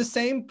 Because in the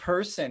same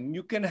person,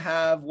 you can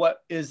have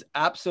what is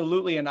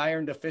absolutely an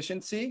iron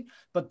deficiency,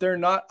 but they're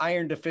not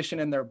iron deficient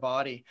in their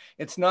body.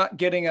 It's not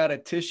getting out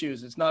of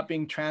tissues. It's not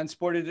being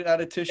transported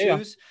out of tissues. Yeah.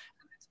 It's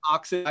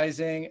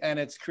oxidizing, and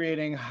it's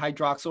creating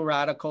hydroxyl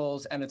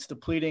radicals, and it's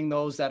depleting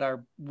those that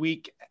are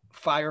weak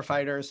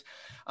firefighters.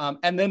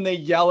 And then they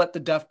yell at the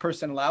deaf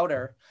person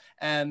louder,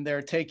 and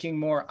they're taking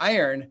more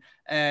iron,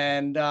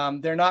 and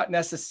they're not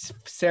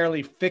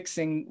necessarily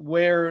fixing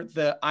where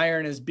the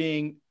iron is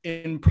being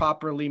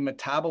improperly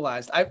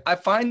metabolized. I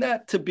find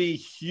that to be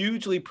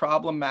hugely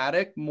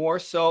problematic, more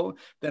so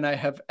than I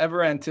have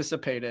ever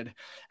anticipated.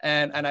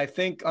 And I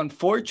think,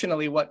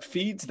 unfortunately, what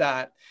feeds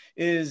that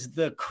is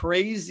the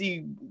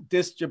crazy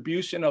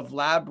distribution of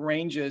lab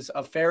ranges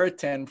of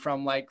ferritin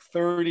from like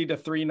 30 to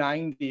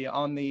 390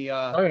 on the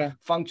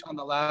function on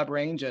the lab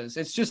ranges.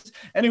 It's just,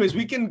 anyways,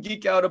 we can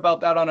geek out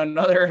about that on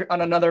another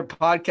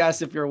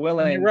podcast if you're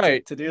willing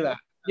to do that.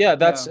 Yeah,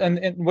 that's and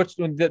which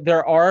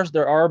there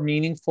are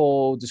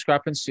meaningful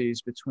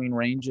discrepancies between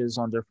ranges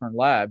on different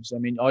labs. I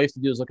mean, all you have to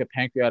do is look at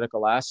pancreatic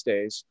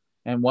elastase,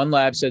 and one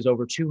lab says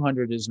over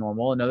 200 is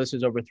normal, another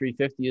says over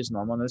 350 is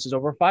normal, and this is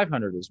over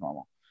 500 is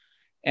normal.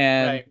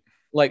 And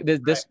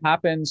this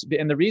happens,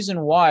 and the reason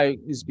why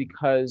is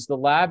because the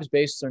labs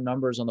base their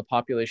numbers on the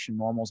population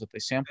normals that they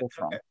sample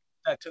from.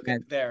 That took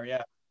it there,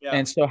 yeah. Yeah.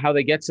 And so how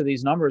they get to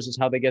these numbers is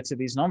how they get to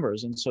these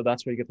numbers. And so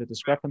that's where you get the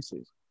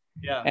discrepancies.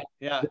 Yeah. And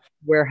yeah.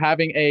 Where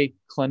having a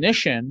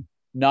clinician,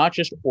 not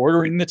just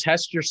ordering the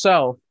test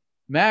yourself,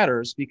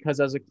 matters, because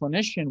as a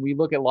clinician, we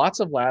look at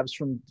lots of labs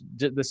from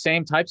the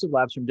same types of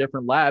labs from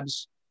different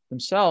labs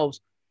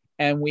themselves.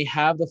 And we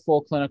have the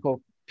full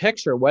clinical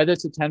picture, whether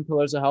it's the 10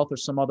 pillars of health or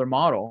some other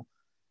model.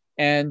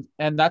 And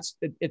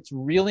it's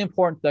really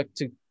important that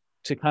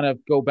to kind of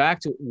go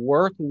back to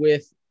work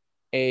with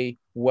a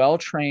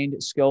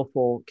well-trained,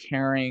 skillful,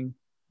 caring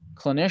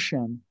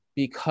clinician,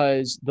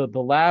 because the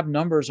lab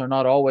numbers are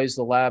not always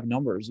the lab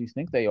numbers you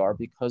think they are,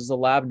 because the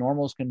lab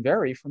normals can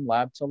vary from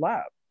lab to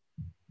lab.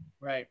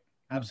 Right.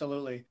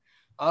 Absolutely.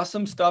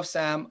 Awesome stuff,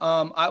 Sam.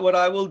 What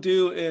I will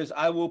do is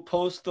I will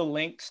post the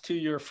links to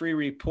your free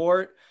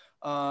report,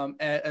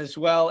 as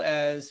well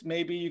as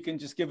maybe you can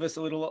just give us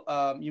a little,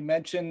 you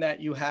mentioned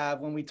that you have,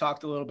 when we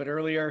talked a little bit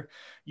earlier,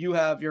 you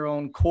have your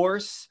own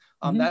course.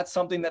 That's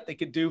something that they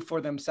could do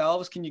for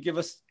themselves. Can you give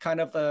us kind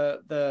of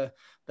the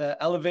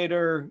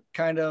elevator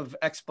kind of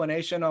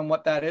explanation on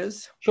what that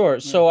is? Sure.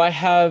 So I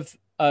have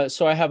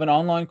an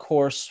online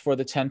course for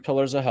the 10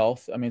 pillars of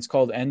health. I mean, it's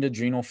called End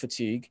Adrenal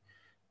Fatigue,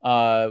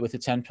 with the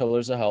 10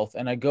 pillars of health.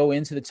 And I go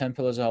into the 10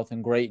 pillars of health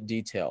in great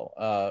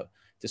detail,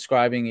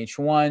 describing each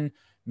one,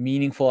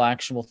 meaningful,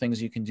 actionable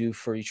things you can do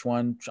for each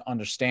one,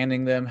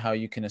 understanding them, how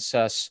you can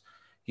assess,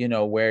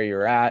 where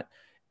you're at.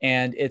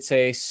 And it's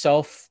a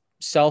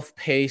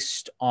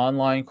self-paced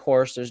online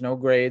course. There's no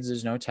grades,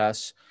 there's no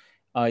tests.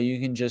 You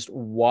can just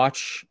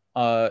watch.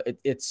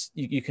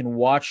 You can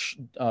watch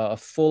a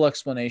full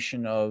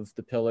explanation of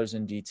the pillars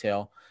in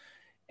detail,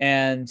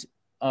 and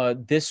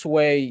this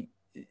way,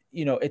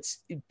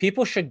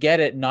 people should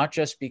get it not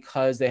just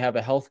because they have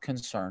a health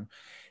concern.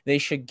 They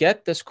should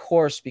get this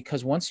course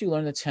because once you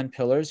learn the 10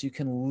 pillars, you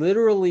can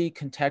literally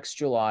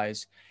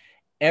contextualize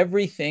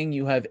everything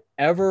you have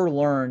ever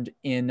learned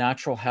in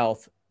natural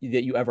health,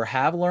 that you ever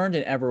have learned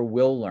and ever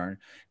will learn.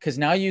 Because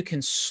now you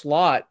can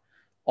slot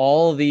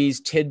all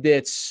these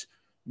tidbits,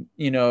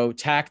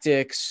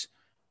 tactics,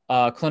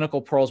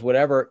 clinical pearls,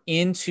 whatever,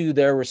 into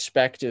their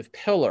respective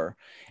pillar.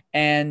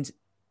 And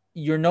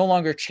you're no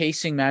longer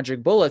chasing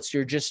magic bullets.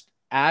 You're just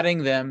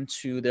adding them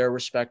to their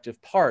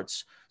respective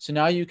parts. So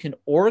now you can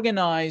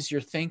organize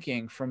your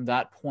thinking from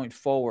that point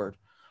forward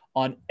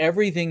on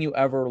everything you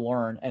ever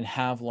learn and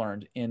have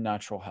learned in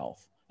natural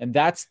health. And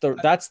that's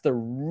the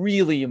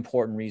really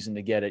important reason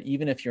to get it,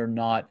 even if you're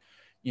not,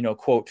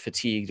 quote,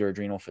 fatigued or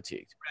adrenal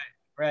fatigued.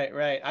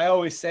 Right. I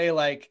always say,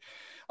 like,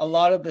 a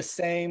lot of the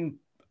same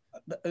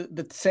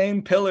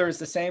pillars,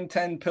 the same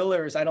 10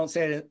 pillars. I don't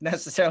say it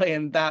necessarily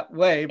in that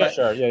way, but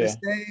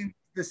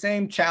the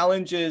same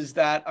challenges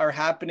that are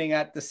happening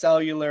at the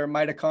cellular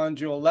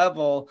mitochondrial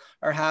level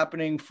are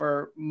happening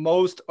for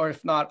most, or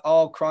if not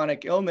all,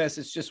 chronic illness.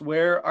 It's just,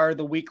 where are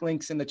the weak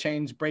links in the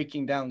chains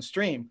breaking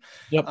downstream?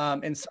 Yep.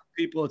 In some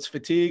people it's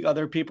fatigue,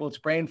 other people it's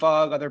brain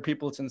fog, other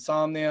people it's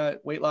insomnia,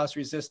 weight loss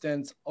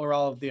resistance, or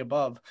all of the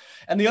above.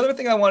 And the other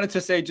thing I wanted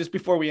to say just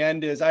before we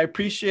end is I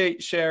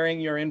appreciate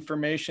sharing your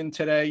information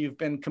today. You've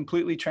been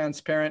completely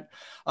transparent,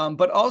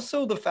 but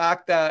also the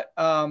fact that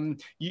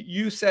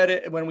you said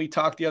it when we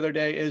talked the other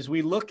day, is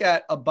we look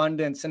at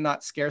abundance and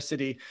not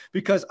scarcity,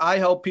 because I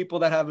help people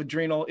that have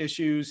adrenal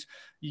issues.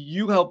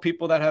 You help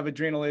people that have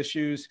adrenal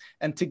issues,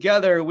 and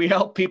together we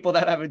help people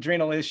that have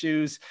adrenal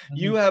issues. Mm-hmm.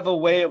 You have a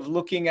way of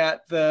looking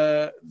at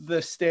the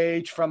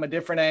stage from a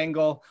different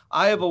angle.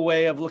 I have a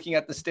way of looking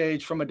at the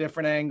stage from a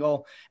different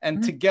angle, and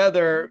mm-hmm.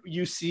 together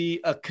you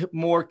see a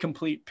more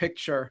complete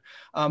picture.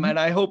 Mm-hmm. And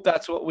I hope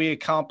that's what we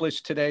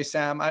accomplished today,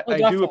 Sam. I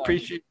do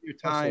appreciate your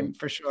time. Absolutely.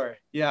 For sure.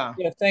 Yeah,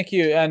 thank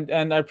you.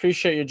 And I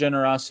appreciate your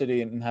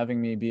generosity in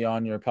having me be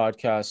on your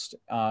podcast.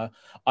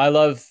 I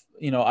love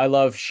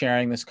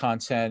sharing this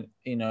content.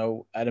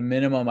 At a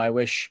minimum, I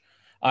wish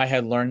I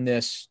had learned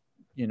this,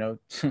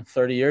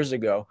 30 years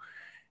ago.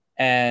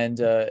 And,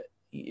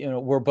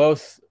 we're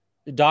both,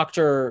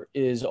 doctor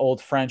is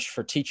old French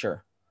for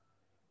teacher.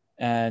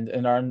 And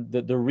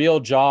the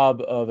real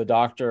job of a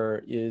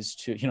doctor is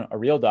to, a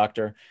real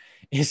doctor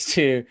is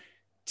to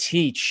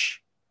teach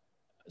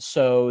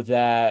so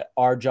that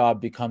our job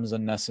becomes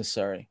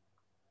unnecessary.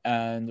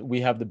 And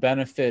we have the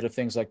benefit of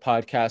things like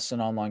podcasts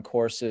and online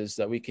courses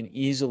that we can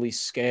easily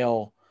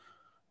scale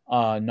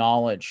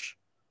knowledge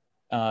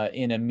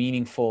in a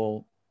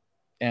meaningful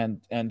and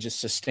just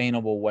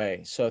sustainable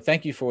way. So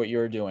thank you for what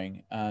you're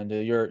doing. And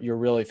you're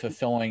really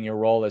fulfilling your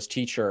role as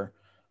teacher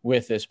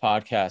with this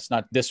podcast,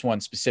 not this one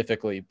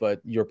specifically,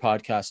 but your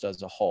podcast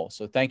as a whole.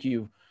 So thank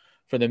you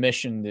for the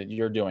mission that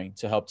you're doing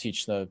to help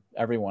teach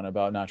everyone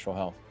about natural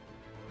health.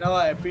 No,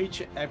 I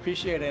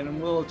appreciate it.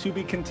 And we'll to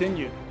be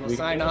continued. We'll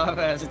sign off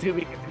as a to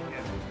be continued.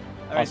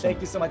 All right. Awesome. Thank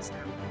you so much,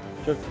 Sam.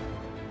 Sure.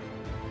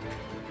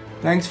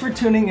 Thanks for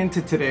tuning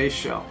into today's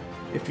show.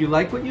 If you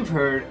like what you've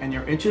heard and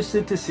you're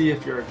interested to see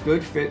if you're a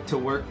good fit to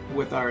work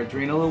with our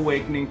Adrenal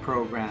Awakening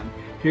program,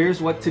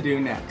 here's what to do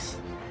next.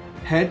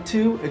 Head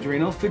to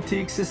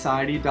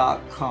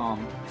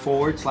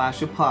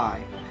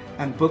adrenalfatiguesociety.com/apply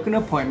and book an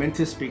appointment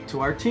to speak to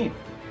our team.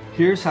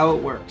 Here's how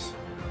it works.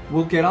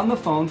 We'll get on the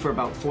phone for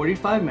about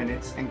 45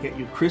 minutes and get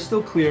you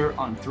crystal clear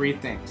on 3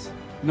 things.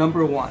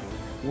 Number 1,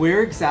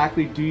 where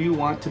exactly do you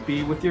want to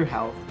be with your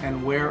health,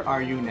 and where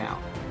are you now?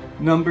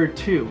 Number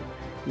 2,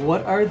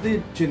 what are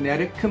the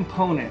genetic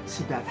components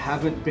that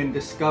haven't been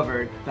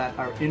discovered that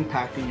are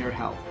impacting your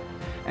health?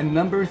 And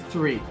number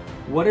 3,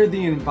 what are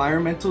the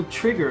environmental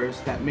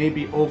triggers that may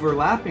be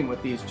overlapping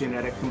with these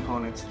genetic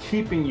components,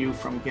 keeping you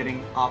from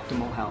getting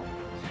optimal health?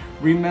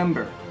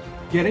 Remember,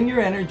 getting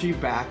your energy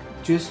back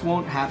just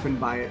won't happen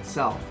by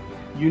itself.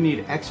 You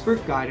need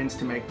expert guidance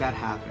to make that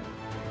happen.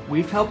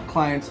 We've helped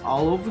clients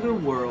all over the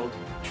world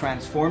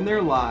transform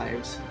their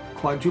lives,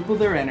 quadruple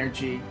their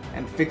energy,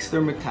 and fix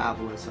their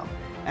metabolism,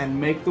 and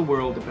make the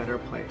world a better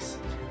place.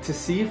 To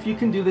see if you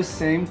can do the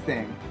same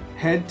thing,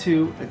 head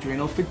to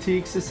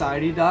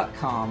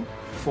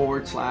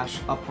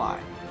adrenalfatiguesociety.com/apply.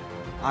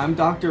 I'm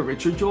Dr.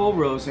 Richard Joel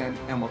Rosen,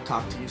 and we'll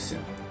talk to you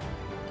soon.